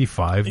Windows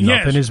 95,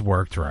 nothing has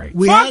worked right.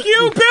 Fuck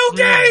you, Bill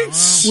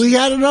Gates. We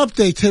had an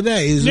update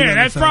today. Yeah,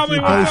 that's probably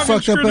what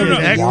fucked up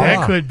everything.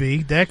 That could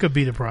be. That could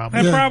be the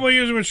problem. That probably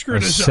is what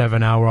screwed A us up.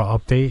 7-hour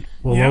update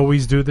will Yep.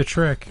 always do the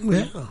trick.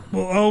 Yeah.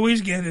 We'll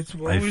always get it.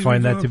 We'll I always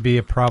find be that to be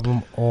a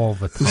problem all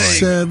the time.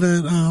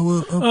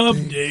 7-hour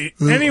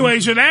update. Anyway,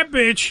 so that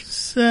bitch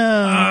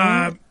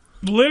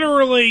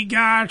literally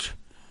got.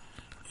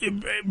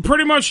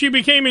 Pretty much, she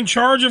became in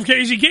charge of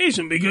Casey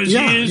Kasem because he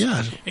was.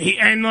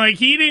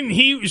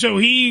 Well,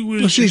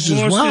 she's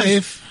his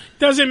wife.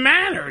 Doesn't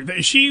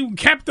matter. She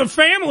kept the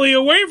family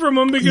away from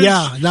him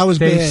because that was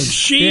bad.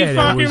 She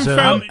fucking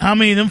felt. How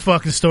many of them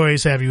fucking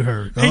stories have you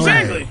heard?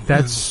 Exactly.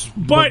 That's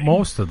But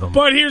most of them.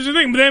 But here's the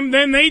thing.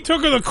 Then they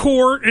took her to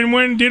court and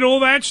went and did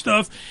all that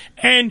stuff,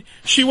 and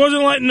she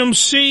wasn't letting them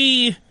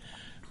see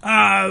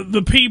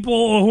the people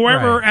or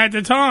whoever at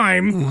the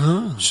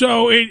time.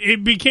 So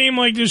it became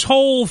like this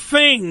whole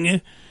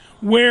thing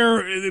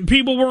where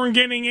people weren't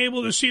getting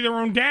able to see their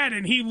own dad,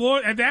 and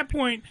at that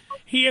point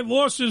he had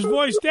lost his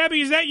voice.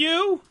 Debbie, is that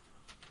you?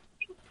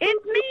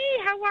 It's me.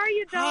 How are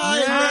you,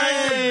 darling?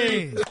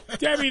 Hi.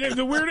 Debbie,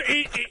 the weird.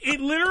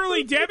 It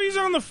literally. Debbie's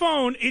on the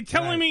phone. It's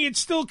telling me it's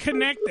still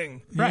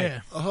connecting. Right.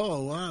 Yeah.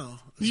 Oh wow.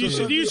 Do you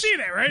see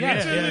that, right?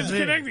 Yeah, It's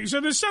connecting. So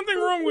there's something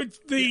wrong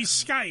with the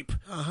Skype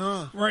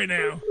right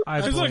now.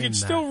 Because look, it's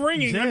still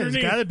ringing underneath.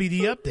 It's got to be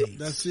the update.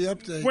 That's the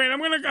update. Wait, I'm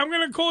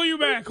gonna call you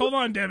back. Hold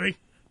on, Debbie.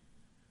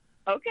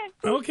 Okay.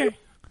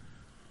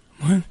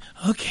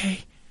 Okay.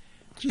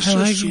 She's I so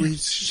like sweet. it.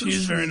 She's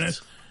She's so very sweet.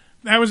 nice.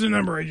 That was the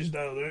number I just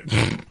dialed.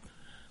 Right?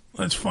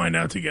 Let's find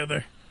out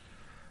together.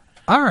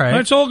 All right.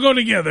 Let's all go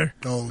together.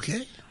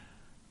 Okay.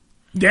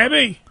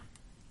 Debbie.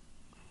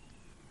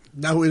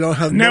 Now we don't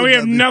have. Now no we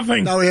have Debbie.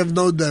 nothing. Now we have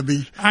no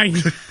Debbie.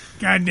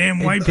 Goddamn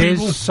white There's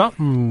people.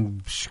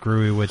 something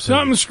screwy with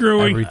Something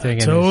screwy.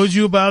 everything. I told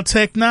you about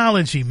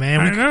technology, man.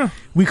 I know.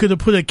 We could have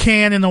put a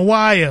can in a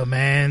wire,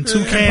 man.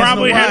 Two cans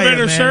probably in a wire, had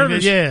better man.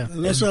 service. Yeah.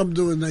 That's what I'm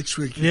doing next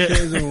week. Yeah.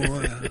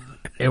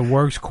 It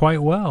works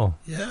quite well.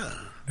 Yeah.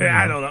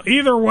 I don't know.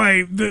 Either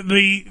way,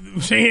 the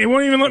say it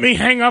won't even let me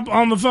hang up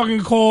on the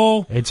fucking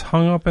call. It's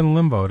hung up in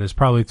limbo. There's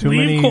probably too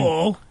Leave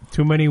call.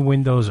 many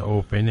windows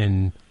open,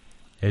 and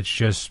it's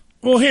just.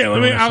 Well, here,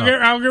 let me. screwing us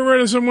up. I'll get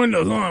rid of some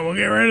windows. Hold on. We'll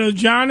get rid of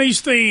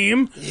Johnny's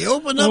theme. You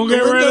open up We'll the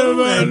get rid of.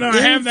 window No, and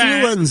I have that.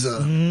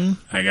 influenza.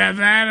 I got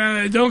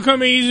that. Don't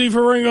come easy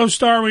for Ringo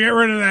Starr. We get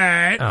rid of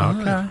that.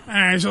 Okay. All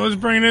right, so let's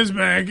bring this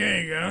back.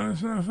 There you go.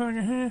 It's not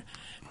fucking.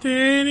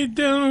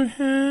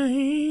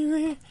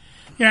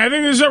 Yeah, I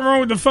think there's something wrong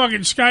with the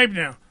fucking Skype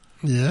now.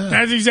 Yeah.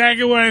 That's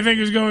exactly what I think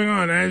is going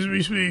on as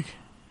we speak.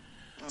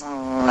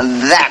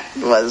 That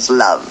was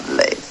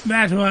lovely.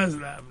 That was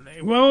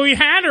lovely. Well, we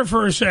had her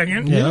for a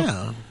second.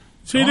 Yeah.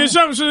 See, there's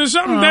something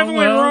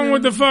definitely wrong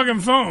with the fucking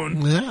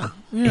phone. Yeah.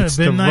 Yeah, it's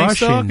been nice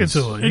talking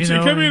to her. It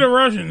could be the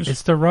Russians.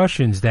 It's the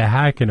Russians. They're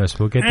hacking us.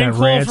 We'll get And that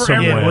call for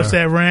ransomware. Yeah, what's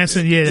that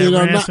ransom? Yeah, that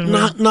ransom.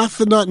 not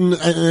for nothing.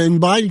 And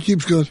Biden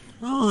keeps going,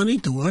 oh, I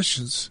need the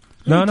Russians.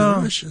 No,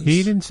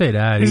 he didn't say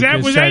that. Was He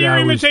that just said your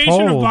I was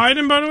imitation of told.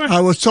 Biden, by the way? I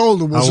was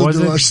told it I wasn't the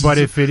wasn't, Russians. but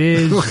if it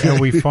is, Okay. and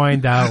we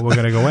find out, we're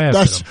gonna go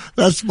after them.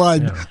 That's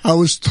fine. Yeah. I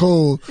was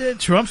told. Yeah,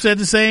 Trump said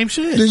the same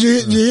shit. Did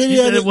you hear He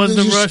said it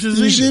wasn't the Russians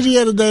Did you see either. the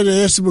other day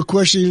they asked him a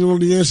question? You know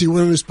the answer. He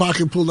went in his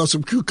pocket and pulled out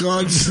some cue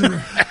cards.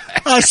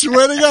 I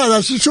swear to God,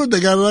 that's the truth. They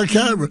got it on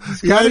camera.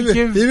 He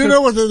didn't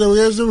know what they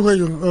asked him a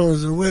question. Oh,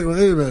 so wait a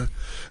minute.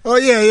 Oh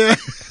yeah.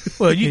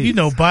 Well, you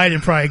know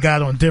Biden probably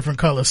got on different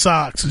color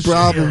socks. And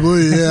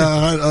Probably, shit.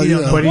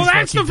 yeah. But Well,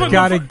 that's he's the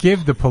got to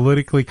give the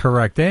politically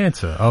correct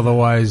answer.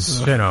 Otherwise,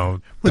 the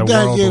But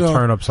that, world will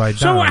turn upside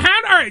So down. all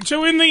right.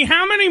 So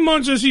how many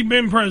months has he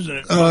been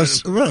president?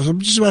 Just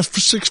about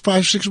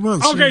 6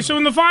 months. Okay, so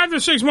in the 5 to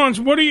 6 months,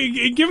 what do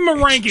you give him a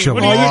ranking?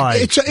 What do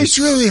you, It's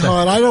really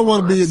hard. I don't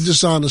want to be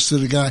dishonest to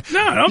the guy.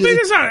 No, don't be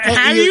dishonest.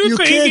 How do you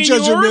think can't in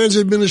judge your- a man's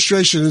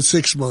administration in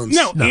 6 months.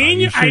 No,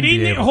 I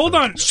didn't. Hold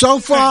on. So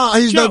far,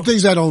 he's Joe, done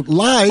things I don't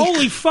like.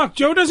 Holy fuck,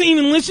 Joe doesn't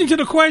even listen to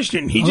the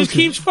question. He just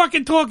Okay. keeps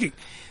fucking talking.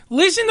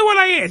 Listen to what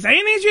I asked. I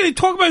didn't ask you to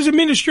talk about his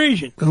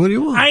administration. What do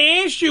you want?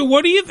 I asked you,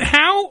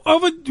 how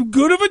of a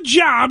good of a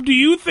job do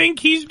you think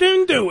he's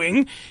been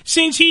doing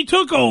since he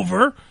took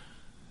over?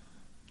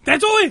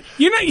 That's all.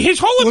 His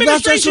whole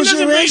administration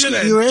doesn't measure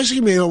that. You're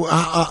asking me,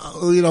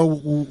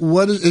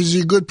 what is he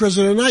a good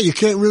president or not? You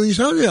can't really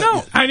tell you.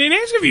 No, I didn't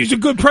ask if he's a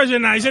good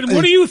president. I said,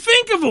 what do you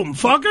think of him,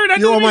 fucker? That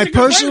You doesn't want my make a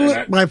good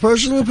president.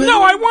 personal opinion?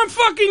 No, I want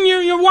fucking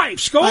your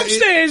wife's. Go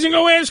upstairs and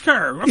go ask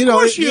her. Of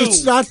course you.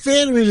 It's not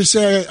fair to me to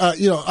say,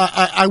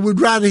 I would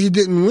rather he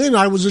didn't win.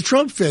 I was a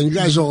Trump fan. You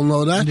guys all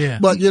know that. Yeah.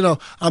 But,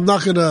 I'm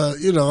not going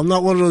to, I'm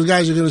not one of those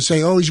guys who are going to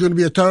say, oh, he's going to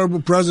be a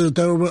terrible president,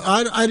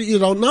 you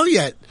don't know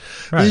yet.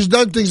 Right. He's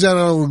done things that I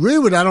don't agree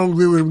with. I don't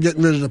agree with him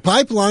getting rid of the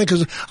pipeline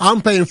because I'm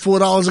paying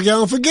 $4 a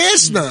gallon for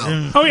gas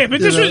now. Oh, yeah,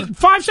 but this was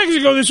 5 seconds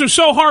ago. This was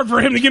so hard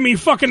for him to give me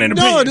fucking an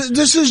opinion. No,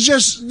 this is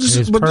just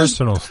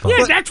personal stuff.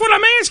 Yeah, that's what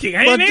I'm asking.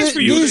 I didn't ask for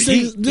you.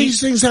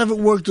 These things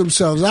haven't worked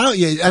themselves out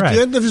yet. At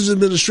the end of his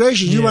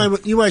administration,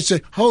 you might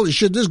say, "Holy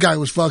shit, this guy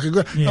was fucking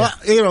great." Yeah.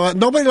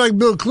 Nobody liked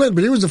Bill Clinton,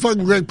 but he was a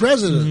fucking great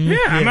president. Yeah,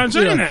 I'm not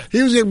saying that.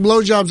 He was getting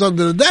blowjobs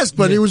under the desk,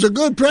 but he was a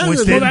good president.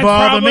 Which didn't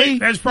bother me.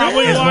 That's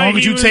probably As why long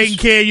as he you was taking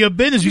care of your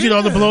business, you get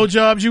all the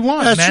blowjobs you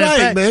want. That's Matter of right,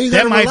 fact, man. You that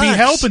gotta might be relax.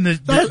 helping the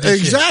shit.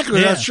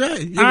 Exactly. Yeah. That's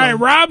right. All right,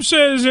 Rob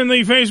says in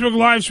the Facebook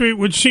live tweet,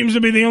 which seems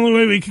to be the only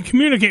way we can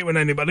communicate with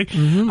anybody.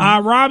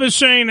 Rob is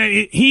saying that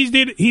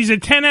he's a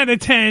 10 out of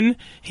 10.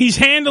 He's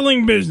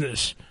handling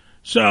business.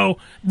 So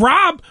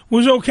Rob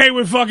was okay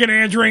with fucking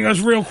answering us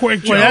real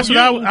quick, Joe. Well, that's what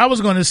I was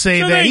going to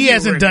say. So that thank he you,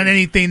 hasn't Ricky. done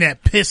anything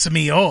that pissed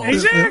me off.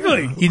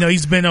 Exactly.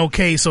 He's been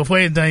okay. So if he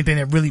hasn't done anything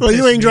that really Well,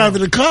 pissed you ain't me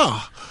driving off. the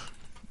car.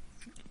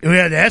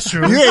 Yeah, that's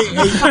true.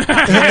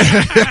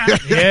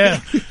 Yeah.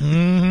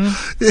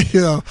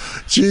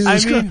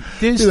 Jesus I mean,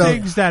 Christ. there's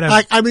things that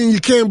have... I mean, you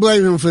can't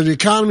blame him for the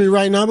economy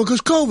right now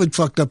because COVID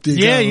fucked up the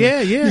economy.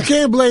 Yeah. You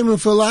can't blame him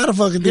for a lot of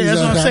fucking things. Yeah, that's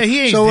like what I'm that. saying. He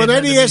ain't so when did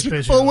Eddie nothing asked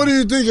me, special. "Oh, what do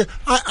you think?"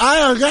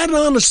 I got an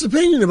honest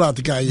opinion about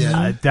the guy yet.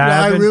 I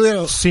I haven't really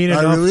don't. seen I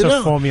enough really to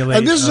don't. formulate.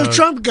 And this is a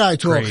Trump guy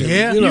talking. grade.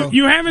 Yeah.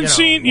 You haven't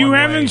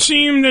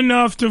seen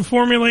enough to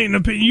formulate an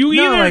opinion. You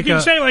No, either like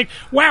can say like,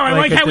 "Wow, I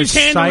like a how he's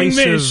handling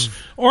this,"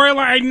 decisive- or I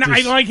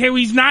like how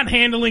he's not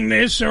handling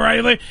this, or I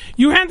like.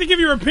 You have to give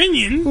your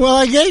opinion. Well,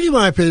 I gave you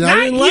my opinion. I Not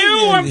didn't you. like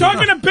it. I'm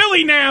talking to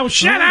Billy now.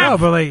 Shut No, up.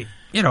 but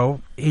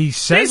he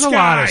says This a lot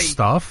guy. of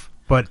stuff,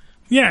 but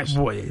Yes.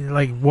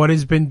 what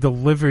has been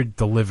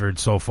delivered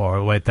so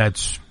far,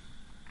 that's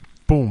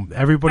boom.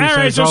 Everybody All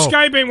right, says, so "Oh,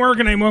 Skype ain't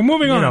working anymore.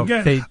 Moving on.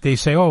 Go. they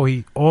say, oh,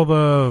 all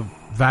the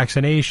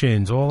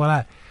vaccinations, all of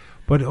that,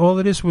 but all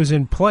of this was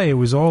in play. It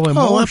was all in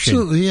motion. Oh,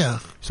 absolutely, yeah.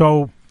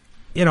 So,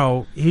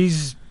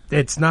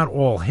 it's not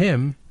all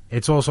him.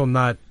 It's also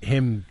not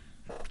him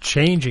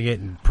changing it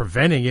and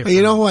preventing it.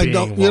 You know who I from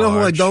don't. being You know who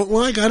I large. don't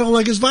like. I don't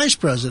like his vice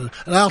president,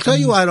 and I'll tell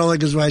you why I don't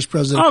like his vice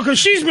president. Oh, because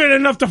she's been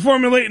enough to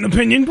formulate an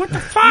opinion. What the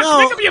fuck?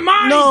 Make up your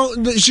mind.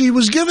 No, she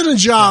was given a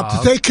job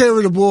to take care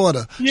of the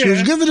border. Yeah. She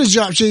was given a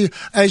job. She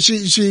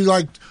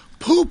like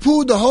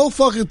poo-pooed the whole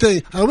fucking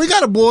thing. And we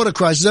got a border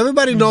crisis.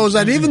 Everybody knows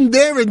that. Even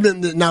they're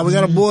admitting it now. We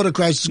got a border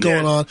crisis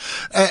going on.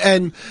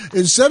 And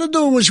instead of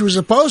doing what she was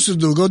supposed to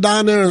do, go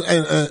down there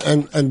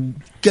and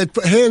get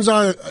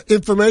hands-on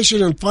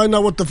information and find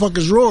out what the fuck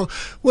is wrong,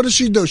 what does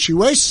she do? She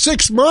wastes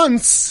 6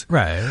 months.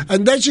 Right.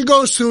 And then she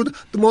goes to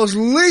the most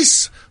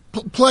least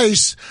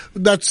place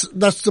that's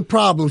the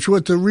problem. She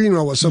went to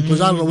Reno or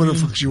someplace. I don't know where the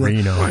fuck she went.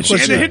 Reno. She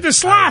had to hit the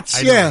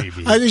slots. I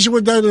think she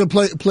went down there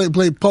to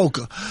play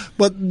poker.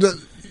 But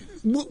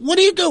what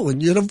are you doing?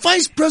 You're the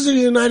vice president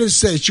of the United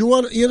States. You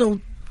want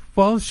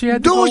Well, she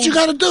had do what you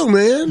got to do,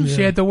 man.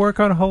 She had to work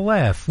on her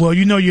laugh. Well,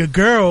 your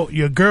girl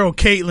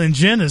Caitlyn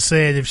Jenner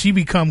said if she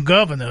become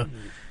governor,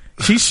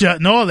 she's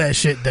shutting all that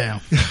shit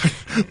down.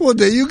 Well,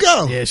 there you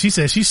go. Yeah, she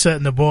said she's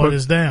shutting the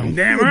borders down.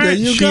 Damn right. There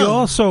you She go.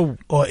 also,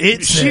 or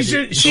it said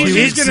she's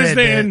just gonna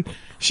stand.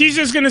 She's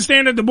just going to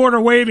stand at the border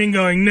waving,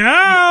 going, no!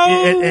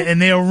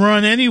 And they'll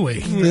run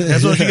anyway.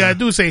 That's all you got to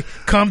do. Say,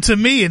 come to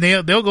me, and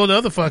they'll go the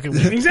other fucking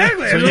way.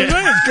 Exactly. So,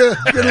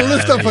 Gonna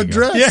lift up her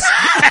dress. Yeah.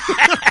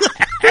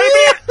 El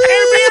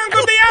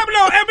Uncle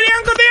Diablo!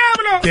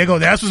 There you go.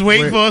 That's what's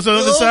waiting for us on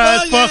the other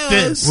side. Fuck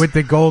this. with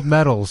the gold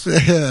medals.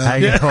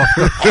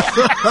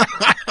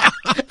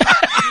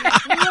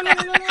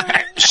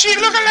 She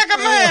looking like a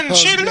man.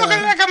 She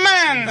looking like a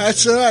man.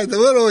 That's right.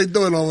 What are we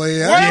doing over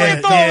here? What are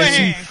we doing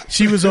here?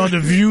 She was on The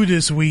View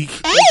this week.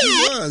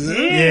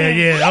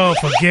 Yeah. Oh,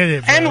 forget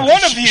it, bro. And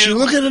one of you. She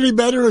looking any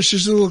better, or she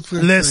still look?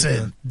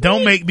 Listen,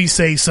 don't make me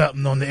say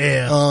something on the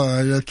air. All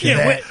right, okay.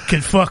 That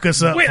can fuck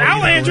us up. Wait,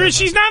 I'll answer it.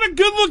 She's not a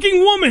good-looking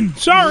woman.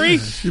 Sorry.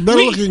 She's a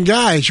better-looking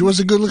guy. She was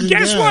a good-looking guy.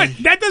 Guess what?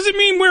 That doesn't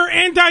mean we're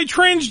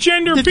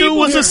anti-transgender The people. dude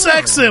was here. a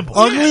sex symbol.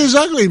 Ugly is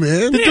ugly,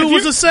 man. The dude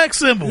was a sex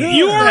symbol.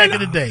 You are back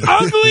an in the day.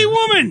 ugly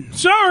woman.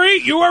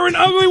 Sorry, you are an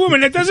ugly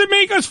woman. That doesn't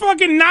make us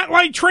fucking not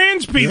like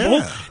trans people.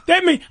 Yeah.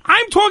 That mean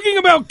I'm talking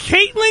about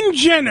Caitlyn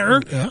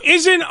Jenner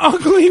is an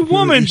ugly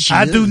woman.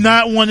 I do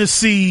not want to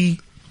see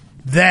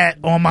that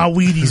on my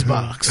Wheaties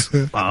box.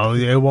 Oh,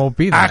 it won't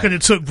be I that. could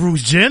have took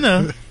Bruce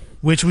Jenner,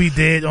 which we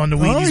did on the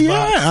Wheaties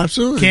box.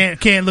 Absolutely.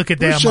 Can't look at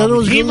that. Bruce Jenner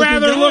was a He'd good-looking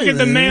rather guy, look at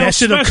the man. male That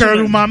should have specimen.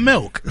 curdled my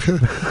milk.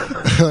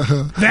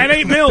 That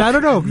ain't milk. I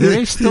don't know. Do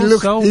they still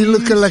sell He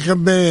looking like a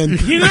man.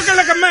 He looking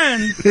like a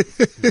man.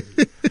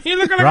 He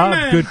looking like a Rob,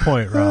 man. good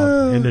point,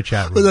 Rob, in the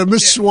chat With room. a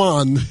Miss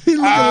Swan. He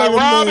looking like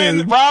a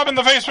man. Rob in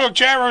the Facebook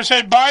chat room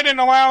said Biden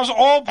allows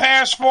all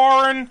past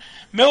foreign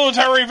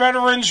military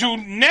veterans who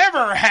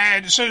never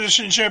had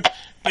citizenship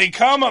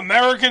become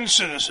American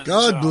citizens.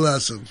 God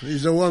bless him.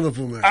 He's a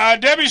wonderful man.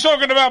 Debbie's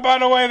talking about, by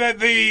the way, that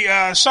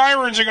the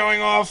sirens are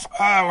going off.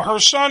 Her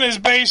son is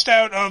based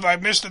out of, I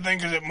missed the thing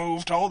because it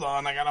moved. Hold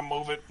on, I got to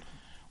move it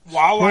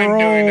while I'm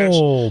doing this.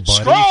 Buddy,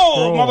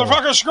 Scroll,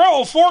 motherfucker,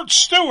 scroll. Fort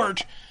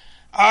Stewart.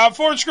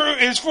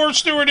 Is Fort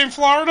Stewart in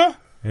Florida?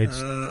 It's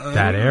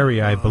that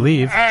area, I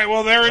believe. All right,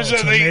 well, there is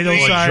tomato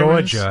the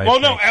sirens. Georgia. I well,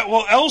 no,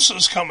 think.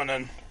 Elsa's coming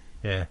in.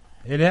 Yeah,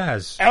 it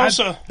has.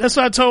 Elsa. That's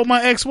what I told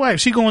my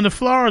ex-wife. She going to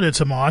Florida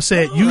tomorrow. I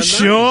said, "You nice.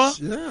 sure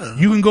Yeah.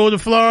 you can go to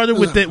Florida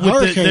with the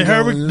Hurricane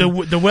going,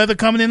 the weather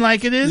coming in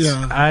like it is?"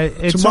 Yeah.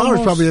 It's Tomorrow's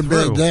almost probably a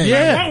bad through. day.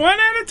 Yeah. One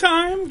at a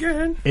time.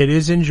 Good. It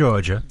is in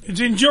Georgia.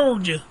 It's in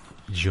Georgia.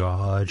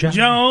 Georgia.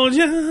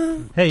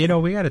 Georgia. Hey,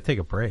 we got to take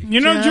a break. You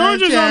know,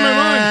 Georgia's on my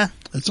mind.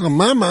 It's on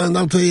my mind,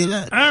 I'll tell you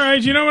that. All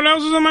right, you know what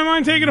else is on my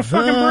mind? Taking a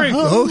fucking break.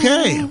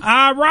 Okay.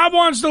 Rob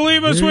wants to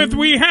leave us with,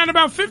 we had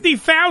about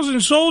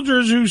 50,000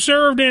 soldiers who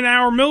served in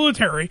our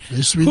military,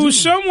 Yes, we who did.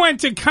 some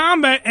went to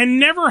combat and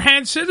never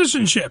had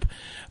citizenship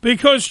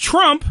because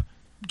Trump,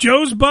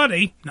 Joe's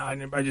buddy, no,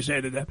 I just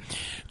added that.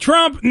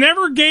 Trump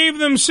never gave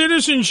them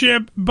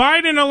citizenship.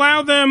 Biden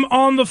allowed them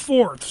on the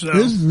 4th. So.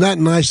 Isn't that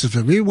nice of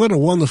him? What a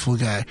wonderful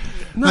guy.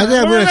 But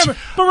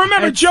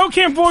remember, Joe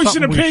can't voice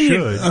an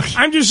opinion.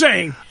 I'm just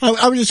saying.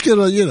 I'm just going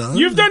to,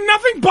 You've done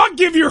nothing but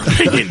give your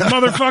opinion,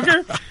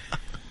 motherfucker.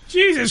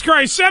 Jesus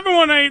Christ,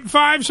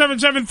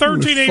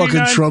 718-577-1389.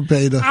 Fucking Trump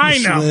hater. I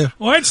know. swear.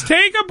 Let's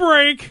take a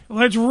break.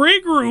 Let's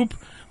regroup.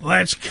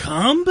 Let's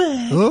come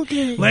back.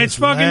 Okay. Let's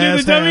fucking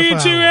do the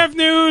W2F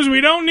news. We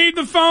don't need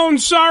the phone.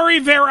 Sorry,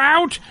 they're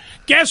out.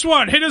 Guess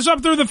what? Hit us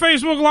up through the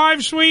Facebook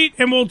Live suite,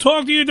 and we'll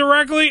talk to you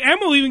directly,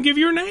 and we'll even give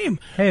your name.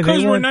 Hey, they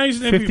we're want nice.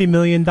 $50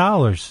 million.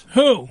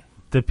 Who?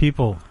 The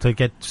people to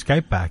get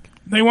Skype back.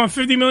 They want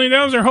 $50 million.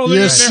 They're holding,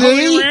 You they're holding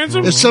a see?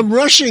 ransom. There's some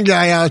Russian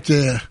guy out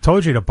there.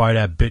 Told you to buy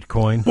that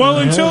Bitcoin. Well,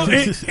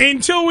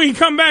 until we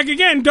come back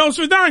again, Dos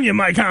Vidania,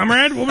 my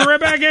comrade. We'll be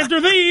right back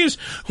after these.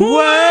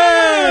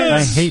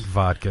 I hate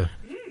vodka.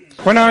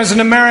 When I was in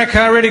America,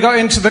 I really got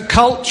into the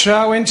culture.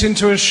 I went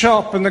into a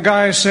shop and the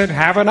guy said,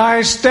 "Have a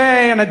nice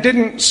day," and I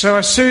didn't, so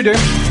I sued him.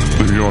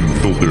 The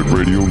Unfiltered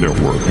Radio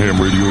Network,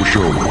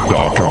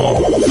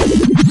 hamradioshow.com.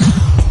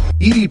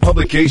 ED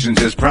Publications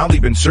has proudly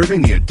been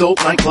serving the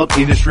adult nightclub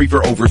industry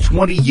for over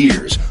 20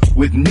 years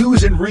with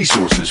news and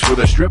resources for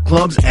the strip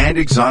clubs and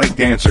exotic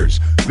dancers.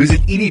 Visit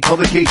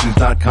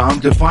edpublications.com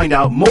to find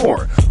out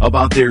more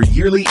about their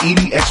yearly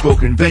ED Expo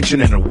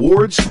convention and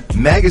awards,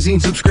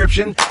 magazine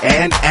subscription,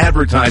 and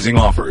advertising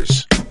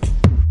offers.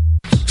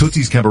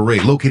 Tootsie's Cabaret,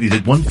 located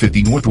at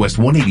 150 Northwest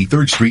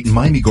 183rd Street in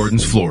Miami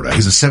Gardens, Florida,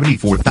 is a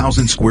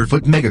 74,000 square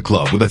foot mega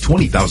club with a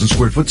 20,000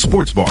 square foot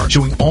sports bar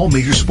showing all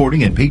major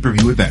sporting and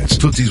pay-per-view events.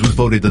 Tootsie's was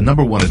voted the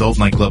 #1 adult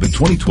nightclub in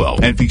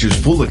 2012 and features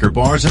full liquor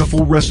bars and a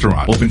full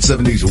restaurant. Open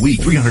 7 days a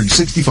week,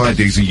 365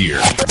 days a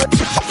year.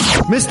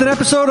 Missed an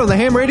episode of the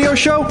Ham Radio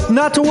Show?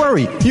 Not to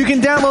worry. You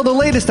can download the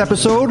latest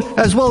episode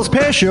as well as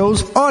past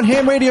shows on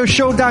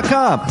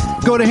hamradioshow.com.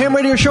 Go to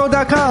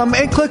hamradioshow.com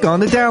and click on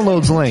the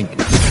downloads link.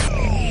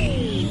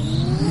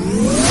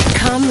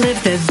 Come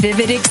live the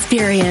vivid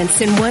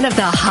experience in one of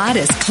the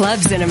hottest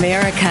clubs in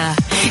America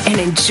and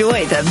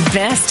enjoy the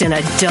best in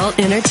adult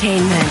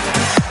entertainment.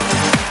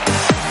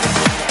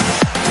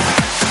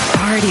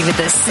 Party with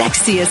the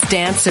sexiest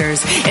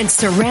dancers and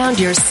surround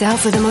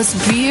yourself with the most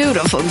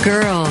beautiful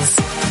girls.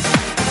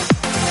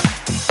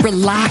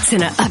 Relax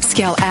in an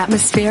upscale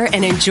atmosphere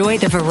and enjoy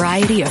the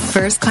variety of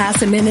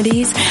first-class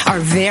amenities our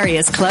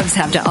various clubs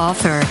have to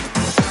offer.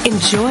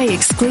 Enjoy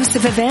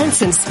exclusive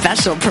events and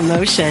special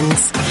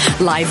promotions,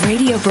 live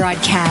radio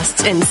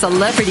broadcasts, and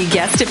celebrity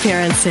guest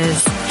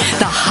appearances.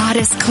 The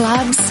hottest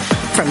clubs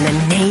from the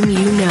name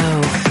you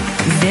know.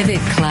 Vivid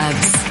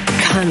Clubs.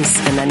 Come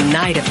spend the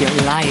night of your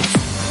life.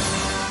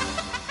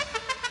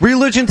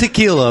 Religion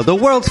Tequila, the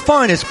world's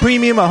finest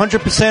premium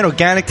 100%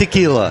 organic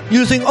tequila,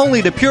 using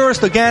only the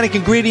purest organic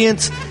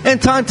ingredients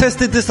and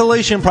time-tested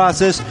distillation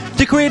process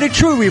to create a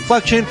true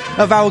reflection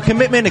of our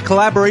commitment and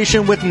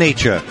collaboration with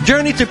nature.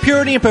 Journey to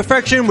purity and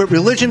perfection with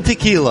Religion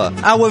Tequila.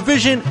 Our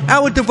vision,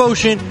 our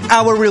devotion,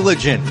 our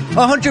religion.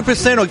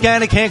 100%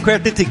 organic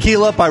handcrafted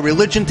tequila by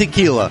Religion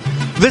Tequila.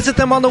 Visit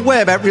them on the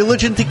web at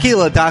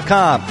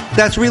religiontequila.com.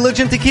 That's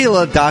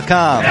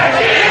religiontequila.com.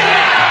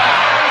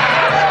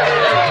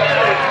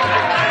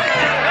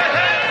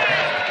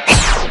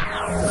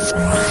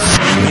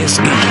 This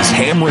is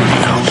Ham Radio.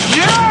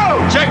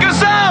 Yo! Check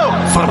us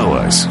out! Follow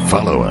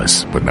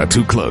us, but not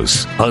too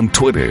close, on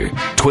Twitter.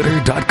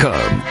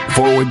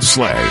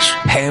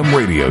 Twitter.com/Ham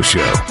Radio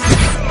Show.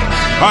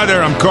 Hi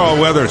there, I'm Carl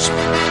Weathers.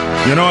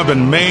 You know, I've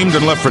been maimed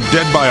and left for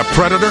dead by a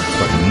predator,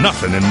 but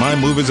nothing in my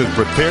movies has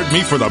prepared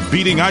me for the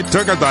beating I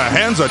took at the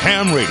hands of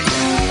Ham Radio.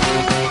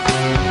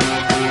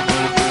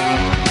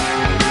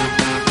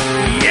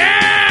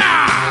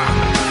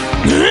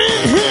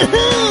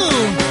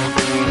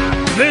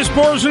 This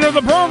portion of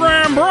the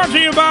program brought to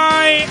you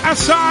by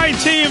Asai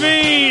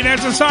TV.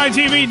 That's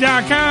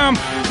AsaiTV.com.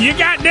 You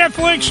got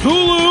Netflix,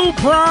 Hulu,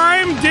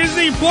 Prime,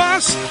 Disney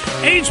Plus,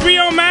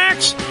 HBO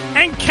Max,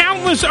 and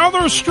countless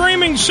other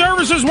streaming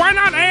services. Why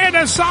not add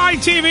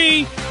Asai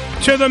TV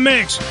to the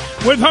mix?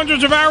 With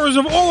hundreds of hours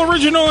of all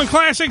original and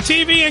classic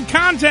TV and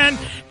content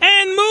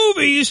and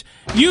movies,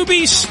 you'd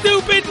be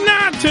stupid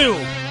not to.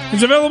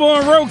 It's available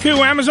on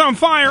Roku, Amazon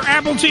Fire,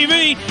 Apple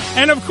TV,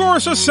 and of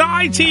course,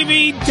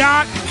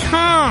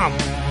 AsaiTV.com. All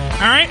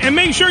right, and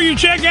make sure you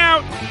check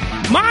out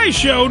my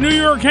show, New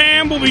York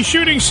Ham. Will be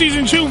shooting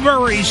season 2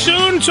 very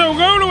soon, so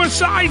go to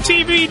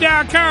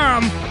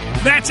AsaiTV.com.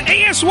 That's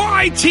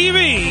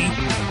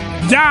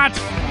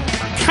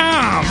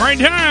ASYTV.com. Right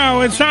now,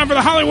 it's time for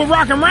the Hollywood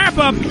Rock and Wrap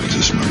Up.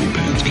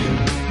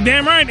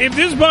 Damn right, if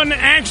this button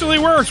actually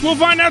works, we'll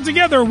find out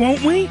together,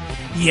 won't we?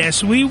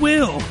 Yes, we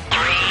will.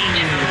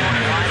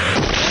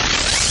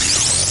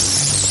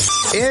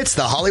 It's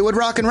the Hollywood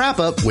Rockin'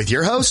 Wrap-Up with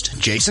your host,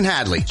 Jason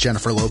Hadley.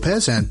 Jennifer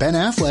Lopez and Ben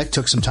Affleck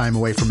took some time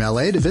away from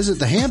L.A. to visit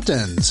the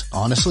Hamptons.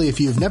 Honestly,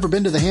 if you've never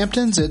been to the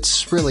Hamptons,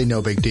 it's really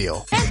no big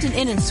deal. Hampton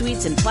Inn and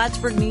Suites in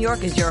Plattsburgh, New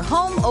York is your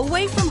home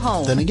away from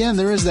home. Then again,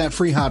 there is that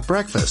free hot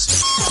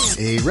breakfast.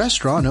 A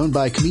restaurant owned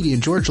by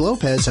comedian George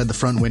Lopez had the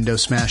front window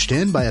smashed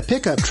in by a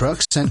pickup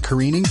truck sent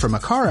careening from a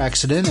car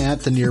accident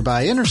at the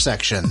nearby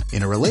intersection.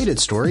 In a related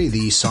story,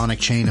 the Sonic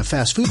chain of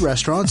fast food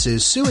restaurants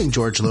is suing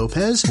George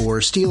Lopez for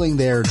stealing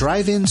their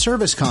drive-in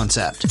service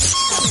concept.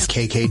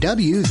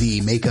 KKW,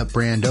 the makeup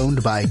brand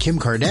owned by Kim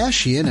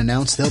Kardashian,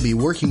 announced they'll be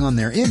working on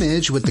their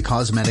image with the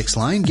cosmetics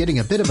line getting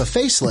a bit of a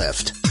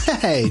facelift.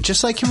 Hey,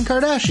 just like Kim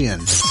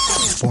Kardashian.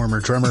 Former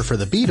drummer for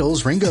the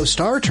Beatles, Ringo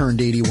Starr,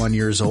 turned 81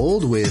 years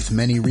old, with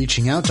many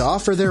reaching out to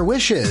offer their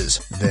wishes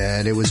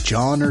that it was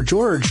John or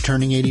George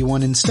turning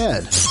 81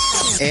 instead.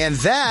 And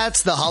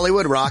that's the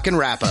Hollywood Rockin'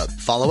 Wrap-Up.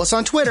 Follow us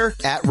on Twitter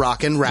at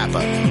Rockin'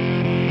 Wrap-Up.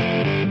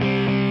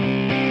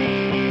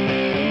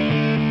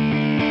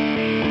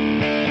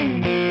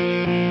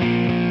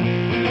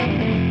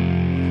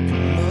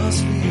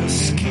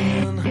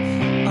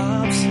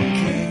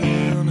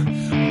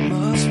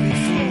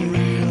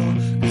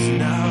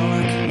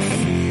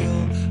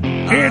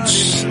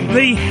 It's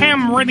the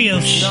Ham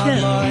Radio Show.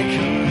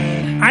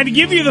 I'd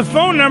give you the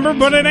phone number,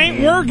 but it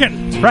ain't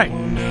working. Right.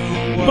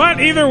 But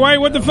either way,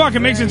 what the fuck? It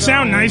makes it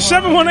sound nice.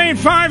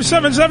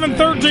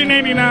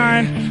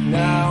 718-577-1389.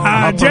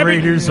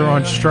 Operators are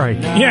on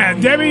strike. Yeah,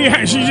 Debbie,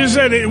 she just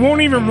said it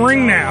won't even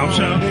ring now,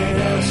 so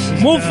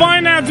we'll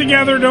find out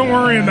together. Don't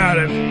worry about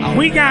it.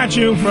 We got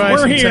you. Right, We're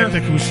some here.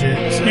 technical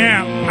shit. So.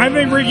 Yeah, I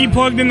think Ricky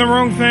plugged in the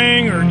wrong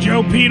thing, or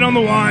Joe peed on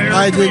the wire.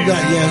 I did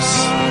that,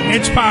 yes.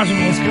 It's possible.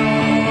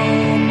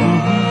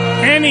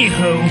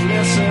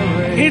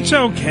 Anywho, it's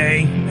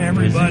okay,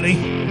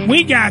 everybody.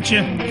 We got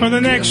you for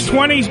the next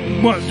 20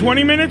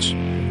 minutes?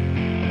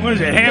 What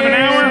is it, half an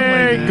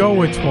hour? Go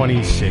with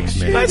 26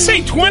 minutes. Let's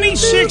say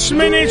 26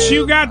 minutes.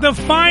 You got the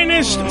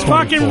finest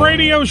fucking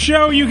radio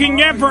show you can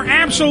get for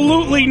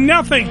absolutely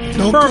nothing.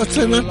 No cost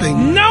of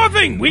nothing.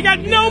 Nothing. We got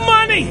no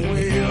money.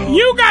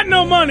 You got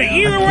no money.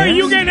 Either way,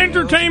 you get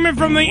entertainment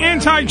from the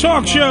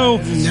anti-talk show.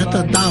 Not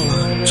a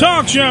dollar.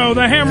 Talk show,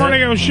 the ham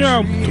radio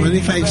show.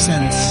 25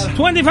 cents.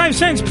 25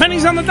 cents.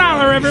 Pennies on the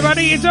dollar,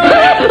 everybody. It's over.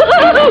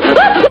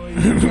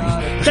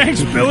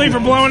 Thanks, Billy, for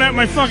blowing out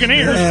my fucking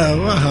ears. Yeah,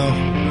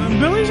 wow.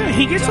 Billy's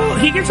he gets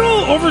a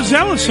little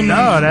overzealous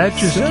sometimes. No, that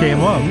just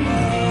came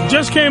up.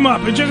 Just came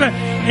up. It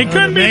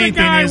couldn't be the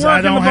guy working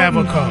I don't the have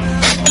a button. car.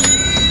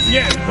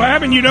 Yeah, what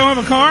happened? You don't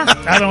have a car?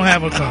 I don't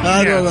have a car.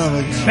 I don't have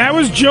a car. That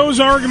was Joe's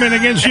argument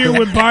against you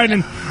with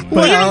Biden.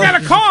 Well, you don't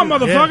got a car,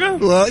 motherfucker.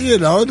 Yeah. Well,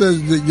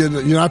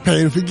 you're not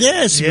paying for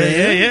gas,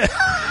 man. Yeah.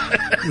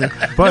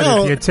 But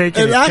if you're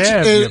taking a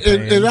cab, you're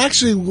paying. And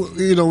actually,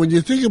 when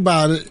you think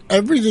about it,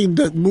 everything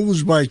that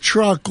moves by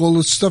truck, all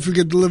the stuff you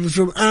get delivered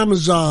from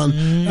Amazon,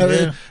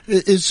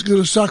 it's going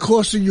to start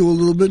costing you a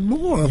little bit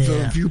more.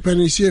 A few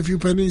pennies here, a few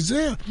pennies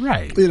there.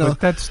 Right. But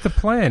that's the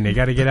plan. You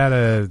got to get out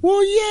of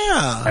what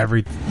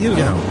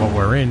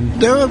we're in.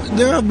 There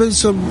have been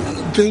some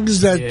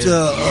things that,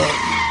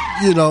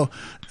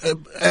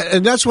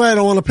 and that's why I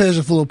don't want to pass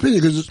a full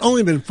opinion, because it's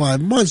only been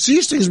 5 months.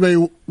 These things may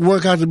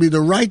work out to be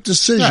the right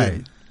decision.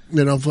 Right.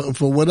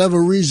 For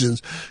whatever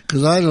reasons,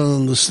 because I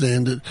don't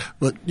understand it,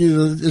 but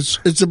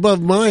it's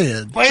above my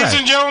head. Ladies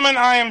and gentlemen,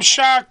 I am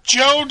shocked.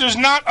 Joe does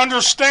not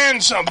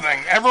understand something.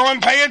 Everyone,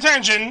 pay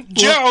attention.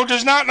 Joe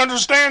does not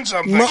understand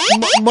something.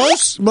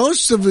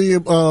 Most of the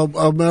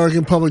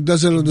American public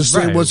doesn't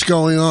understand what's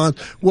going on.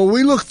 What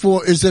we look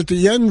for is at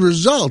the end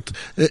result.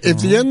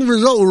 If the end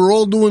result we're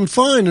all doing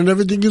fine and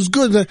everything is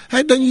good,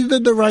 then you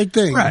did the right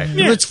thing. Right.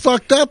 If it's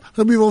fucked up,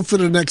 then we vote for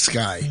the next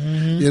guy.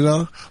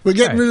 We're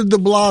getting rid of De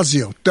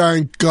Blasio.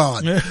 Thank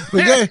God.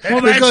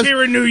 That's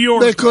here in New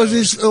York.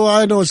 Because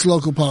I know it's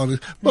local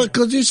politics, but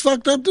because he's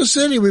fucked up the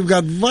city. We've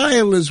got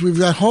violence. We've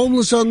got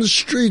homeless on the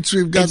streets.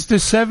 It's the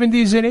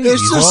 70s and 80s.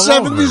 It's the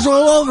 70s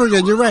all over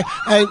again. You're right.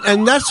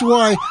 And that's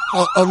why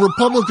a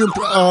Republican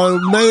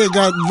mayor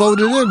got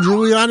voted in.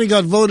 Giuliani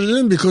got voted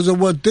in because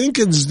of what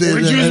Dinkins did.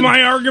 Which was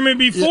my argument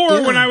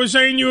before when I was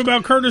saying to you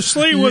about Curtis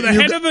Sliwa, the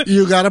head of the...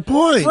 You got a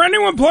point. For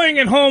anyone playing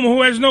at home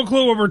who has no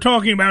clue what we're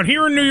talking about,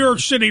 here in New York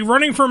City,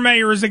 running for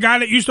mayor is the guy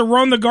that used to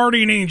run the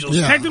Guardian Angels.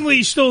 Yeah. Technically,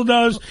 he still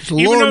does. He's a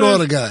law and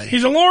order guy.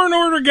 He's a law and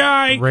order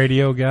guy.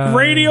 Radio guy.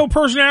 Radio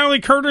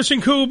personality, Curtis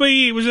and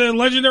Kubi. It was a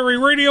legendary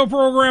radio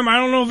program. I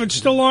don't know if it's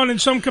still on in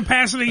some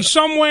capacity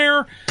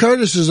somewhere.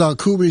 Curtis is on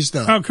Kubi's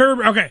now.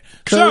 Oh, okay.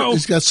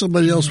 He's got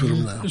somebody else with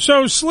him now.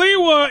 So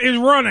Sliwa is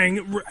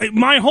running.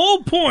 My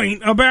whole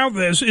point about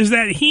this is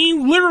that he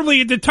literally,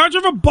 at the touch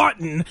of a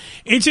button,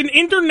 it's an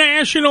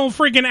international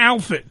freaking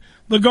outfit.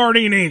 The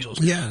Guardian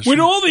Angels. Yeah, sure. With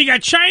all you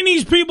got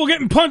Chinese people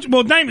getting punched,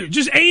 well,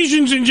 just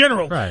Asians in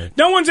general. Right.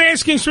 No one's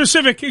asking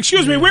specific.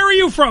 Excuse me, where are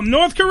you from?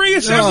 North Korea?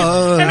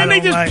 And then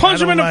they just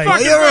punch them in the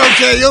fucking You're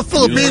okay, you're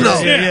Filipino.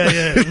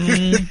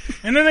 Yeah.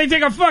 And then they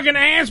take a fucking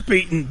ass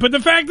beating. But the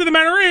fact of the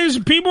matter is,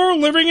 people are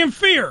living in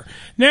fear.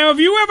 Now, if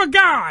you have a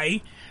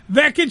guy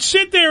that could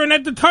sit there and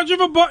at the touch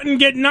of a button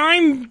get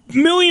 9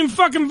 million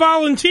fucking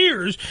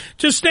volunteers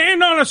to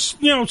stand on a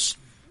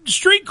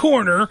street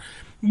corner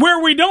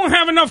where we don't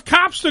have enough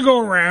cops to go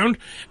around,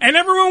 and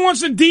everyone wants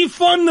to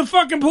defund the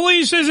fucking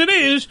police as it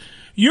is,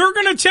 you're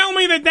going to tell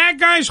me that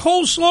guy's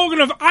whole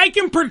slogan of, I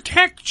can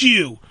protect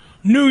you,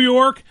 New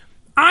York,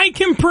 I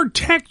can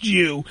protect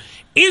you,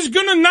 is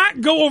going to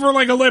not go over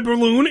like a lead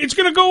balloon. It's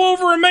going to go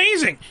over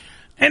amazing.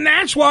 And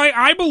that's why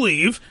I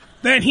believe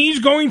that he's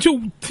going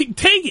to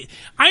take it.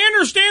 I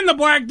understand the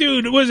black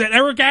dude. Was it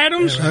Eric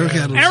Adams? Eric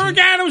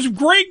Adams,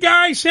 great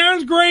guy,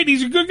 sounds great.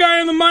 He's a good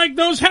guy on the mic,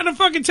 knows how to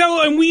fucking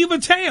tell and weave a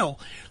tale.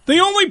 The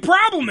only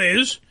problem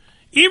is,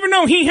 even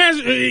though he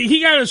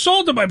got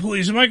assaulted by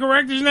police, am I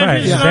correct? Isn't that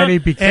right? his Then he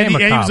became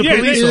a cop.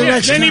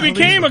 Then he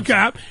became a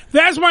cop.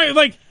 That's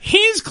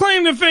his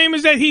claim to fame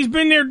is that he's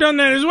been there, done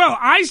that as well.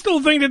 I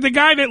still think that the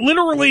guy that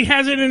literally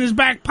has it in his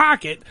back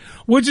pocket,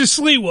 which is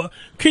Sliwa,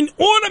 can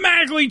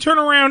automatically turn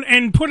around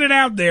and put it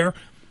out there,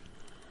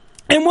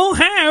 and we'll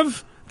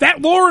have that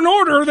law and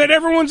order that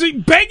everyone's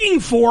begging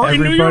for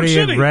in New York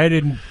City. Everybody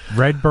in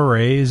red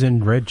berets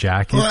and red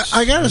jackets. Well,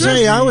 I gotta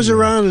say, I was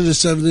around in the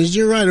 70s.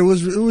 You're right. It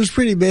was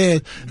pretty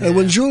bad. And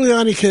when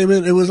Giuliani came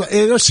in,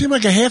 it seemed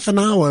like a half an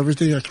hour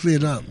everything got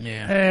cleared up.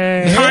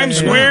 Yeah. Times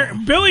Square.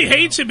 Billy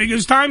hates it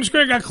because Times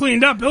Square got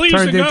cleaned up. Billy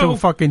turned used to into a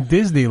fucking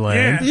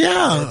Disneyland.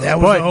 Yeah.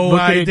 That was the whole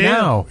look idea. at it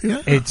now.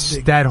 Yeah.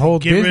 It's that whole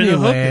Get rid of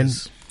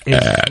Disneyland.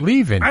 is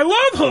leaving. I love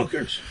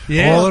hookers.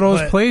 Yeah, all of those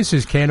but-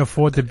 places can't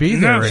afford to be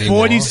there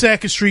anymore.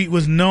 42nd Street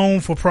was known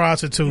for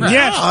prostitutes.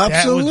 Yes,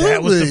 absolutely.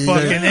 That was the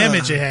fucking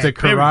image it had. The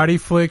karate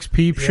flicks,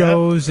 peep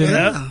shows,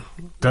 and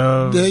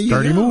the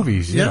dirty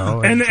movies, you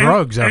know, and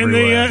drugs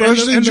everywhere.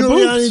 First thing and the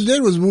Giuliani boots.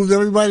 did was move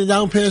everybody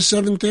down past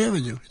 7th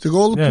Avenue. He took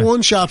all the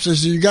pawn shops and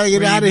said, you got to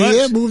get out of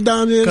here, move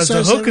down there.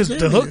 Because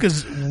the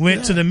hookers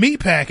went to the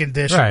meatpacking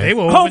district. Right. They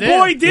were over there.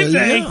 boy, did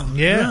they?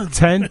 Yeah.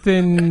 10th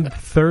and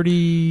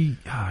 30,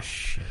 oh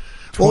shit.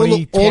 All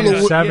the-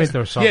 27th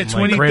or something. Yeah,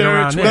 23rd. Right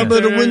around there. Remember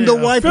the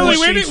window wipers? Billy,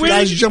 where did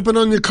guys you- jumping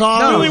on your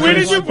car? Billy, where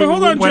did you?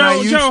 Hold on, When I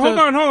Joe. used Joe, hold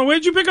to- on. Where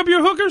did you pick up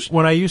your hookers?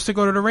 When I used to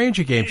go to the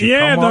Ranger games, you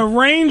Yeah, come the up,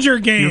 Ranger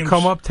games. you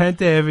come up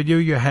 10th Avenue,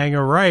 you hang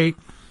a right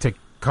to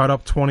cut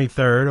up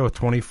 23rd or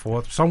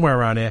 24th, somewhere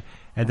around there,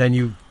 and then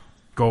you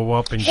go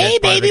up and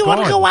get by the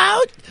want to garden. go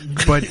out?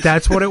 But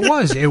that's what it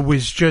was. It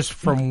was just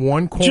from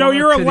one corner Joe,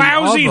 you're a to the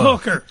lousy other.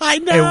 hooker. I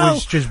know. It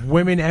was just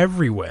women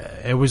everywhere.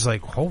 It was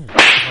like, holy,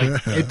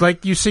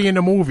 like you see in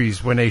the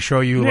movies when they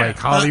show you like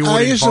Hollywood.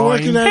 I used to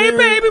work in that Hey, area.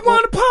 baby,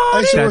 want to I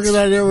party? used to work in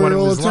that That's area what it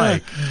all was the time.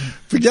 like.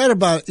 Forget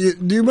about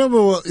it. Do you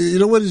remember, you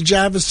know what the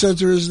Javits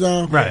Center is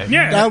now? Right.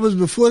 Yeah. That was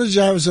before the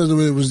Javits Center.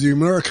 It was the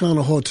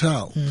Americana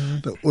Hotel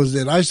that was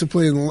there. I used to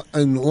play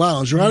in the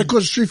lounge. Right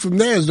across the street from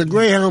there is the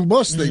Greyhound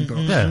bus depot.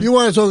 Yeah. You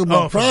want to talk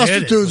about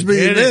prostitutes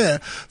being there?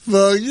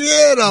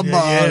 Forget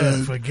about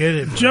it. Forget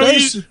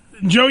it.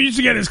 Joe used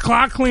to get his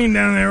clock cleaned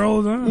down there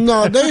all the time.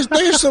 No, they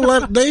used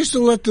to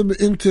let them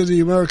into the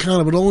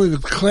Americana, but only the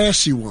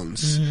classy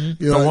ones. You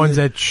The know, ones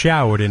that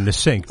showered in the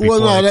sink.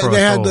 Well, before no, crossed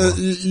they had over.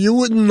 you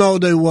wouldn't know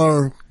they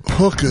were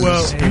hookers.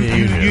 Well,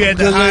 you had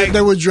the because high. they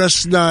were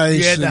dressed nice.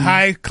 You had the and-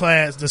 high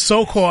class, the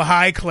so-called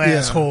high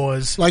class Yeah.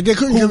 whores, Like they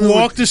couldn't give who me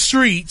walked the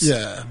streets.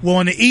 Yeah. Were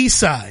on the east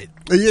side.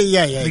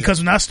 Yeah.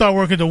 Because when I started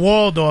working at the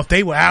Waldorf,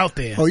 they were out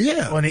there. Oh,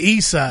 yeah. On the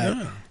east side.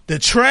 Yeah. The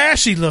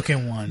trashy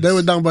looking ones. They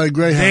were down by the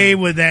Greyhound. They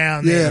were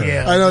down there.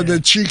 Yeah. I know the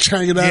cheeks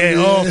hanging out. Yeah, of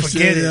the oh, ass.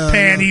 forget it. Yeah, I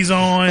Panties know.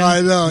 on.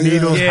 I know.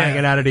 Needles Yeah.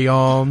 hanging out of the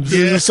arms.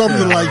 Yeah,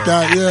 something like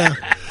that. Yeah.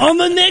 On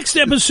the next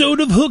episode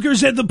of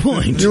Hookers at the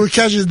Point. You would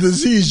catch a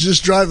disease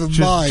just driving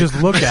by.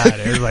 Just look at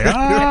it. It's like,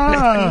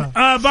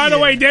 By the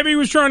way, Debbie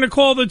was trying to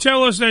call to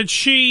tell us that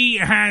she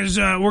has,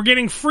 we're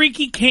getting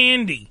freaky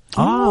candy.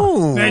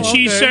 Oh, that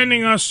she's okay.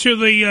 sending us to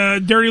the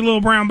dirty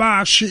little brown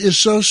box. She is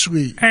so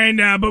sweet.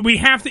 And but we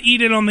have to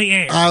eat it on the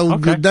air. I will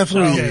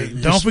definitely eat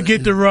it. Don't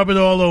forget to rub it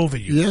all over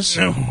you. Yes,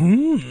 sir.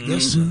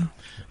 Yes, sir.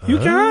 You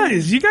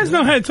guys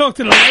know how to talk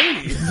to the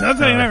ladies. I'll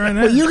tell you that right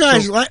now. Well,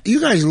 you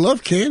guys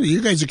love candy.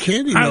 You guys are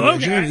candy. I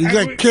love lovers. You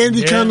I- got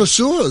candy yeah.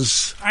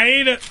 connoisseurs.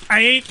 I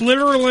ate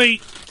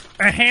literally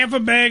a half a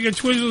bag of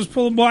Twizzlers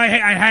pulled by.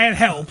 I had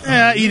help.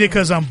 Yeah, I eat it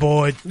because I'm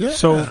bored.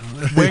 So,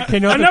 where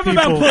can other Enough people?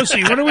 about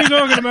pussy. What are we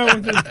talking about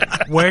with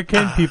this? Where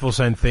can people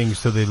send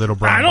things to the little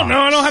brown I don't know.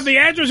 I don't have the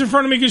address in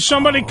front of me because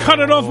somebody cut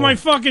it off my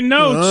fucking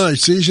notes. Oh,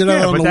 see, you should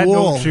have it on but the that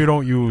wall. notes you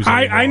don't use.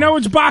 I know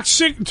it's box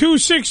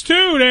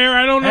 262 there.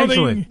 I don't know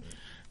Excellent.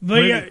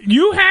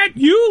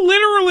 you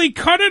literally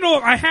cut it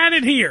off. I had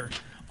it here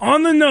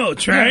on the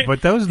notes, right? Yeah,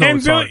 but those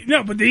And notes Billy,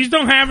 no, but these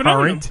don't have it on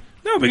them. current.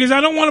 No, because I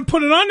don't want to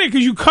put it on there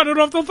because you cut it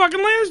off the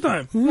fucking last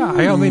time. Yeah,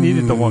 I only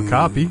needed the one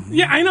copy.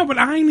 Yeah, I know, but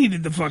I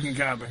needed the fucking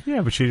copy.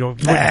 Yeah, but you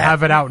wouldn't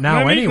have it out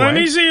now anyway. Let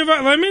me see if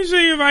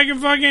I can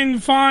fucking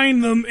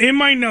find them in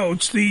my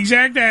notes, the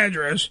exact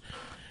address.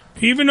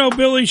 Even though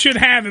Billy should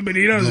have it, but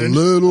he The doesn't.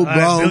 little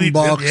brown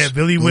box. Yeah,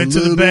 Billy went the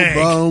to the little bag.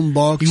 brown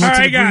box. He went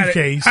to I the got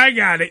briefcase. it. I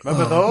got it.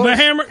 Remember those? The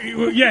Hammer,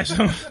 yes.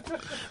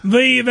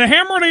 the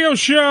Ham Radio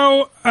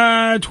Show,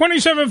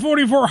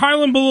 2744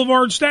 Highland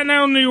Boulevard, Staten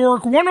Island, New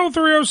York,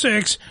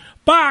 10306,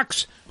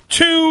 box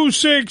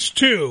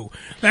 262.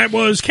 That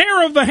was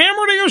care of the Ham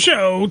Radio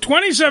Show,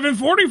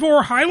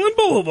 2744 Highland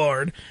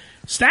Boulevard,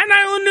 Staten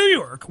Island, New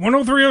York,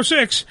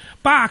 10306,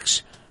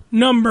 box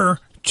number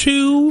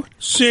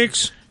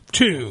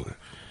 262.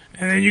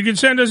 And then you can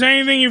send us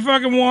anything you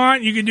fucking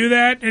want. You can do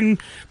that and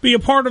be a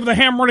part of the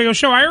Ham Radio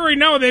Show. I already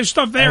know there's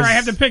stuff there I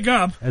have to pick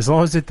up. As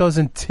long as it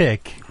doesn't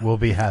tick, we'll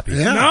be happy.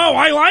 No,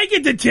 I like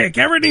it to tick.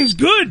 Everything's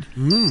good.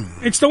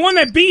 It's the one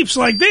that beeps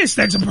like this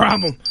that's a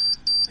problem.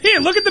 Here,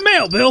 look at the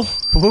mail, Bill.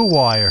 Blue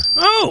wire.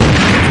 Oh.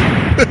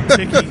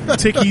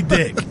 Ticky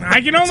dick.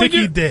 I can only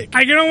Ticky do dick.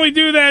 I can only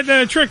do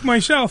that trick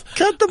myself.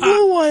 Cut the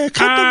blue wire.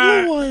 Cut the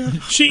blue wire.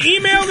 She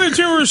emailed it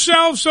to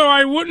herself so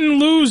I wouldn't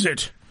lose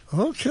it.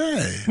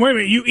 Okay. Wait a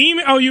minute. You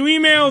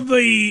emailed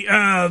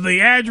the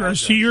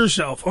address to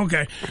yourself.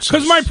 Okay.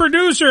 Because my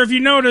producer, if you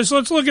notice,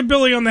 let's look at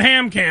Billy on the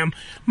ham cam.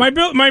 My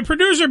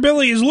producer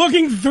Billy is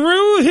looking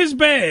through his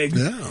bag,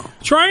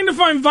 trying to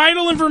find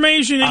vital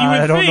information that you would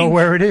I don't know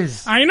where it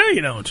is. I know you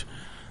don't.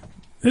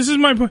 This is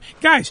my point.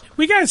 Guys,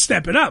 we got to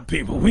step it up,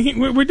 people.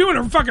 We're doing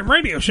a fucking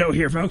radio show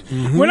here, folks.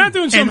 We're not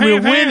doing some And we're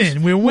half-ass.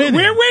 winning. We're winning.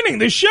 We're winning.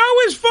 The show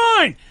is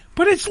fine.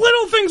 But it's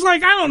little things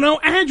like, I don't know,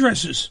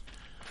 addresses,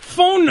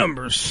 phone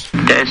numbers.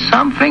 There's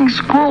something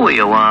screwy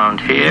around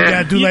here. You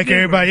gotta do like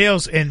everybody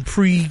else and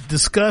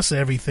pre-discuss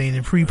everything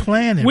and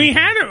pre-plan everything. We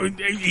had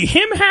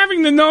him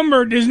having the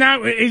number is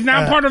not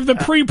part of the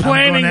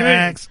pre-planning I'm gonna thing.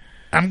 ask,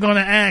 I'm going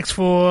to ask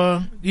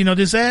for,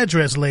 this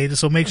address later,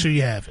 so make sure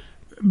you have it.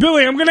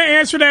 Billy, I'm going to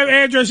ask for that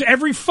address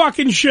every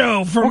fucking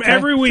show from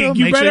every week. Cool.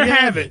 You Make better sure you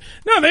have it.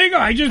 No, there you go.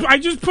 I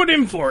just put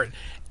in for it.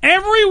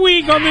 Every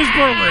week on this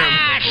program.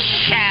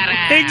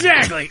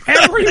 Exactly.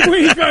 Every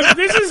week.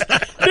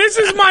 This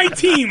is my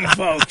team,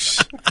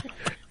 folks.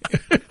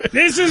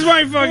 This is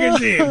my fucking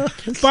team.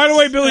 By the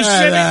way, Billy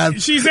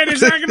she said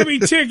it's not going to be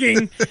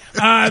ticking.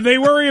 They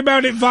worry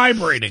about it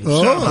vibrating.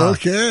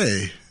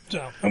 Okay.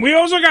 So, and we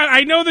also got.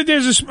 I know that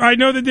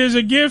there's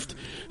a gift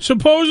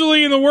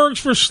supposedly in the works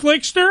for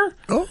Slickster.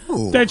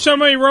 That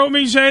somebody wrote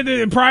me, said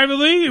that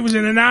privately. It was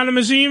an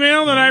anonymous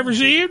email that I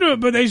received,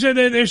 but they said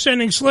that they're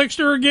sending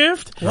Slickster a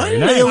gift. Why do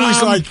they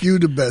always like you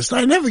the best?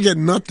 I never get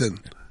nothing.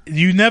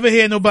 You never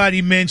hear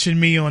nobody mention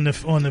me on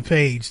the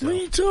page, though. What are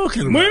you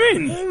talking about? What do you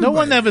mean? No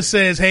one ever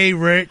says, "Hey,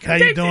 Rick, how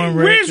you doing,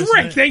 Rick?" Where's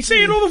Rick? They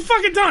say it all the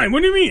fucking time.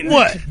 What do you mean?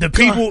 What? The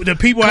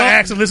people I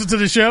asked to listen to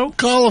the show?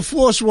 Carla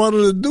Force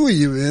wanted to do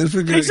you, man.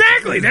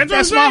 Exactly.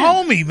 That's my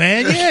homie,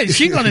 man. Yeah,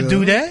 she gonna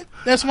do that.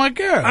 That's my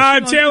girl.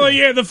 Taylor,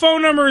 yeah, the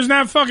phone number is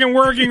not fucking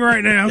working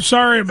right now.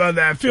 Sorry about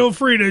that. Feel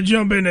free to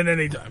jump in at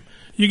any time.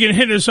 You can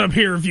hit us up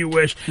here if you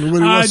wish.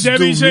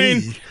 Debbie's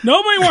saying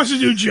nobody wants to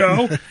do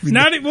Joe.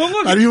 Not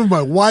even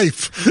my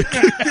wife.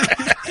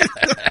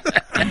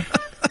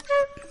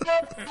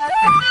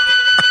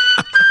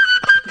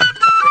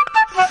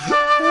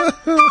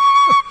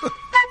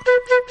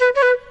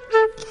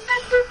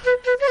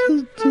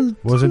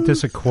 Wasn't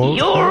this a quote?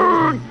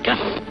 You're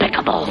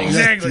despicable.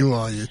 Exactly. You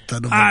are, you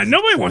ton of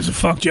nobody wants to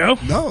fuck Joe.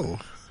 No.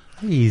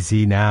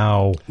 Easy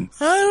now.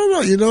 I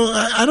don't know.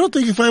 I don't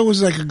think if I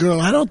was like a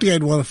girl, I don't think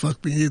I'd want to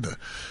fuck me either.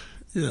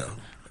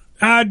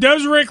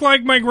 Does Rick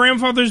like my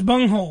grandfather's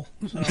bunghole?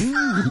 So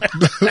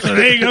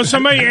there you go.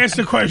 Somebody asked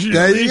the question.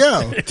 There you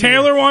go.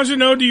 Taylor wants to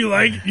know, do you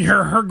like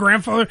her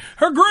grandfather's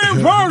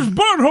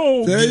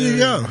butthole? There you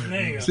go.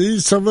 See,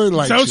 somebody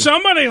likes it. So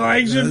somebody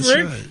likes it,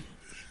 Rick. Right.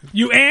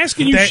 You ask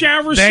and you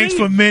shower Thanks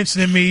singing. for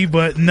mentioning me,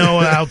 but no,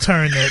 I'll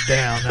turn that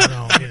down. I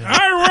don't.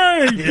 All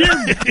right,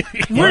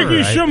 give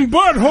Ricky some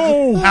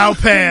butthole. I'll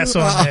pass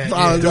on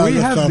that. Do we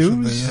have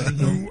news?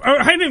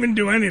 I didn't even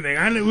do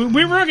anything.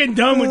 We were getting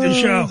done with the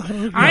show.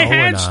 I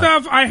had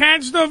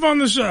stuff on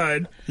the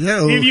side.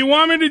 Yeah. If you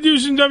want me to do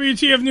some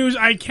WTF news,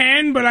 I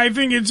can, but I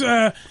think it's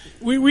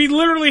we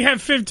literally have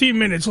 15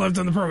 minutes left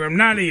on the program.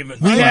 Not even.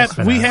 I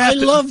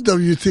love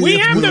WTF. We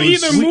have to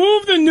either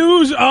move the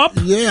news up.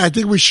 Yeah, I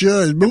think we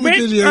should. Move it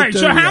to the all right,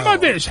 so how about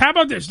this?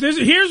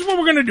 Here's what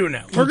we're going to do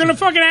now. We're going to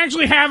fucking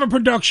actually have a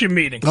production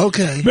meeting.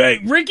 Okay.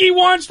 But Ricky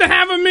wants to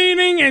have a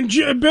meeting, and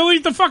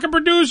Billy's the fucking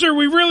producer.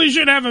 We really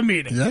should have a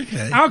meeting.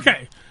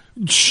 Okay.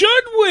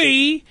 Should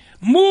we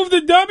move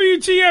the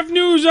WTF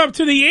news up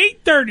to the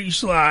 8:30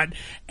 slot,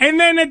 and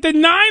then at the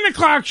 9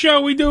 o'clock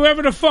show we do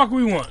whatever the fuck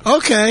we want?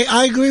 Okay,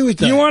 I agree with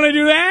that. You want to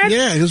do that?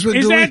 Yeah. Is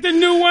that the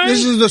new one?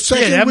 This is the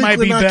second week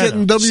we're not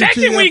getting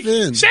WTF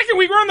in. Second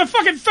week, we're on the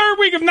fucking third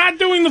week of not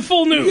doing the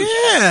full news.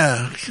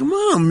 Yeah, come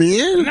on,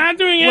 man. Not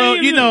doing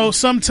any of it.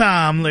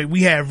 Sometime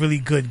we have really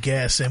good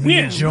guests and we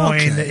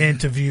enjoy the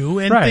interview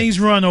and things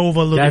run over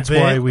a little bit. That's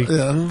why we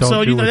don't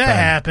do that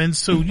happens.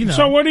 So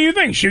So what do you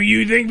think? Should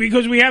you think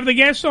because we have the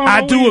guests on?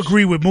 I do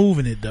agree with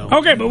moving it though.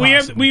 Okay, but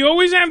we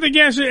always have the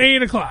guests at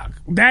 8 o'clock.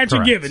 That's a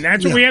given.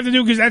 That's what we have to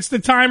do because that's the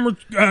time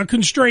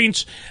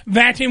constraints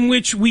in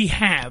which we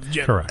have.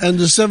 Correct. And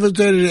the 7:30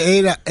 to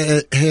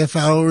 8 half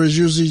hour is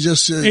usually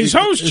just is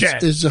host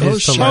chat. It's the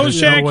host chat. Host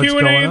chat,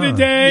 Q&A of the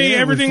day,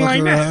 everything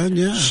like around,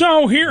 that.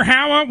 So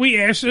how about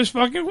we ask this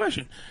fucking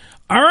question?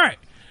 All right,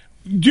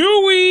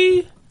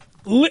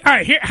 all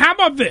right, how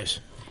about this?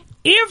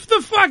 If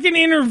the fucking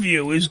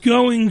interview is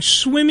going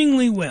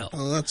swimmingly well,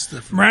 that's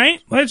different, right?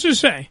 Let's just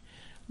say,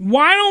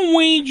 why don't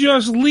we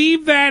just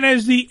leave that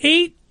as the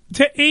 8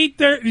 to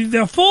 8:30,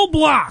 the full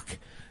block,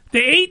 the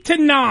 8 to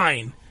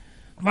 9,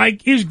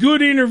 is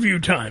good interview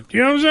time. Do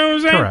you know what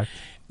I'm saying? Correct.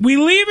 We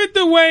leave it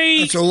the way.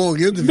 That's a long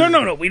interview.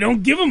 No. We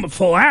don't give them a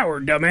full hour,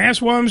 dumbass.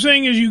 What I'm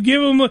saying is you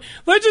give them.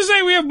 Let's just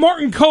say we have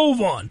Martin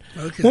Cove on.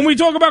 Okay. When we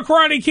talk about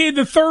Karate Kid,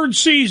 the third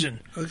season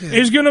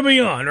is going to be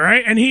on,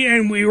 right? And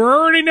we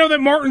already know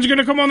that Martin's going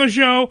to come on the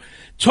show,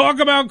 talk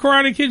about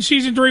Karate Kid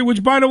season 3.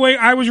 Which, by the way,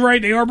 I was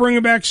right. They are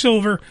bringing back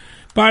Silver.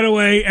 By the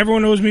way,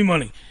 everyone owes me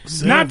money.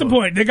 Silver. Not the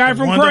point. The guy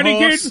from Karate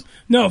Kid.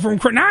 No,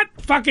 not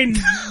fucking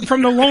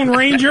from the Lone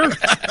Ranger.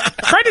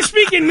 Try to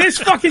speak in this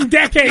fucking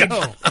decade.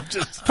 No,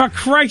 for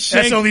Christ's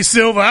sake. That's only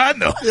Silver I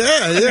know.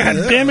 Yeah.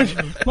 God damn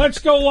it. Let's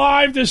go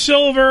live to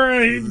Silver.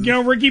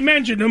 Ricky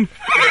mentioned him.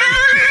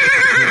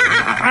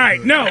 All right.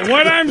 No,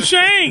 what I'm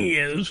saying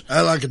is. I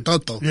like a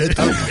tonto.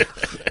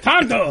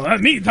 Tonto.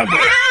 That's me, tonto.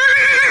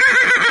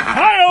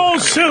 Hi,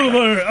 old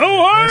Silver.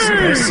 Oh,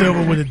 hi. That's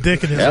Silver with a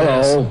dick in his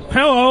ass.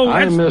 Hello.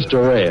 I'm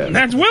Mr. Red.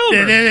 That's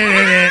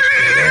Wilbur.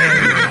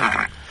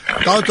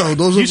 Tonto,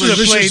 those are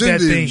vicious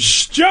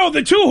Indians. Joe,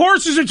 the two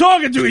horses are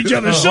talking to each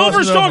other.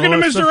 Silver's talking to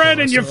Mr. Ed,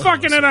 and you're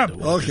fucking it up.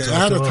 Okay, I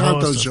had a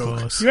Tonto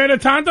joke. You had a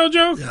Tonto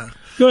joke? Yeah.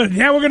 Good.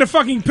 Now we're going to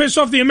fucking piss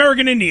off the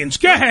American Indians.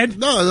 Go ahead.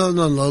 No.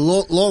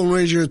 Lone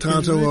Ranger and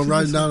Tonto are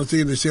riding down the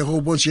thing, and they see a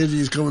whole bunch of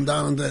Indians coming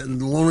down, and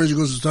the Lone Ranger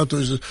goes to Tonto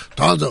and says,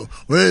 Tonto,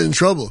 we're in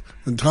trouble.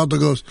 And Tonto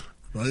goes,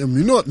 I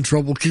am not in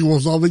trouble,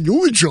 Kiwasabi,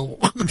 you're in trouble.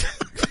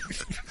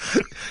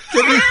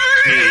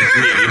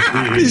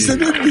 He's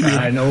an Indian.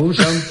 I know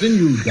something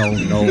you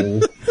don't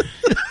know.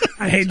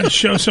 I hate this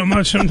show so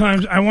much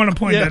sometimes. I want to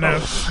point that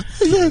out.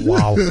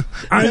 Wow.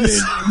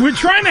 We're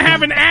trying to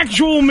have an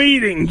actual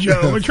meeting,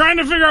 Joe. We're trying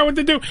to figure out what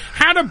to do.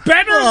 How to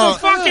better the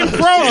fucking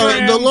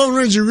program. The Lone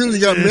Ranger really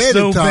got mad at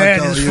Tonto. Bad,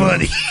 it's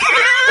funny.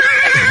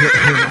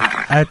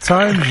 At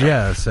times,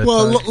 yes.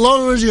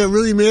 Lone Ranger got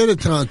really mad at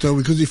Tonto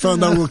because he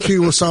found out what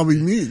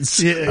Kiwasabi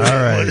means. All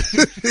right.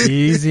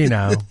 Easy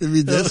now. It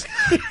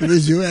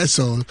means you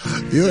asshole.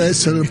 You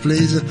asshole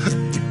plays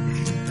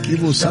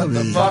Kiwasabi. Shut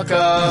the fuck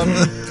up.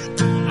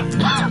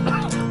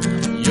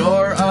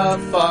 You're a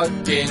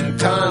fucking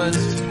cunt.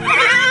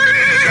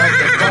 Shut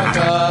the fuck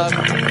up.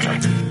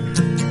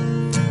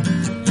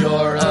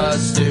 You're a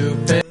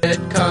stupid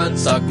cunt.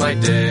 Suck my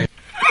dick.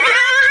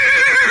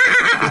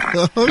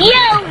 You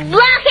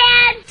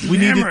rockhead!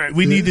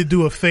 We need to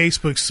do a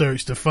Facebook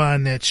search to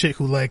find that chick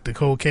who liked the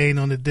cocaine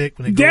on the dick.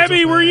 When it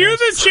Debbie, goes up were her you ass.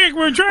 the chick?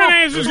 We're trying to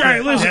ask this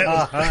guy. Listen,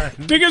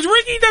 because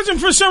Ricky doesn't,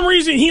 for some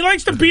reason, he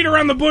likes to beat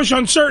around the bush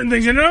on certain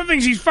things, and other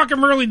things he's fucking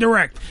really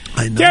direct.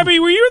 I know. Debbie,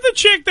 were you the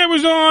chick that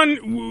was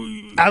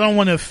on? I don't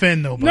want to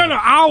offend nobody. No,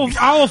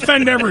 I'll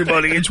offend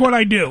everybody. It's what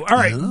I do. All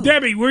right,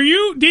 Debbie,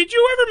 did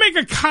you ever make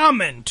a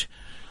comment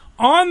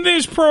on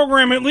this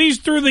program, at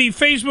least through the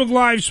Facebook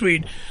Live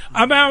suite,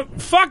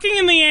 about fucking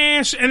in the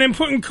ass and then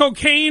putting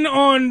cocaine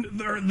on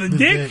the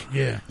dick?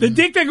 The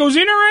dick that goes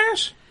in her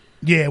ass?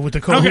 Yeah, with the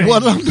cocaine.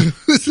 Okay.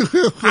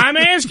 I'm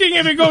asking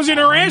if it goes in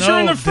her ass or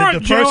in the front,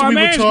 the Joe. person I'm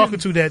we were asking. talking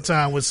to that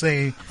time was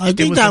saying I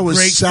think it that was a was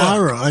great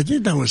Sarah. fuck. I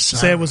think that was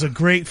Sarah. Said it was a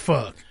great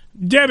fuck.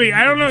 Debbie,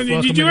 I don't know. Fuck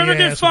Did him you in ever the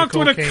get ass fucked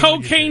with a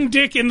cocaine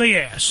dick in the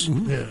ass?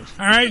 Yeah.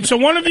 All right, so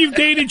one of you've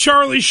dated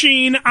Charlie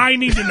Sheen. I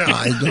need to know.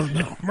 I don't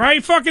know.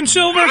 Right, fucking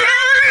Silver?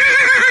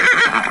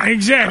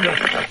 Exactly.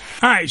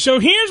 All right, so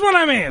here's what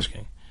I'm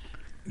asking.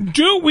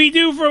 We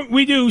do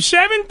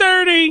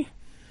 7:30,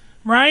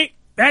 right?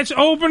 That's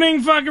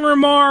opening fucking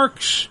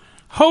remarks,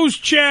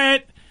 host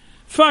chat,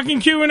 fucking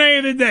Q&A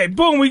of the day.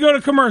 Boom, we go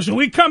to commercial.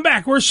 We come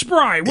back. We're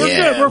spry. We're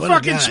good. We're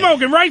fucking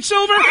smoking. Right,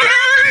 Silver?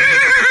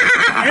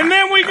 And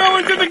then we go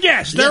into the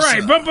guest. All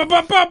right.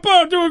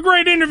 Do a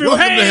great interview.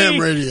 Welcome to Ham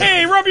Radio.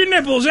 Hey, rub your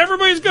nipples.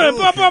 Everybody's good.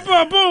 Boom.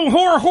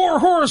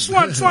 Whore.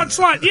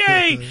 Slut.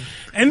 Yay.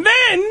 And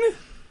then,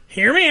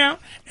 hear me out.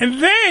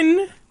 And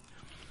then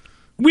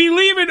we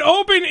leave it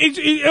open.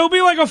 It'll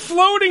be like a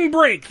floating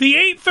break. The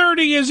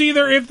 8:30 is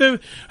either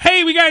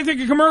hey, we got to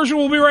take a commercial.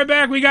 We'll be right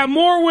back. We got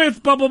more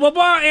with blah, blah, blah,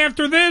 blah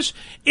after this.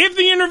 If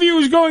the interview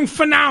is going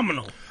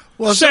phenomenal.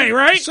 Well,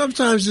 right?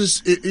 Sometimes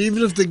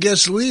even if the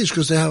guest leaves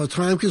because they have a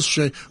time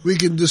constraint, we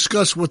can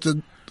discuss what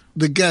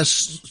the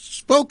guest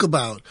spoke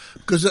about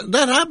because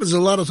that happens a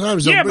lot of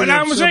times. Yeah, but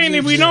I'm saying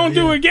if we don't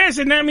do a guest,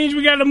 and that means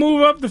we got to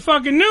move up the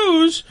fucking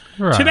news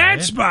to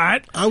that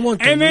spot. I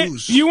want the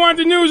news. You want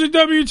the news at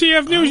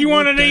WTF News? You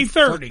want it at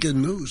 8:30? Fucking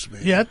news,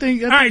 man. Yeah, I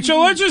think. All right, so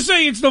let's just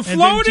say it's the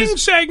floating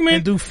segment.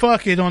 And do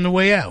fuck it on the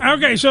way out.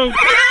 Okay, so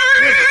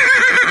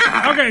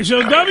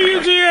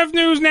WTF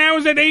News now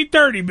is at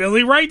 8:30.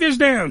 Billy, write this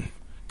down.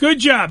 Good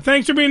job.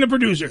 Thanks for being the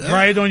producer.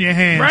 Right on your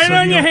hand. Right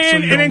on your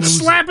hand, and then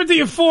slap it to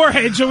your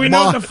forehead so we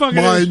know what the fuck it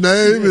is. My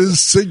name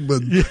is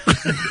Sigmund.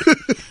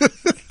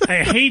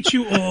 I hate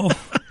you all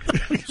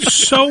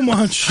so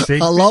much.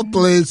 Hello,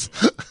 please.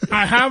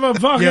 I have a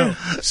fucking...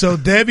 So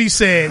Debbie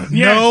said,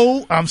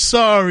 no, I'm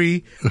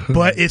sorry,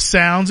 but it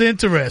sounds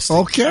interesting.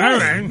 Okay. All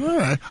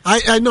right.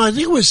 I know. I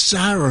think it was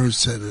Sarah who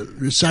said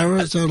it.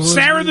 Sarah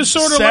the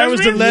sort of Sarah's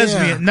lesbian? the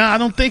lesbian. Yeah. No, I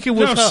don't think it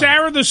was her.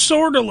 Sarah the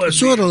sort of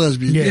lesbian. Sort of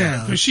lesbian,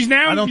 yeah. Because she's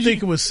now... I don't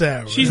think it was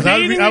Sarah. She's I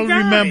dating a guy.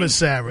 remember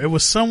Sarah. It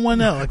was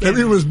someone else.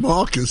 Maybe it was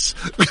Marcus.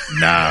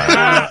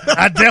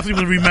 I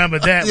definitely would remember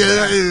that.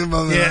 Yeah, I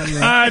remember that.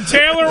 Yeah.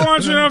 Taylor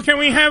wants to know, can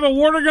we have a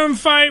water gun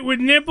fight with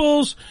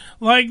nipples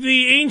like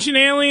the ancient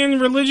alien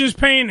religious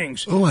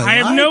paintings? Oh, I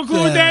have no clue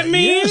what that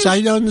means. Yes,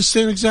 I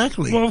understand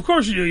exactly. Well, of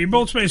course you do. You're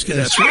both space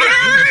cadets.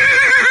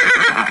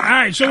 All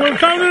right, so we'll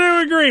come to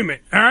an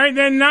agreement. All right,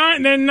 then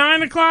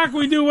 9 o'clock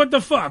we do what the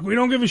fuck. We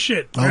don't give a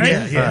shit. All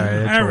right,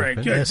 Yeah. All right,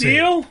 good That's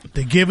deal.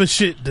 The give a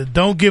shit. The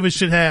don't give a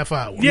shit half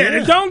hour. Yeah,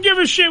 the don't give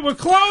a shit. We're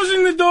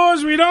closing the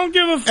doors. We don't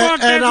give a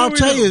fuck. And I'll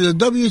tell you,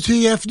 the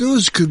WTF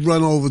News could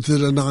run over to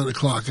the 9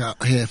 o'clock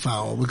half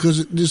hour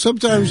because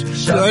sometimes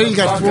you already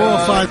got 4 or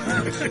 5.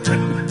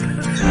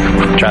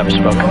 Travis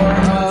spoke. You're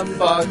a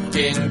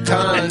fucking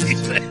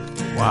cunt.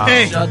 Wow.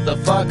 Hey. Shut the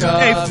fuck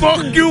up. Hey,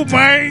 fuck you,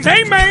 man.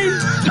 Hey, man.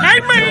 Hey,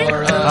 man.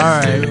 You're a All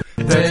right.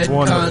 That's stupid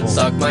wonderful. cunt.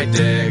 Suck my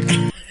dick.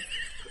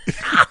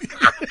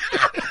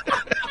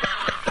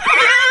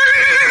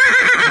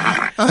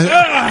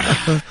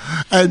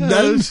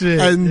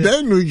 And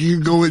then we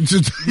can go into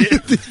the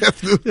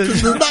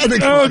 9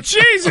 o'clock. Oh,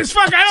 Jesus,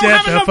 fuck. I don't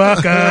have enough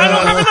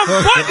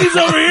buttons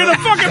over here to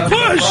fucking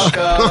push.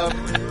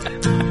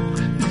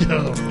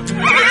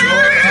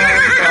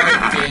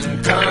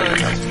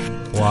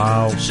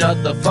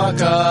 Shut the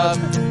fuck up.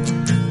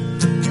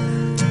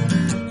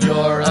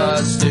 You're a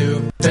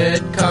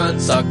stupid cunt.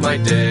 Suck my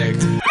dick.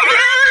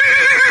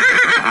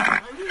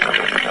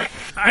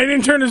 I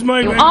didn't turn his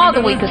mic. You are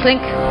the weakest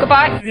link.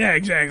 Goodbye. Yeah,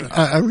 exactly.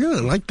 I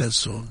really like that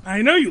song.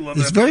 I know you love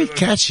It's that. very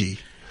catchy.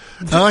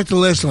 I like the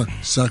last one.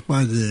 Suck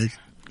my dick.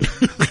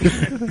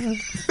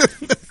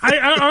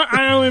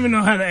 I don't even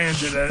know how to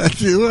answer that.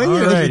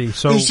 Alrighty,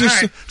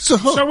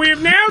 So we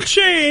have now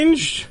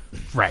changed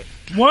right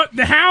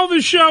how the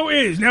show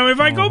is. Now, if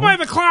I go by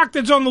the clock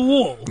that's on the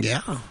wall,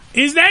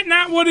 is that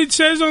not what it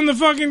says on the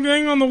fucking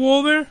thing on the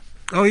wall there?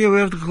 Oh, yeah, we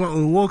have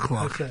the wall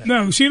clock.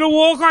 No, see the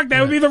wall clock? That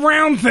would be the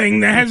round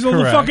thing that has the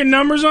little Correct. fucking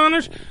numbers on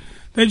it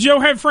that Joe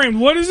had framed.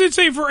 What does it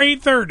say for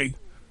 8:30?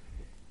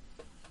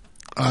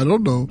 I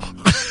don't know.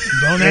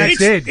 Don't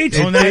ask it.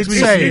 Don't ask me.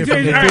 It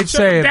did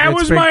say it. That It's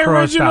was been my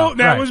crossed original. out.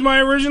 That Right. was my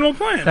original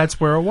plan. That's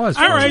where it was.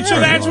 All right, so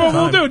that's what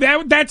we'll do.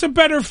 That's a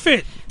better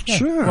fit.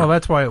 Sure. Well,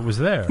 that's why it was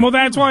there. Well,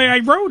 that's why I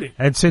wrote it.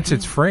 And since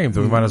it's framed,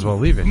 we might as well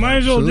leave it. Might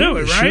as well do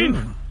it, right?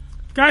 Sure.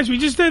 Guys, we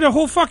just did a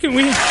whole fucking...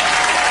 We came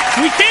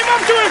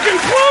up to a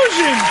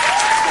conclusion.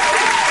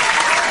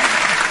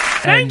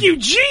 Thank you,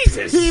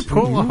 Jesus.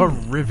 People are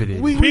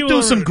riveted. We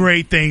do some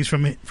great things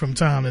from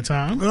time to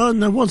time.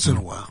 Once in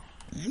a while.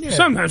 Yeah.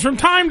 Sometimes, from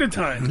time to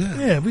time.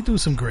 Yeah, we do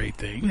some great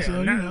things. Yeah, So,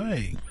 you no- know,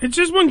 hey. It's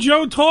just when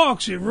Joe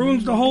talks, it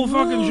ruins the whole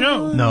fucking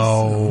show.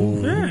 No.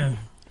 Yeah.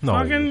 No.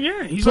 Fucking,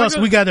 yeah. He's Plus,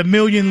 like we got 1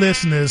 million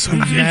listeners who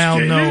now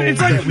know.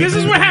 It's like, that we this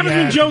is do what happens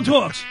when reality. Joe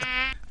talks.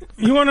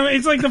 You want to?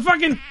 It's like the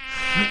fucking.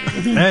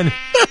 And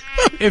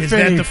is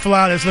that the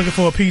fly that's looking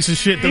for a piece of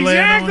shit to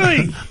land on?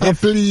 Exactly.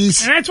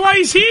 Please. And that's why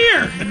he's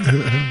here.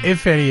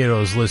 If any of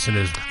those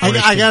listeners,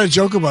 I got a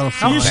joke about a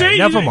fly. You say,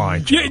 never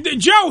mind.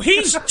 Joe,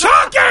 he's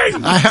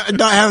talking.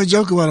 I have a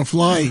joke about a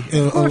fly.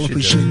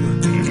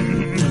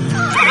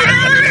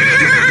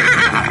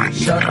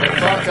 Shut the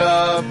fuck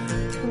up.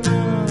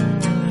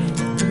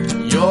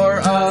 You're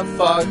a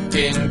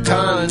fucking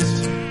cunt.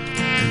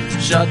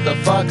 Shut the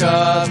fuck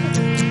up.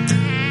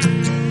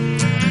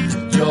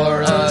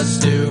 You're a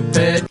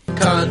stupid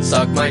cunt.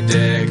 Suck my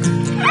dick.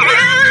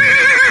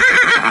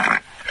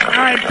 All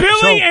right,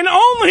 Billy and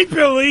only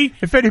Billy.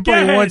 If anybody Go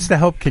ahead. wants to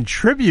help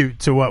contribute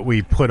to what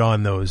we put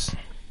in the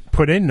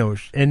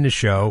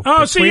show,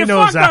 Oh, see, you between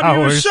those fucked up. You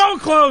were hours, so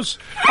close.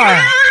 You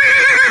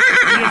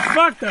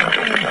fucked up.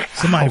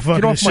 Somebody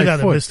fucking the off shit my out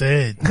of foot. Mr.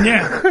 Ed.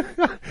 Yeah.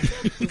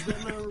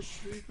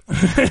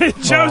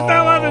 Joe's not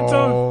allowed to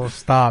talk. Oh,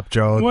 stop,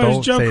 Joe! What, Don't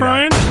is Joe say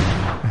crying?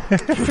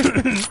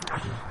 That.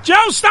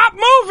 Joe, stop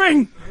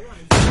moving.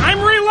 I'm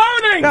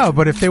reloading. No,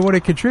 but if they want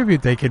to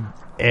contribute, they could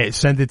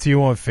send it to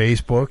you on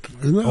Facebook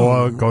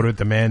or go to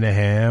Demand the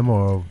Ham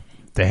or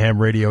the Ham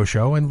Radio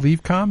Show and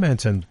leave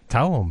comments and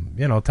tell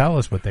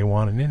us what they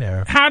want in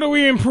there. How do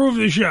we improve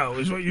the show?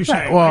 Is what you're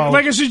saying? well-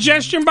 like a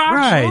suggestion box,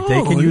 Right,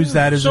 they can use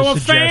that as so a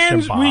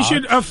suggestion box.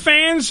 A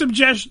fan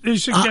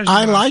suggestion.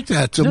 I like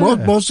that. So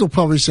most will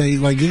probably say,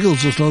 like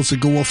Eagles will tell us to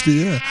go off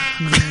the air.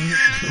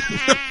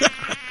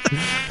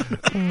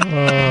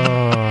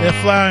 That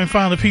fly ain't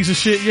found a piece of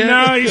shit yet.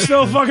 No, he's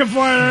still fucking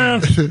flying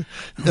around.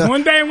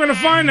 One day I'm going to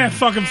find that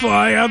fucking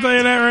fly. I'll tell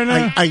you that right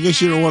now. I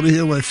guess you don't want to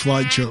hear my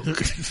fly joke.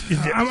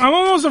 I'm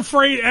almost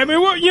afraid. I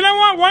mean, well, you know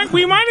what?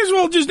 We might as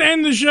well just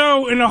end the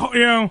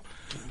show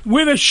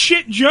with a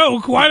shit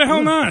joke. Why the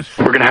hell not?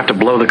 We're going to have to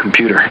blow the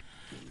computer.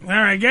 All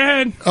right, go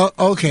ahead. Oh,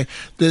 okay.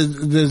 There's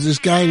this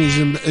guy, and he's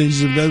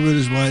in bed with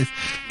his wife.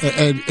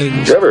 And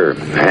Did you ever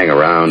hang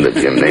around the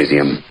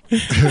gymnasium?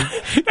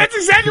 That's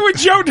exactly what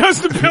Joe does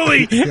to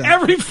Billy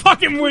every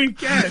fucking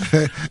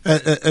weekend.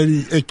 and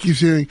he keeps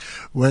hearing,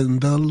 when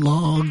the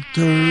log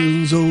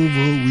turns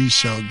over, we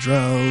shall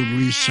drown,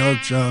 we shall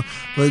drown.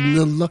 When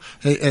the log...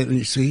 And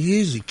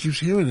he keeps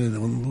hearing it.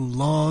 When the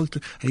log...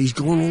 And he's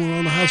going all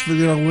around the house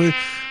figuring out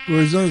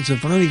where he's on. So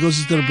finally he goes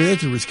into the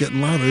bathroom. It's getting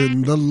louder.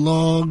 And the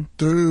log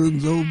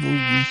turns over,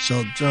 we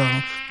shall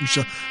drown, we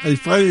shall... And he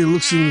finally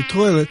looks in the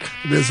toilet,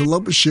 and there's a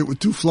lump of shit with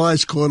two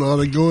flies caught on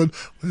it going,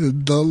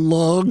 when the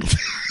log...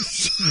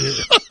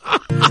 I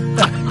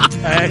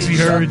actually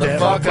heard that.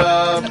 Fuck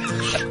up.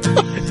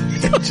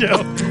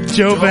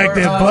 Joe back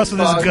there busting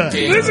his gut.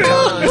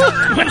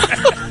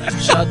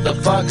 Shut the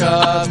fuck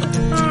up.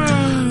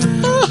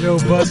 Joe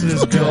busting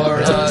his gut. You're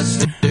a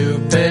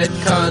stupid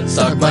cunt.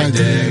 Suck my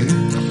dick.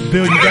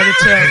 Bill,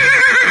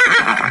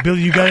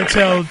 you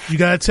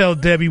gotta tell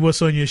Debbie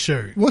what's on your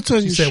shirt. What's on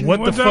She your said, shirt? what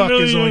What's the on fuck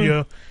Billy? is on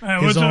your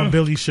what's on on-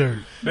 Billy's shirt?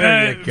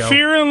 There you go.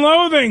 Fear and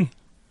Loathing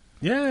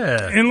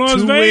Yeah. in Las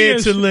Too Vegas. weird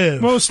to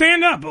live. Well,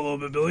 stand up a little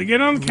bit, Billy. Get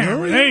on the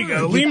camera. There you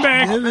go. Lean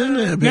back.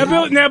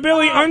 Now, Now,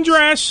 Billy,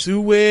 undress. Too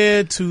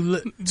weird to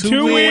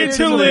Too weird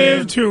to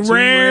live, too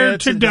rare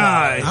to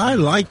die. I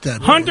like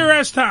that. Hunter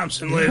S.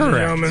 Thompson, ladies and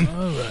gentlemen.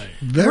 All right.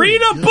 Very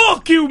Read a good.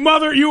 book,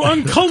 you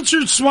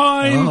uncultured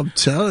swine. I'm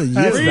telling you.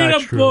 That's Read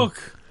not a true.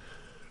 book.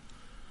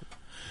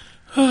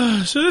 So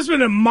this has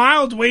been a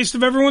mild waste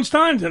of everyone's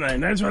time tonight.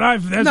 That's what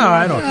I've. That's No, what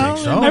I don't think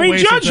so. I mean,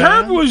 Waste of Judge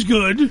time. Herb was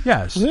good.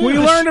 Yes. We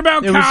learned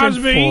about It was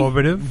Cosby.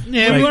 informative.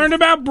 Yeah, we learned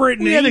about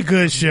Britney. We had a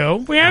good show.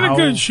 We had a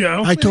good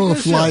show. I told a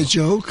fly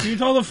joke. You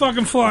told a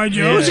fucking fly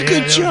joke. It was a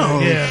good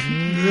joke. Yeah.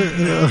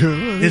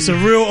 It's a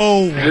real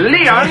old.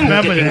 Leon,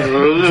 remember that?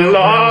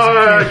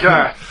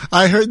 larger.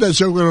 I heard that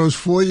joke when I was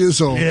 4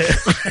 years old.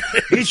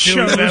 It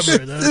shows.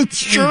 It's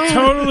true. It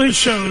totally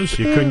shows.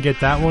 You couldn't get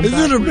that one. Isn't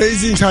it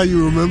amazing how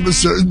you remember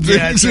certain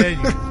things?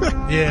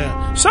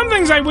 Yeah. Some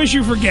things I wish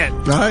you forget.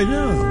 I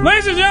know.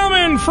 Ladies and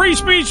gentlemen, free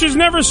speech is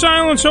never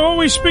silent, so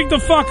always speak the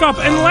fuck up.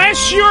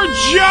 Unless you're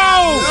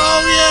Joe.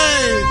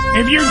 Oh,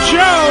 yeah. If you're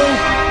Joe,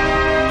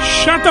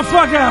 shut the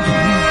fuck up.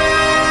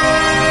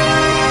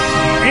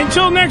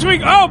 Until next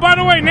week. Oh, by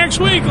the way, next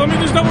week, let me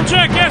just double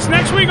check. Yes,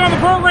 next week on the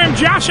program,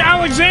 Josh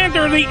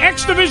Alexander, the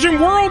X Division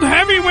World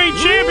Heavyweight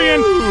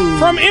Champion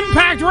from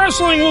Impact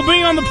Wrestling, will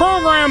be on the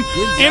program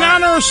in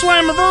honor of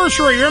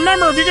Slammiversary.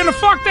 Remember, if you're going to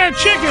fuck that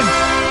chicken,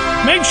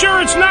 make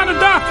sure it's not a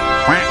duck.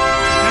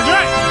 That's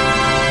right.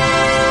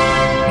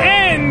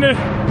 And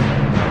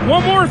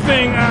one more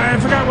thing, I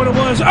forgot what it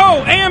was.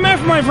 Oh,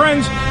 AMF, my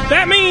friends.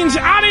 That means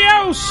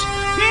adios,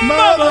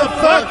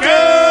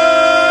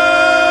 motherfucker.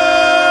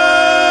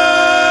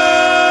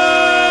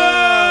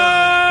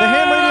 The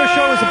Ham Radio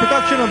Show is a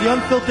production of the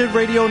Unfiltered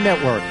Radio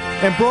Network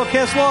and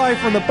broadcast live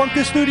from the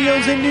Bunker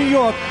Studios in New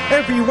York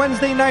every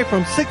Wednesday night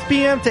from 6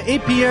 p.m. to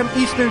 8 p.m.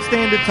 Eastern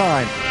Standard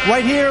Time,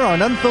 right here on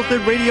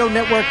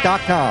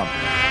UnfilteredRadioNetwork.com.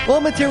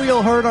 All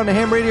material heard on the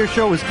Ham Radio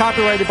Show is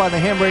copyrighted by the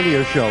Ham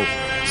Radio Show.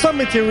 Some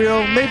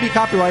material may be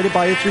copyrighted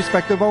by its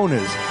respective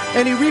owners.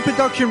 Any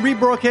reproduction,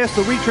 rebroadcast,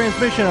 or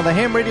retransmission of the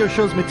Ham Radio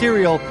Show's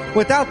material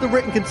without the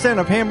written consent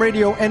of Ham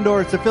Radio and or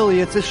its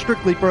affiliates is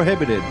strictly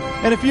prohibited.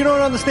 And if you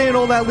don't understand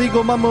all that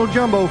legal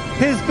mumbo-jumbo,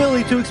 here's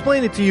Billy to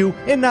explain it to you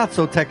in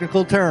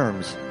not-so-technical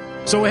terms.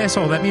 So,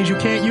 asshole, that means you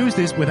can't use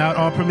this without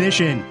our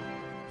permission.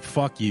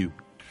 Fuck you.